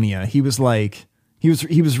Apollonia. He was like he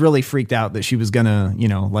was really freaked out that she was gonna, you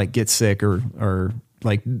know, like get sick or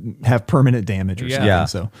like have permanent damage or something. Yeah.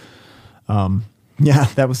 So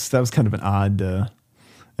that was kind of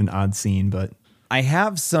an odd scene, but I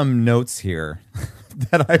have some notes here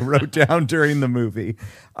that I wrote down during the movie.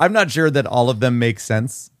 I'm not sure that all of them make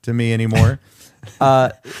sense to me anymore.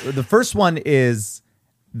 The first one is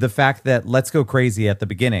the fact that Let's Go Crazy at the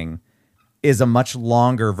beginning is a much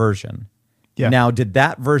longer version. Yeah. Now, did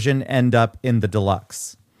that version end up in the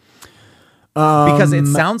deluxe? Because it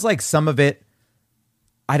sounds like some of it,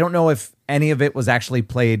 I don't know if any of it was actually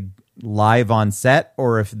played live on set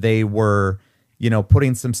or if they were, you know,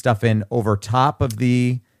 putting some stuff in over top of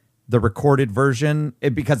the recorded version,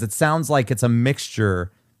 because it sounds like it's a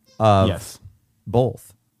mixture of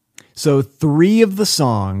both. So 3 of the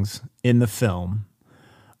songs in the film,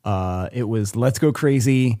 it was Let's Go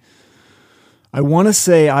Crazy, I want to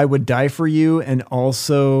say I Would Die For You, and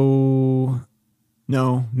also,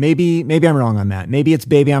 no, maybe I'm wrong on that. Maybe it's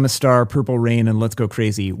Baby I'm a Star, Purple Rain, and Let's Go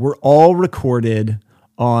Crazy were all recorded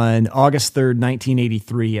on August 3rd,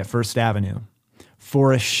 1983 at First Avenue.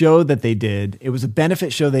 For a show that they did. It was a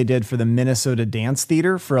benefit show they did for the Minnesota Dance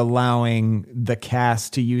Theater for allowing the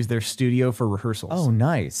cast to use their studio for rehearsals. Oh,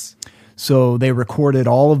 nice. So they recorded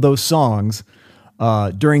all of those songs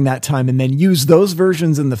during that time and then used those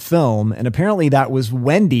versions in the film. And apparently that was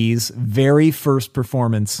Wendy's very first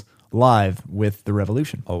performance live with The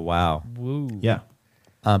Revolution. Oh, wow. Woo. Yeah.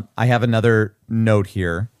 I have another note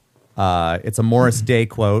here. It's a Morris Day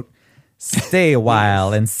quote. Stay a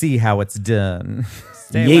while and see how it's done.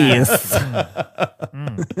 Yes.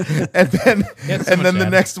 And then the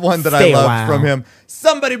next one that I loved from him,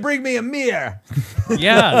 somebody bring me a mirror.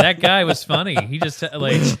 Yeah, that guy was funny. He just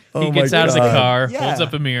like he gets out of the car, holds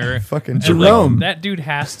up a mirror. Fucking and, Jerome. like, that dude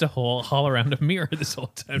has to haul around a mirror this whole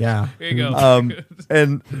time. Yeah. Here you go.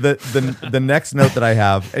 And the next note that I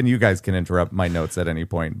have, and you guys can interrupt my notes at any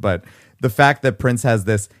point, but the fact that Prince has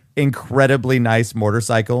this incredibly nice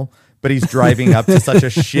motorcycle, but he's driving up to such a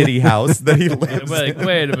shitty house that he lives in.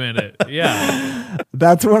 Wait a minute. Yeah.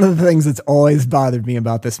 That's one of the things that's always bothered me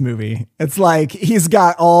about this movie. It's like he's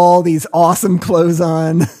got all these awesome clothes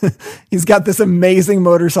on. He's got this amazing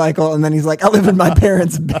motorcycle, and then he's like, I live in my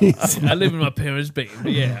parents' basement. I live in my parents'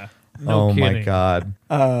 basement. Yeah. No Oh kidding. my God.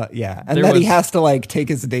 Yeah. And then he has to like take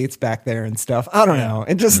his dates back there and stuff. I don't know.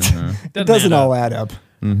 It just it doesn't all add up.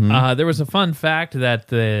 There was a fun fact that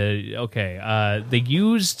they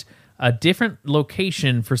used a different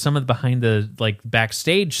location for some of the behind the like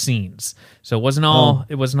backstage scenes. So it wasn't all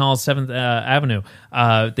 7th Avenue.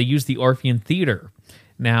 They used the Orpheum Theater.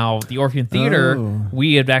 Now, the Orpheum Theater,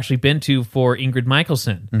 we had actually been to for Ingrid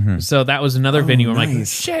Michaelson. So that was another venue where I'm like,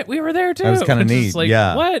 shit, we were there too. That was kind of Which is neat. like,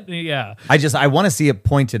 yeah. What? Yeah. I want to see it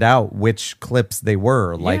pointed out which clips they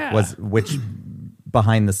were. Like, Yeah. was which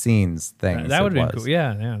behind the scenes things. That would it have been was. cool.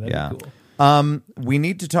 Yeah, that'd be cool. We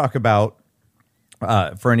need to talk about,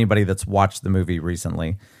 for anybody that's watched the movie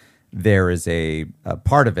recently, there is a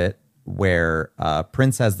part of it where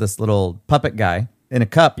Prince has this little puppet guy in a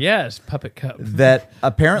cup. Yes, puppet cup. That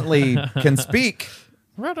apparently can speak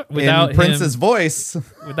Without in Prince's him- voice.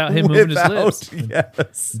 Without him moving his lips.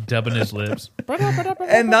 Yes. Dubbing his lips.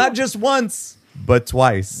 And not just once, but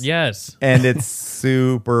twice. Yes. And it's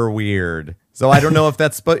super weird. So I don't know if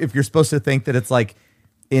that's if you're supposed to think that it's like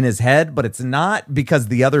in his head, but it's not, because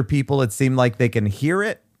the other people, it seemed like they can hear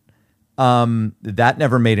it. That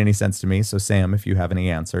never made any sense to me. So Sam, if you have any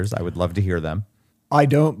answers, I would love to hear them. I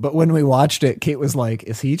don't, but when we watched it, Kate was like,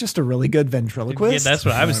 is he just a really good ventriloquist? Yeah, that's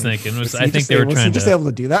what I was thinking. I think Was they were he trying just to. able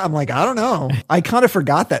to do that? I'm like, I don't know. I kind of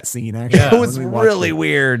forgot that scene, actually. Yeah. It was when we watched really it.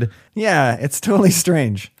 weird. Yeah, it's totally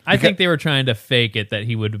strange. I think they were trying to fake it that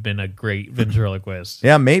he would have been a great ventriloquist.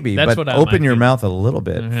 Yeah, maybe. That's but what open my your feeling. mouth a little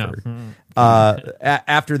bit. Yeah.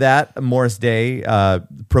 After that, Morris Day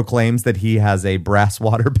proclaims that he has a brass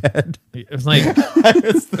waterbed. It was like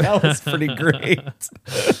that was pretty great.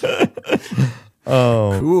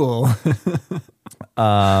 Oh, cool.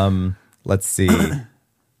 Let's see.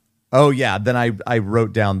 Oh yeah, then I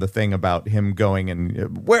wrote down the thing about him going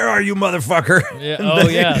and where are you, motherfucker? Yeah. And Oh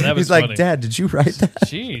then yeah, that was he's like, funny. Dad, did you write that?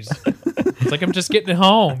 Jeez, it's like I'm just getting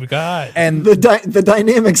home. God. And The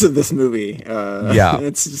dynamics of this movie, Yeah.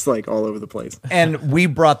 it's just like all over the place. And we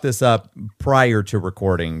brought this up prior to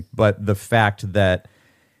recording, but the fact that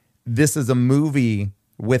this is a movie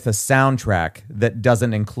with a soundtrack that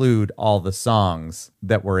doesn't include all the songs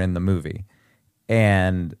that were in the movie.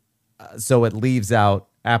 And so it leaves out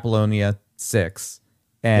Apollonia 6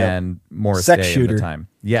 and Morris Sex Day Shooter. at the time.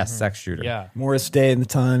 Yes, Sex Shooter. Yeah. Morris Day and the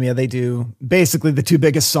Time, yeah, they do basically the two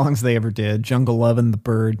biggest songs they ever did, Jungle Love and The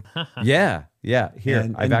Bird. Yeah. Here,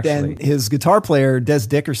 and, I've and actually... then his guitar player, Des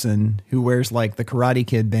Dickerson, who wears like the Karate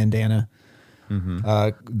Kid bandana,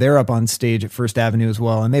 they're up on stage at First Avenue as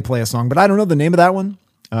well, and they play a song, but I don't know the name of that one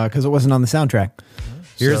because it wasn't on the soundtrack.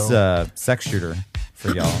 Here's So- Sex Shooter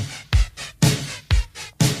for y'all.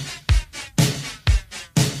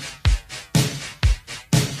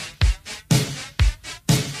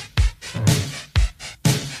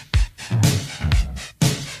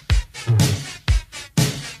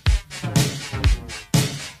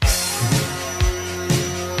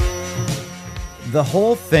 The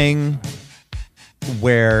whole thing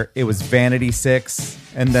where it was Vanity 6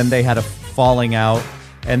 and then they had a falling out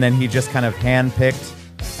and then he just kind of handpicked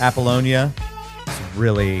Apollonia. It's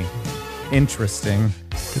really interesting.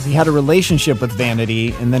 Because he had a relationship with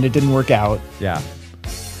Vanity, and then it didn't work out. Yeah.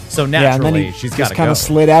 So and then naturally, he she's got just to kind go. of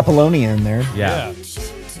slid Apollonia in there. Yeah.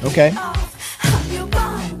 Okay.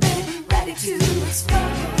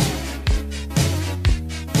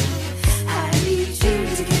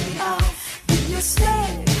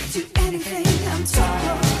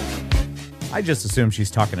 I just assume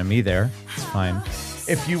she's talking to me there. It's fine.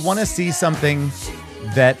 If you want to see something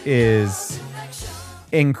that is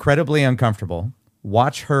incredibly uncomfortable,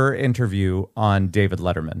 watch her interview on David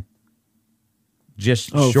Letterman. Just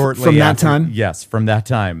shortly from that after- time? Yes, from that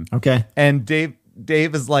time. Okay. And Dave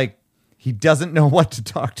is like, he doesn't know what to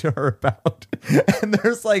talk to her about. And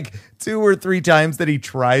there's like 2 or 3 times that he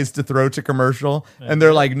tries to throw to commercial. And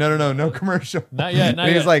they're like, no commercial. Not yet, not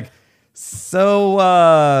and he's yet. like,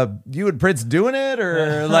 so you and Prince doing it?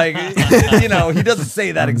 Or like, he doesn't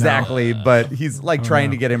say that exactly, but he's like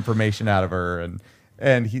trying to get information out of her.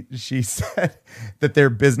 And she said that they're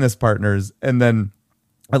business partners. And then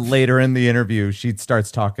later in the interview, she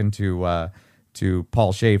starts talking to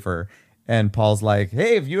Paul Schaefer. And Paul's like,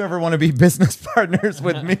 hey, if you ever want to be business partners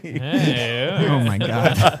with me. Hey, Oh my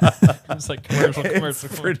God. It's like commercial.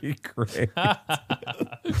 It's pretty great.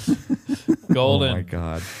 Golden. Oh my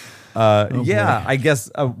God. Yeah, I guess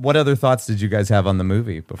what other thoughts did you guys have on the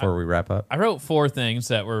movie before we wrap up? I wrote 4 things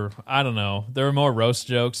that were, I don't know, there were more roast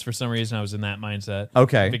jokes. For some reason, I was in that mindset.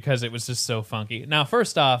 Okay. Because it was just so funky. Now,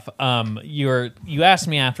 first off, you asked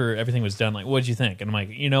me after everything was done, like, what'd you think? And I'm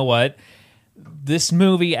like, you know what? This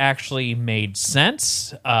movie actually made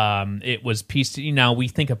sense. It was pieced. Now we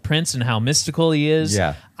think of Prince and how mystical he is.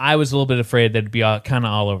 Yeah. I was a little bit afraid that it'd be kind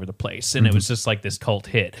of all over the place, and it was just like this cult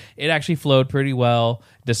hit. It actually flowed pretty well,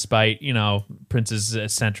 despite Prince's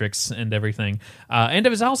eccentrics and everything. And it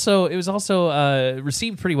was also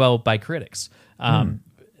received pretty well by critics.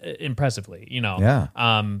 Impressively, Yeah.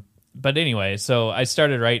 But anyway, so I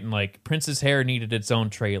started writing like Prince's hair needed its own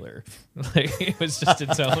trailer. Like it was just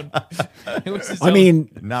its own. It was its I own- mean,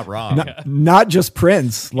 not wrong. Not just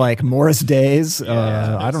Prince, like Morris Days.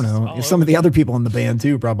 I don't know. Some of the other people in the band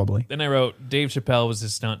too, probably. Then I wrote Dave Chappelle was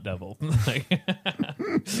his stunt double, like,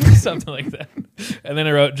 something like that. And then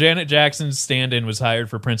I wrote Janet Jackson's stand-in was hired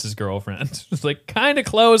for Prince's girlfriend. It's like kind of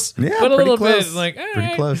close, Yeah, but a pretty little close. bit like Pretty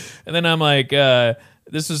right. close. And then I'm like,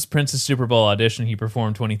 this was Prince's Super Bowl audition. He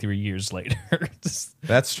performed 23 years later. Just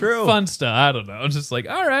That's true. fun stuff. I don't know. Just like,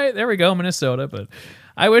 all right, there we go, Minnesota. But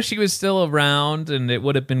I wish he was still around, and it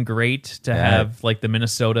would have been great to have like the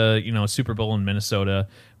Minnesota, Super Bowl in Minnesota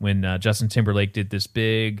when Justin Timberlake did this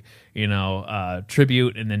big,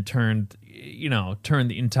 tribute, and then turned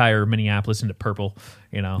the entire Minneapolis into purple.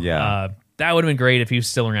 Yeah. That would have been great if he was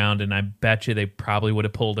still around, and I bet you they probably would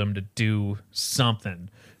have pulled him to do something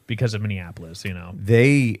because of Minneapolis.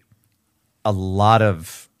 A lot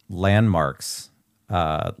of landmarks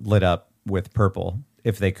lit up with purple,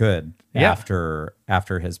 if they could, Yeah.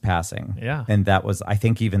 after his passing. Yeah. And that was, I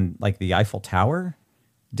think, even like the Eiffel Tower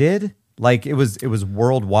did. Like it was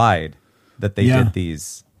worldwide that they did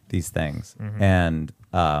these things. Mhm. And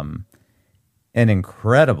an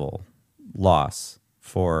incredible loss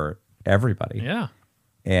for everybody. Yeah.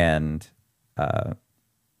 And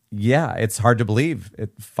it's hard to believe.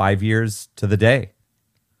 5 years to the day.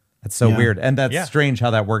 That's so Yeah. weird. And that's Yeah. strange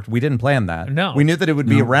how that worked. We didn't plan that. No, We knew that it would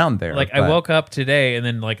be around there. Like I but- woke up today, and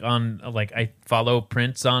then I follow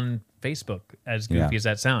Prince on Facebook, as goofy Yeah. as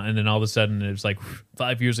that sound, and then all of a sudden it was like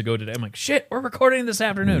 5 years ago today. I'm like, shit, we're recording this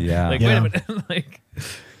afternoon. Yeah. Like, Yeah. wait a minute. Like,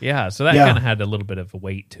 yeah. So that Yeah. kind of had a little bit of a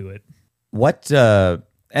weight to it. What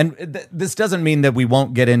this doesn't mean that we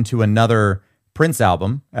won't get into another Prince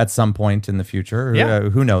album at some point in the future. Yeah.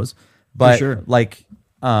 Who knows? But sure.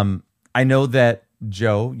 I know that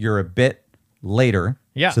Joe, you're a bit later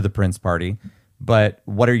Yeah. to the Prince party, but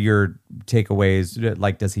what are your takeaways?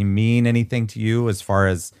 Like, does he mean anything to you as far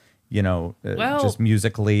as, Well, just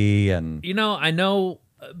musically and I know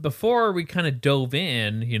before we kind of dove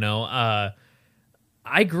in,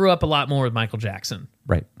 I grew up a lot more with Michael Jackson.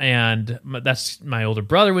 Right. And that's my older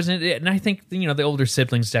brother was in it. And I think, the older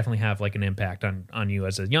siblings definitely have like an impact on you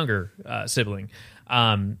as a younger sibling.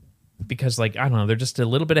 Because I don't know, they're just a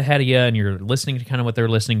little bit ahead of you, and you're listening to kind of what they're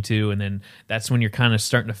listening to. And then that's when you're kind of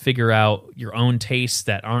starting to figure out your own tastes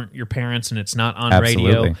that aren't your parents, and it's not on radio,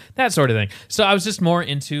 Absolutely. that sort of thing. So I was just more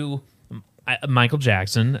into Michael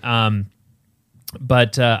Jackson.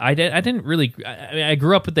 But I didn't really, I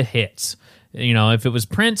grew up with the hits. If it was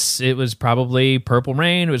Prince, it was probably Purple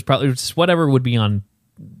Rain. It was probably just whatever would be on.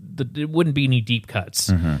 It wouldn't be any deep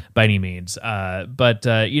cuts by any means. But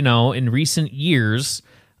in recent years,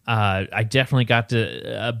 I definitely got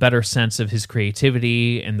a better sense of his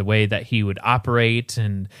creativity and the way that he would operate,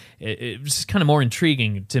 and it was just kind of more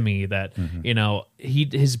intriguing to me that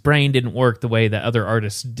his brain didn't work the way that other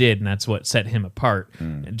artists did, and that's what set him apart.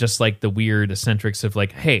 Just like the weird eccentrics of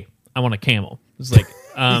like, hey, I want a camel. It's like,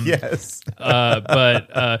 yes,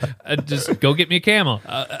 but just go get me a camel.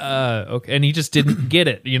 Okay, and he just didn't get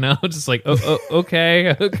it. Just like,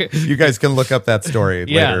 okay. You guys can look up that story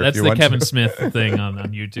Yeah, later. that's if you the want Kevin to. Smith thing on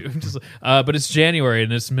YouTube. Just, but it's January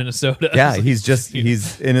and it's Minnesota. Yeah,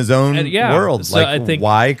 he's in his own And yeah, world. so I think-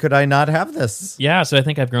 why could I not have this? Yeah, so I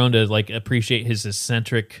think I've grown to appreciate his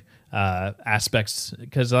eccentric aspects,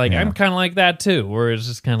 because I'm kind of like that too, where it's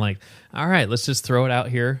just kind of like, all right, let's just throw it out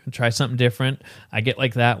here and try something different. I get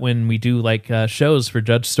like that when we do shows for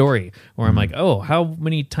Judge Story, where I'm like, oh, how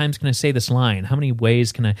many times can I say this line? How many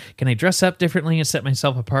ways can I dress up differently and set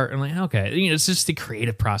myself apart? And like, okay, it's just the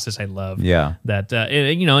creative process I love. Yeah. That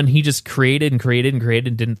and he just created and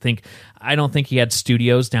didn't think. I don't think he had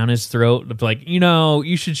studios down his throat of like,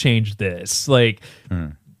 you should change this.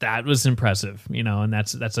 That was impressive, and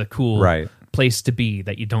that's a cool Right. place to be,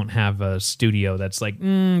 that you don't have a studio that's like,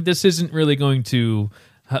 this isn't really going to,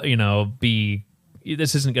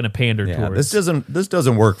 this isn't going to pander Yeah, towards. this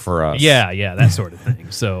doesn't work for us. Yeah, that sort of thing.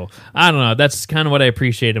 So I don't know. That's kind of what I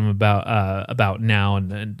appreciate him about now,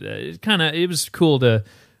 and it was cool to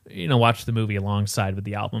watch the movie alongside with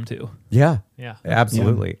the album too. Yeah. Yeah.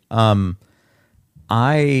 Absolutely.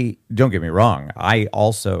 I don't get me wrong. I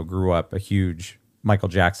also grew up a huge Michael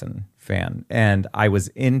Jackson fan, and I was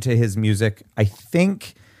into his music. I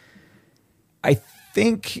think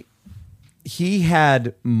he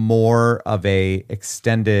had more of a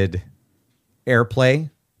extended airplay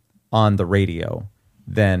on the radio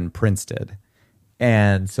than Prince did.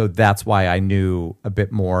 And so that's why I knew a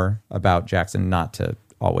bit more about Jackson, not to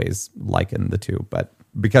always liken the two, but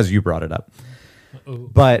because you brought it up.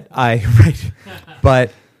 But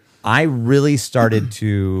I really started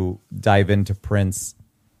to dive into Prince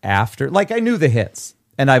after, like, I knew the hits,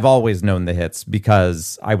 and I've always known the hits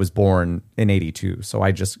because I was born in '82. So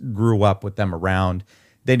I just grew up with them around.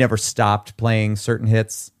 They never stopped playing certain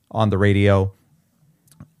hits on the radio.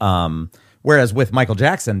 Whereas with Michael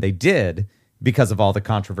Jackson, they did because of all the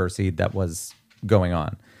controversy that was going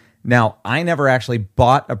on. Now, I never actually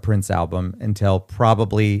bought a Prince album until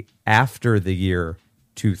probably after the year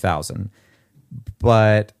 2000.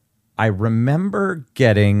 But I remember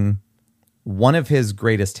getting one of his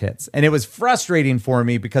greatest hits. And it was frustrating for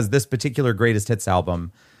me because this particular greatest hits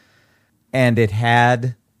album, and it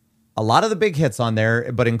had a lot of the big hits on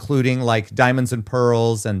there, but including like Diamonds and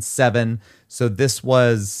Pearls and Seven. So this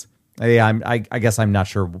was, I guess I'm not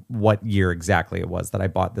sure what year exactly it was that I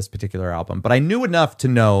bought this particular album, but I knew enough to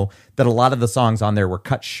know that a lot of the songs on there were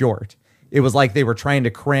cut short. It was like they were trying to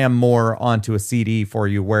cram more onto a CD for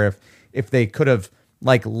you, where if they could have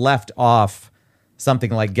like left off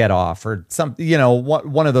something like Get Off or some,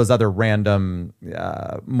 one of those other random,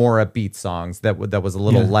 more upbeat songs that was a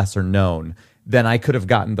little lesser known, then I could have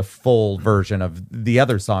gotten the full version of the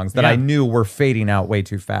other songs that I knew were fading out way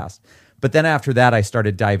too fast. But then after that, I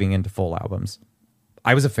started diving into full albums.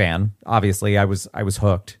 I was a fan. Obviously, I was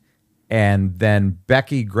hooked. And then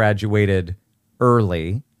Becky graduated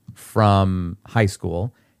early from high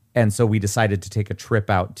school. And so we decided to take a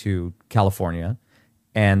trip out to California.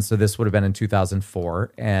 And so this would have been in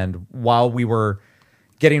 2004. And while we were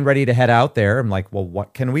getting ready to head out there, I'm like, well,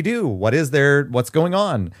 what can we do? What is there? What's going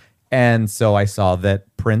on? And so I saw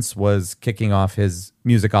that Prince was kicking off his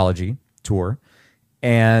musicology tour.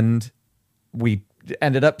 And we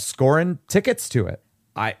ended up scoring tickets to it.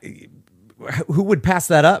 Who would pass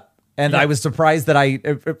that up? And I was surprised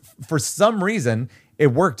that for some reason, it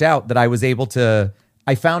worked out that I was able to,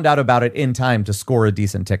 I found out about it in time to score a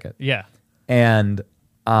decent ticket. Yeah. And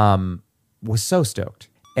was so stoked.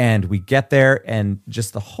 And we get there, and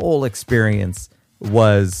just the whole experience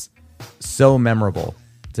was so memorable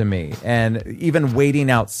to me. And even waiting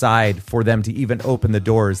outside for them to even open the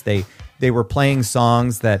doors, they were playing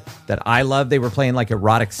songs that I love. They were playing like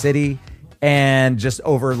Erotic City, and just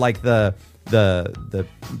over like the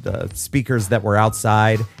speakers that were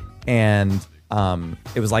outside, and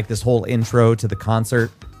it was like this whole intro to the concert.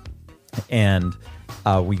 And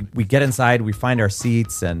we get inside, we find our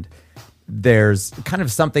seats, and there's kind of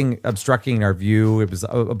something obstructing our view. It was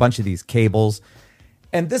a bunch of these cables.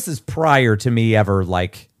 And this is prior to me ever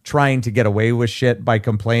like trying to get away with shit by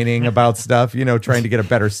complaining about stuff, trying to get a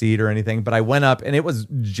better seat or anything. But I went up, and it was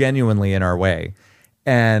genuinely in our way.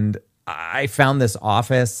 And I found this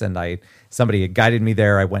office, and somebody had guided me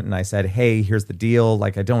there. I went and I said, hey, here's the deal.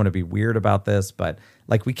 Like, I don't want to be weird about this, but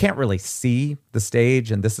like, we can't really see the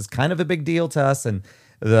stage, and this is kind of a big deal to us. And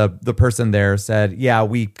the person there said, yeah,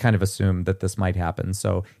 we kind of assumed that this might happen.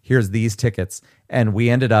 So here's these tickets. And we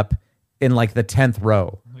ended up in like the 10th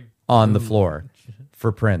row on the floor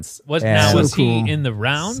for Prince. Was he in the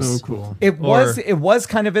rounds? So cool. It was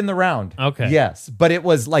kind of in the round. Okay. Yes. But it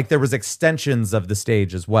was like there was extensions of the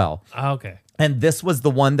stage as well. Okay. And this was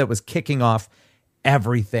the one that was kicking off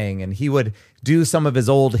everything. And he would do some of his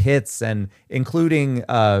old hits, and including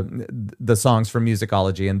the songs from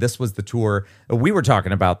Musicology. And this was the tour. We were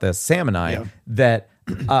talking about this, Sam and I, that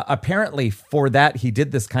apparently for that, he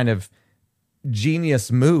did this kind of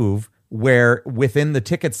genius move where within the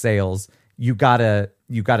ticket sales, you got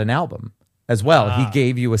an album as well. He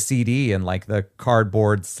gave you a CD and like the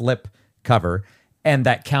cardboard slip cover, and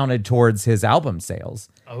that counted towards his album sales.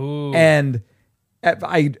 Oh. And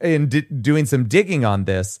doing some digging on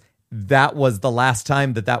this, that was the last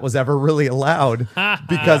time that was ever really allowed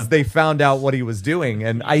because they found out what he was doing.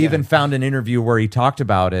 And I even found an interview where he talked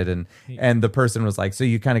about it, and the person was like, so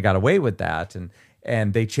you kind of got away with that.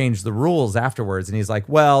 And they changed the rules afterwards. And he's like,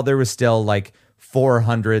 well, there was still like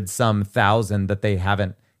 400 some thousand that they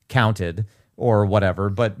haven't counted or whatever,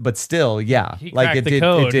 but still, like it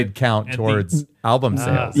did count towards album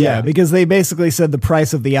sales. Because they basically said the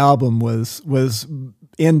price of the album was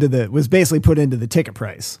basically put into the ticket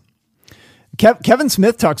price. Kevin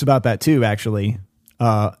Smith talks about that too, actually,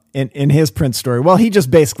 in his Prince story. Well, he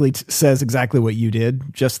just basically says exactly what you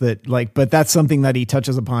did, just that but that's something that he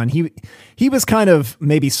touches upon. He was kind of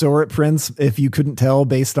maybe sore at Prince, if you couldn't tell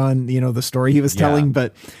based on, the story he was telling,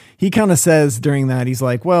 but he kind of says during that, he's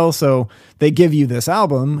like, well, so they give you this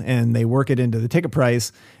album and they work it into the ticket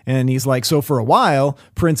price. And he's like, so for a while,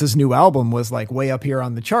 Prince's new album was like way up here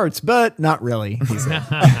on the charts, but not really. He said.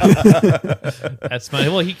 That's funny.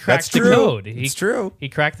 Well, he cracked the code. It's true. He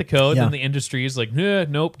cracked the code, and the industry is like,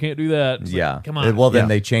 nope, can't do that. It's like, come on. Well, then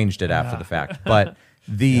they changed it after the fact. But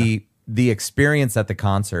the the experience at the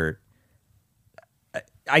concert,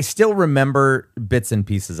 I still remember bits and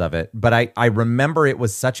pieces of it, but I remember it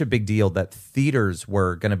was such a big deal that theaters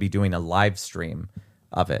were going to be doing a live stream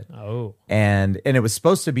of it. Oh. And it was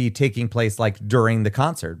supposed to be taking place like during the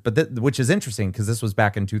concert, but which is interesting because this was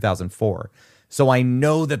back in 2004. So I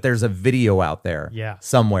know that there's a video out there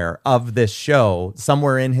somewhere of this show,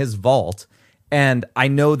 somewhere in his vault. And I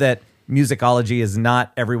know that Musicology is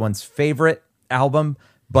not everyone's favorite album,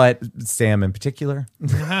 but Sam in particular,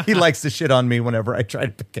 he likes to shit on me whenever I try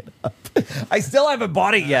to pick it up. I still haven't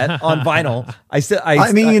bought it yet on vinyl.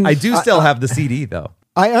 I do still have the CD though.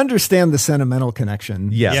 I understand the sentimental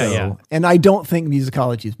connection. Yes. So, and I don't think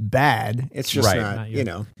Musicology is bad. It's just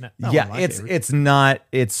not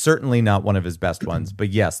it's certainly not one of his best ones, but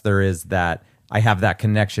yes, there is that. I have that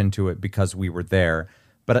connection to it because we were there.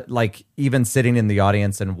 But like even sitting in the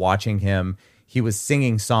audience and watching him, he was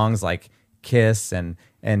singing songs like Kiss and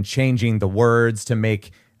changing the words to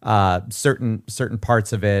make certain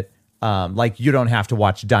parts of it. Like you don't have to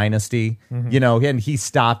watch Dynasty, and he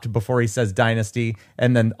stopped before he says Dynasty,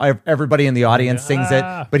 and then everybody in the audience sings it,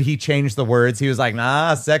 but he changed the words. He was like,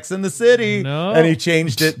 "Nah, Sex in the City," and he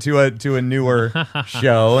changed it to a newer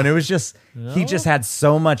show, and it was just he just had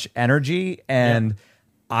so much energy, and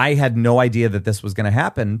I had no idea that this was going to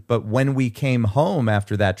happen. But when we came home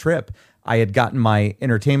after that trip, I had gotten my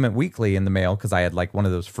Entertainment Weekly in the mail because I had like one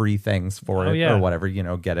of those free things for it or whatever,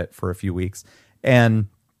 get it for a few weeks, and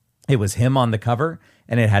it was him on the cover,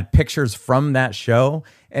 and it had pictures from that show,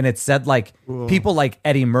 and it said like people like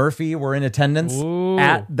Eddie Murphy were in attendance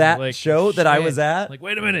at that show that I was at. Like,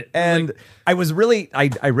 wait a minute. And I was really,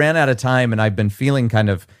 I ran out of time, and I've been feeling kind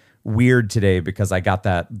of weird today because I got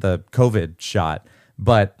the COVID shot.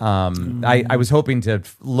 But I was hoping to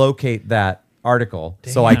locate that article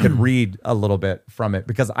so I could read a little bit from it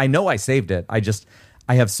because I know I saved it.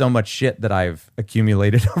 I have so much shit that I've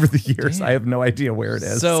accumulated over the years. I have no idea where it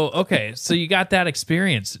is. So you got that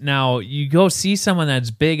experience. Now you go see someone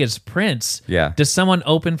that's big as Prince. Yeah. Does someone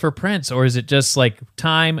open for Prince, or is it just like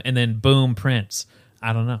time and then boom, Prince?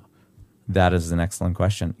 I don't know. That is an excellent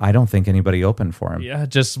question. I don't think anybody opened for him. Yeah,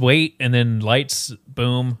 just wait and then lights,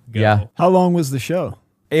 boom, go. Yeah. How long was the show?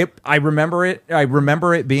 I remember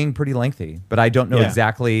it being pretty lengthy, but I don't know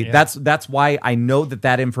exactly. Yeah. That's why I know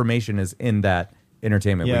that information is in that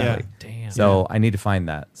Entertainment Weekly. Damn. So I need to find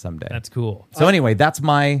that someday. That's cool. So anyway, that's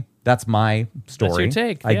my story. That's your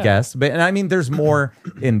take, I guess. But and I mean, there's more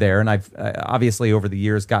in there, and I've obviously over the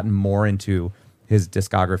years gotten more into his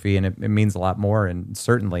discography, and it means a lot more. And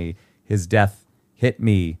certainly, his death hit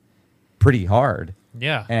me pretty hard.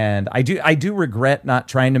 Yeah. And I do regret not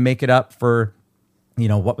trying to make it up for,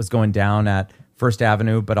 what was going down at First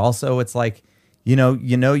Avenue, but also it's like, you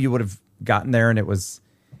would have gotten there and it was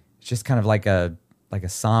just kind of like a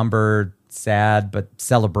somber, sad, but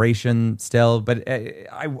celebration still. But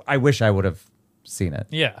I wish I would have seen it.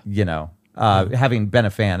 Yeah. Having been a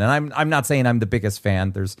fan, and I'm not saying I'm the biggest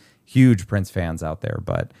fan. There's huge Prince fans out there,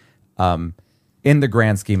 but in the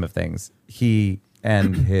grand scheme of things, he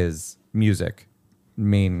and his music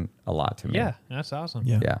mean a lot to me. Yeah, that's awesome.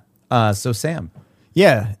 Yeah. So Sam.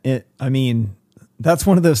 Yeah, that's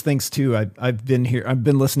one of those things too. I've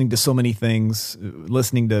been listening to so many things,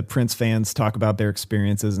 listening to Prince fans talk about their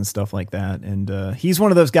experiences and stuff like that. And he's one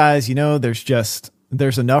of those guys,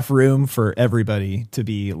 there's enough room for everybody to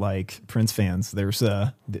be like Prince fans.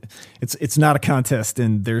 It's not a contest,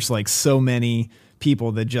 and there's like so many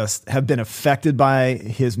people that just have been affected by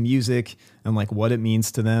his music and like what it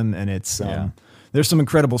means to them. And it's, there's some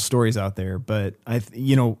incredible stories out there, but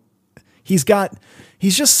he's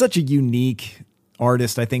just such a unique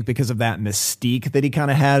artist, I think, because of that mystique that he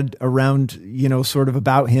kind of had around, sort of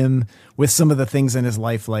about him with some of the things in his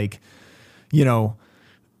life, like,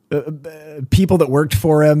 people that worked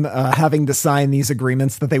for him having to sign these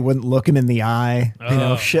agreements that they wouldn't look him in the eye,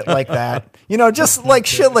 shit like that. Just like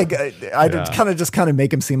shit like I kind of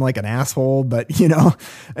make him seem like an asshole, but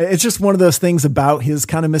it's just one of those things about his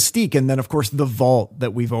kind of mystique. And then of course the vault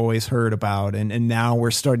that we've always heard about, and now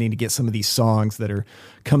we're starting to get some of these songs that are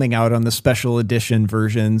coming out on the special edition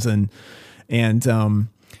versions, and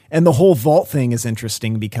the whole vault thing is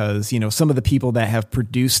interesting because some of the people that have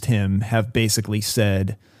produced him have basically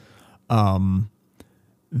said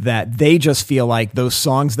that they just feel like those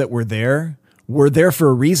songs that were there for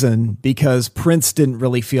a reason because Prince didn't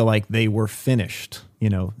really feel like they were finished.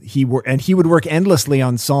 He would work endlessly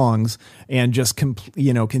on songs and just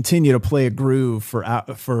continue to play a groove for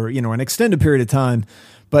an extended period of time.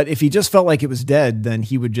 But if he just felt like it was dead, then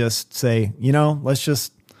he would just say, let's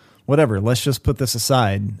just whatever, let's just put this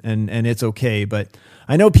aside and it's okay. But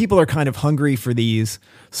I know people are kind of hungry for these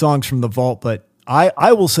songs from the vault, but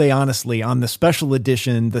I will say honestly, on the special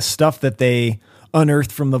edition, the stuff that they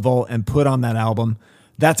unearthed from the vault and put on that album,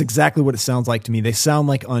 that's exactly what it sounds like to me. They sound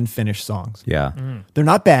like unfinished songs. Yeah. They're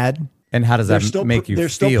not bad. And how does that make you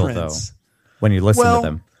feel, though, when you listen to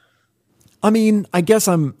them? I mean, I guess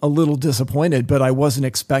I'm a little disappointed, but I wasn't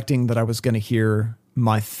expecting that I was going to hear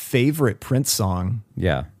my favorite Prince song.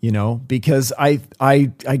 Yeah. You know, because I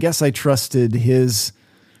guess I trusted his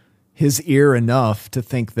ear enough to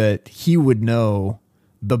think that he would know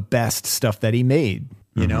the best stuff that he made,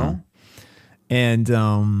 you know? And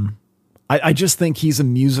I just think he's a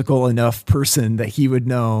musical enough person that he would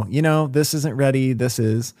know, you know, this isn't ready, this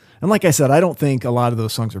is. And like I said, I don't think a lot of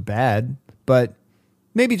those songs are bad, but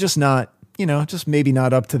maybe just not, you know, just maybe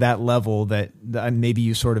not up to that level that maybe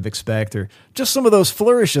you sort of expect, or just some of those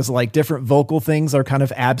flourishes, like different vocal things are kind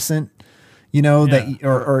of absent, you know,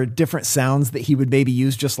 or different sounds that he would maybe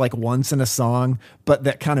use just like once in a song, but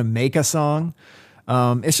that kind of make a song.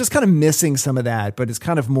 It's just kind of missing some of that, but it's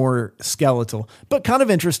kind of more skeletal, but kind of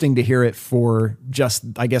interesting to hear it for just,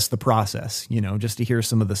 I guess, the process, you know, just to hear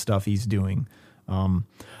some of the stuff he's doing.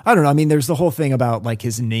 I don't know. I mean, there's the whole thing about like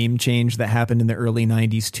his name change that happened in the early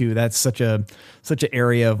 90s too. That's such an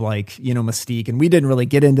area of like, you know, mystique. And we didn't really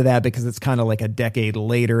get into that because it's kind of like a decade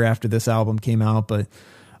later after this album came out, but,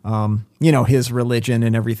 you know, his religion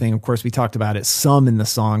and everything, of course we talked about it some in the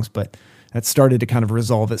songs, but that started to kind of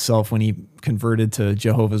resolve itself when he converted to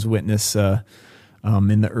Jehovah's Witness, in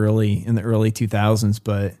the early 2000s.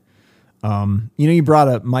 But, you know, you brought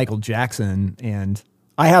up Michael Jackson, and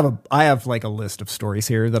I have like a list of stories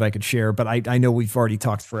here that I could share, but I know we've already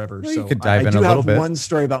talked forever. Well, so you could dive in I do a little have bit. one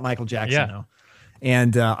story about Michael Jackson though.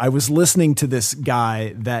 And, I was listening to this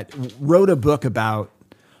guy that wrote a book about,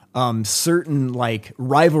 certain like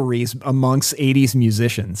rivalries amongst 80s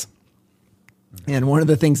musicians. And one of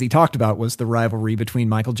the things he talked about was the rivalry between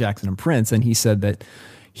Michael Jackson and Prince. And he said that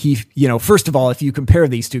he, you know, first of all, if you compare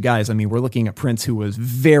these two guys, I mean, we're looking at Prince, who was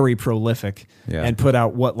very prolific and put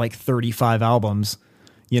out like 35 albums,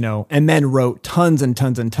 you know, and then wrote tons and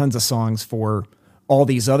tons and tons of songs for all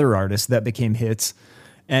these other artists that became hits.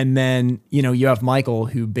 And then, you know, you have Michael,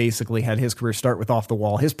 who basically had his career start with Off the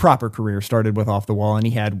Wall. His proper career started with Off the Wall, and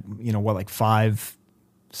he had, you know, what, like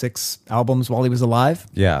 5-6 albums while he was alive.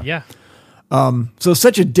 Yeah. Yeah. So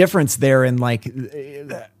such a difference there in like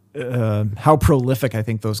how prolific I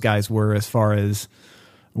think those guys were as far as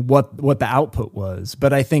what the output was.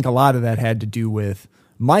 But I think a lot of that had to do with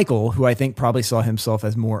Michael, who I think probably saw himself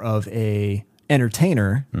as more of a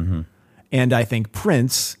entertainer. Mm-hmm. And I think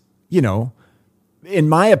Prince, you know, in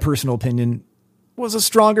my personal opinion, was a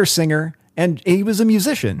stronger singer, and he was a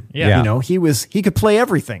musician. Yeah. You know, he could play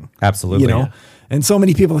everything. Absolutely. You know, and so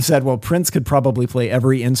many people have said, well, Prince could probably play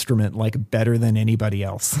every instrument like better than anybody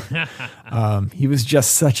else. He was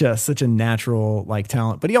just such a natural like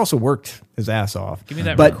talent, but he also worked his ass off. Give me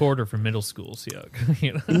that recorder from middle school, Siak.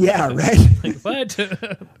 You know? Yeah, right. Like, what?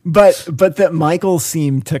 but that Michael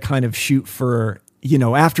seemed to kind of shoot for, you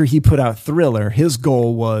know, after he put out Thriller, his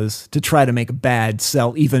goal was to try to make Bad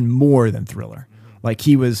sell even more than Thriller. Like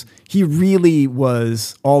he really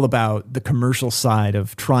was all about the commercial side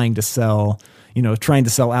of trying to sell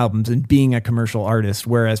albums and being a commercial artist.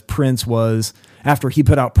 Whereas Prince was, after he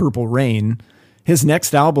put out Purple Rain, his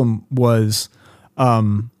next album was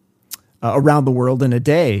Around the World in a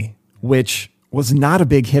Day, which was not a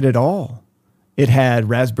big hit at all. It had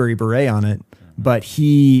Raspberry Beret on it, but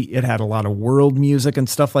it had a lot of world music and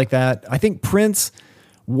stuff like that. I think Prince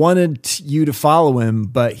wanted you to follow him,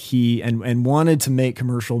 but he wanted to make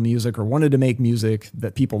commercial music, or wanted to make music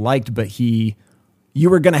that people liked, but you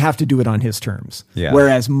were going to have to do it on his terms. Yeah.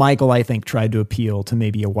 Whereas Michael, I think, tried to appeal to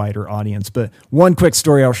maybe a wider audience. But one quick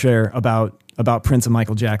story I'll share about Prince and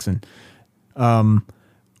Michael Jackson.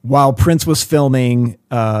 While Prince was filming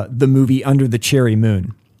the movie Under the Cherry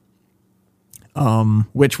Moon,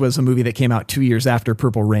 which was a movie that came out 2 years after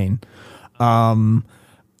Purple Rain,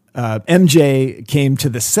 MJ came to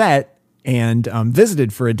the set and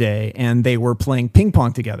visited for a day, and they were playing ping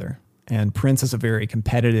pong together. And Prince is a very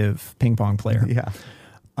competitive ping pong player. Yeah.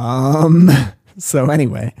 So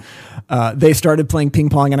anyway, they started playing ping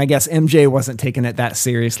pong, and I guess MJ wasn't taking it that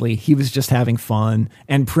seriously. He was just having fun.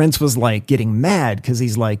 And Prince was like getting mad because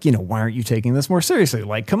he's like, you know, why aren't you taking this more seriously?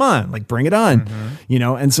 Like, come on, like bring it on, you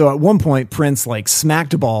know? And so at one point Prince like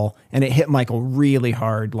smacked a ball, and it hit Michael really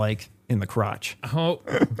hard, like in the crotch. Oh,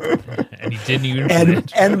 and he didn't even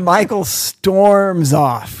flinch. And Michael storms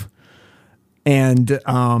off, and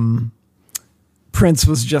Prince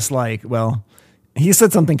was just like, well, he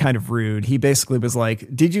said something kind of rude. He basically was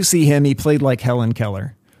like, "Did you see him? He played like Helen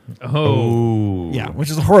Keller." Oh, yeah, which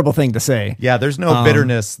is a horrible thing to say. Yeah, there's no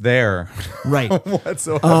bitterness there, right?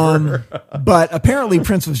 whatsoever. But apparently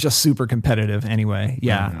Prince was just super competitive anyway.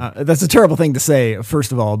 Yeah, that's a terrible thing to say,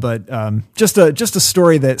 first of all. But just a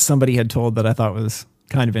story that somebody had told that I thought was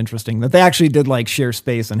kind of interesting. That they actually did like share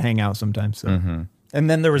space and hang out sometimes. So. And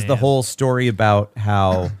then there was the whole story about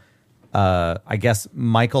how I guess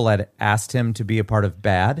Michael had asked him to be a part of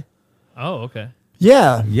Bad. Oh, okay.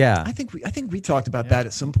 Yeah, yeah. I think we talked about that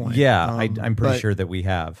at some point. Yeah, I'm pretty sure that we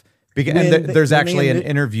have. And there's actually an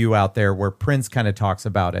interview out there where Prince kind of talks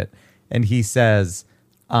about it, and he says,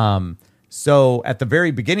 so at the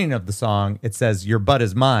very beginning of the song, it says, "Your butt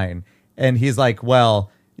is mine," and he's like,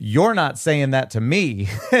 "Well, you're not saying that to me,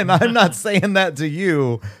 and I'm not saying that to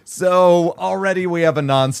you. So already we have a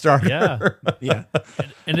non-starter." Yeah.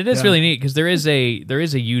 And it is really neat because there is a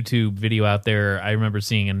YouTube video out there I remember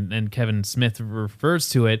seeing, and Kevin Smith refers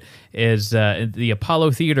to it as the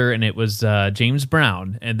Apollo Theater, and it was James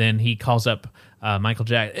Brown, and then he calls up Michael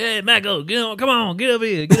Jackson. "Hey, Michael, come on, get over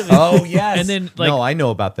here, get over here." Oh yes. And then like, no, I know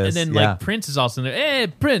about this. And then like Prince is also in there. "Hey,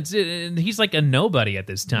 Prince," and he's like a nobody at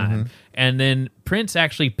this time. And then Prince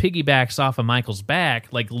actually piggybacks off of Michael's back,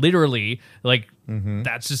 like literally, like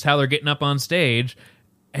that's just how they're getting up on stage,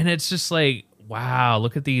 and it's just like, wow,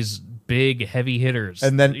 look at these big heavy hitters.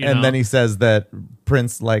 And then he says that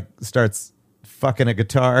Prince like starts fucking a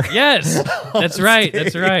guitar. Yes, that's right.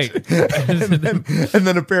 That's right. and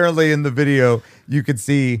then apparently in the video you could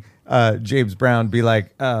see James Brown be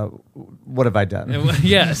like, "What have I done?"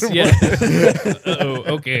 Yes. Okay.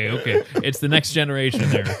 It's the next generation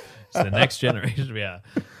there. It's the next generation. Yeah.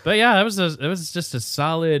 But yeah, it was just a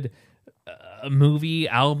solid movie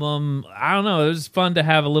album. I don't know. It was fun to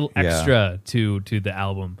have a little extra to the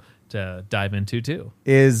album to dive into too.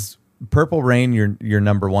 Is Purple Rain your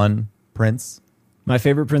number one Prince? My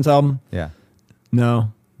favorite Prince album? Yeah.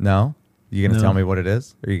 No. You gonna tell me what it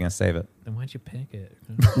is, or are you gonna save it? Then why'd you pick it?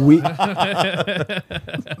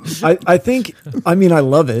 I think. I mean, I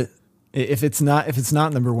love it. If it's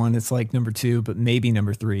not number one, it's like number two, but maybe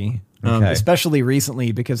number three. Okay. Especially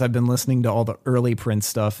recently because I've been listening to all the early Prince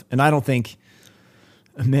stuff, and I don't think,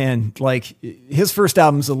 man, like his first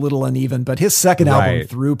album's a little uneven, but his second album,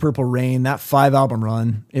 Through Purple Rain, that 5-album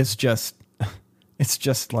run is just. It's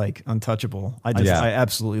just like untouchable. I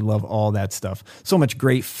absolutely love all that stuff. So much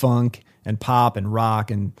great funk and pop and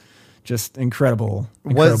rock and just incredible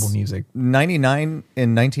music. 99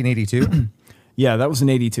 in 1982? Yeah, that was in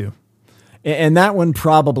 82. And that one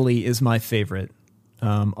probably is my favorite.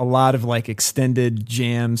 A lot of like extended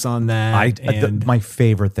jams on that. My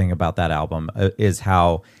favorite thing about that album is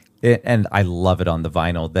how, and I love it on the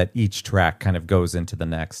vinyl, that each track kind of goes into the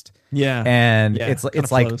next. Yeah. And Yeah,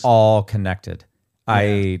 it's like all connected.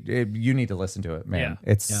 You need to listen to it, man.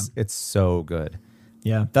 Yeah. It's so good.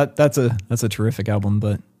 Yeah, that's a terrific album.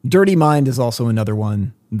 But Dirty Mind is also another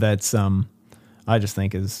one that's I just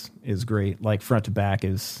think is great. Like front to back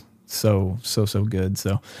is so good.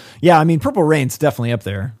 So yeah, I mean Purple Rain's definitely up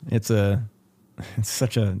there. It's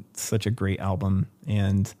such a great album,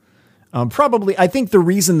 and probably I think the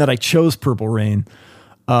reason that I chose Purple Rain,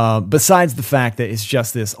 besides the fact that it's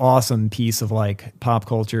just this awesome piece of like pop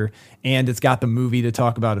culture, and it's got the movie to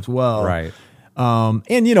talk about as well. Right.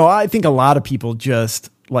 And I think a lot of people just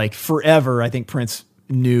like forever, I think Prince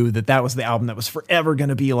knew that was the album that was forever going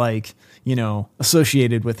to be like,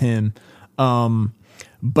 associated with him.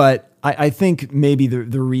 But I think maybe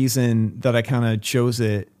the reason that I kind of chose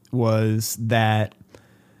it was that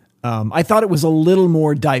I thought it was a little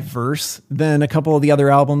more diverse than a couple of the other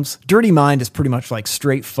albums. Dirty Mind is pretty much like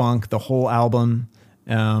straight funk, the whole album.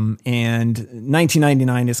 And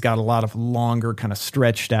 1999 has got a lot of longer, kind of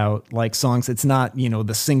stretched out like songs. It's not,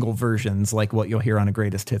 the single versions like what you'll hear on a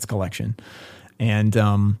greatest hits collection. And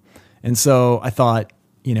so I thought,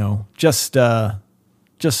 just for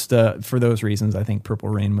those reasons, I think Purple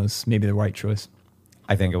Rain was maybe the right choice.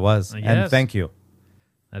 I think it was. Yes. And thank you.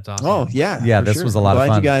 That's awesome. Oh yeah. Yeah, for this sure. was a lot of Glad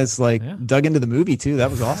fun. you guys dug into the movie too. That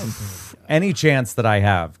was awesome. Any chance that I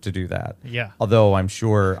have to do that. Yeah. Although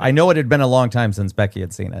I know it had been a long time since Becky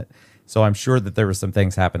had seen it. So I'm sure that there were some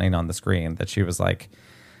things happening on the screen that she was like,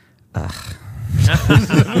 ugh.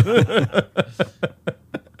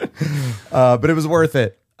 But it was worth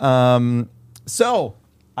it. So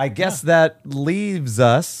I guess that leaves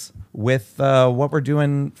us with what we're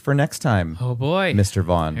doing for next time. Oh boy, Mr.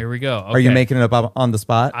 Vaughn. Here we go. Are you making it up on the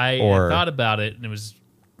spot? I thought about it, and it was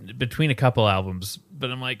between a couple albums, but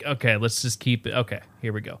I'm like, okay, let's just keep it. Okay,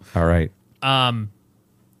 here we go. All right.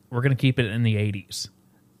 We're gonna keep it in the 80s.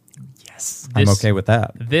 I'm okay with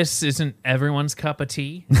that. This isn't everyone's cup of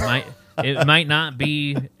tea. It might not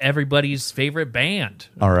be everybody's favorite band.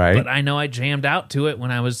 All right. But I know I jammed out to it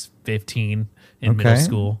when I was 15 in middle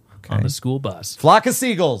school on the school bus. Flock of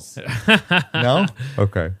Seagulls. No?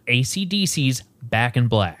 Okay. AC/DC's Back in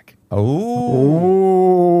Black. Oh.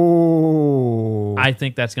 I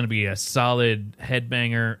think that's going to be a solid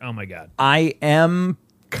headbanger. Oh, my God. I am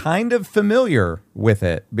kind of familiar with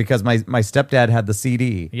it because my stepdad had the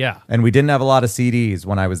CD. Yeah. And we didn't have a lot of CDs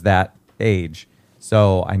when I was that age.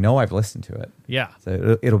 So I know I've listened to it. Yeah.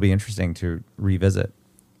 So it'll be interesting to revisit.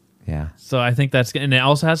 Yeah. So I think and it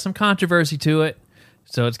also has some controversy to it.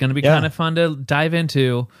 So it's going to be kind of fun to dive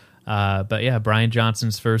into. But yeah, Brian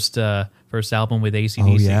Johnson's first album with AC/DC.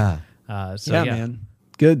 Oh, yeah. So man.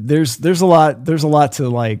 Good. There's a lot to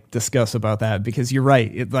like discuss about that because you're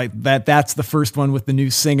right. It like that's the first one with the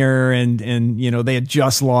new singer and you know they had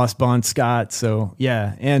just lost Bon Scott. So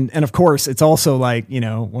yeah, and of course it's also like you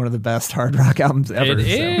know one of the best hard rock albums ever. It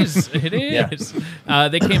is.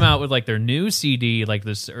 They came out with like their new CD like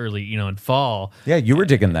this early in fall. Yeah, you were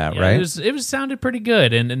digging that, right? It was sounded pretty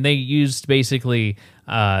good, and they used basically.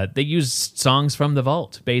 They used songs from the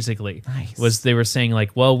vault, basically. Nice. They were saying,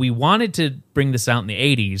 like, well, we wanted to bring this out in the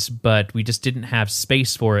 80s, but we just didn't have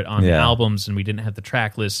space for it on albums, and we didn't have the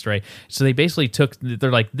track list, right? So they basically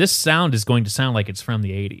they're like, this sound is going to sound like it's from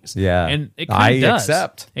the 80s. Yeah. And it kind of does.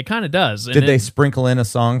 Accept. It kind of does. Did they sprinkle in a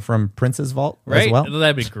song from Prince's vault right? as well?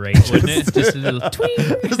 That'd be great, wouldn't it? Just a little tweet.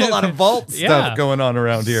 There's a lot of vault stuff going on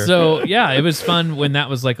around here. So, yeah, it was fun when that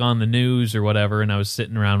was, like, on the news or whatever, and I was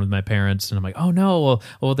sitting around with my parents, and I'm like, oh, no,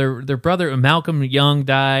 well, their brother Malcolm Young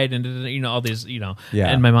died, and all these, Yeah.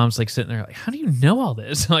 And my mom's like sitting there, like, how do you know all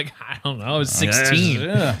this? Like, I don't know. I was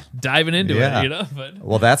 16, diving into it, But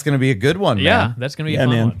well, that's going to be a good one. yeah, man. that's gonna be a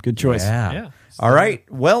fun one. Good choice. Yeah. All right.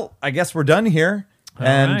 Well, I guess we're done here,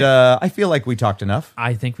 and I feel like we talked enough.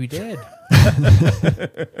 I think we did.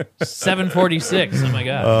 7:46. Oh my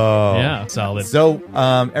god. Yeah, solid. So,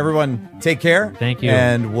 everyone, take care. Thank you,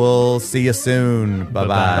 and we'll see you soon. Bye bye.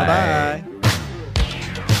 Bye bye.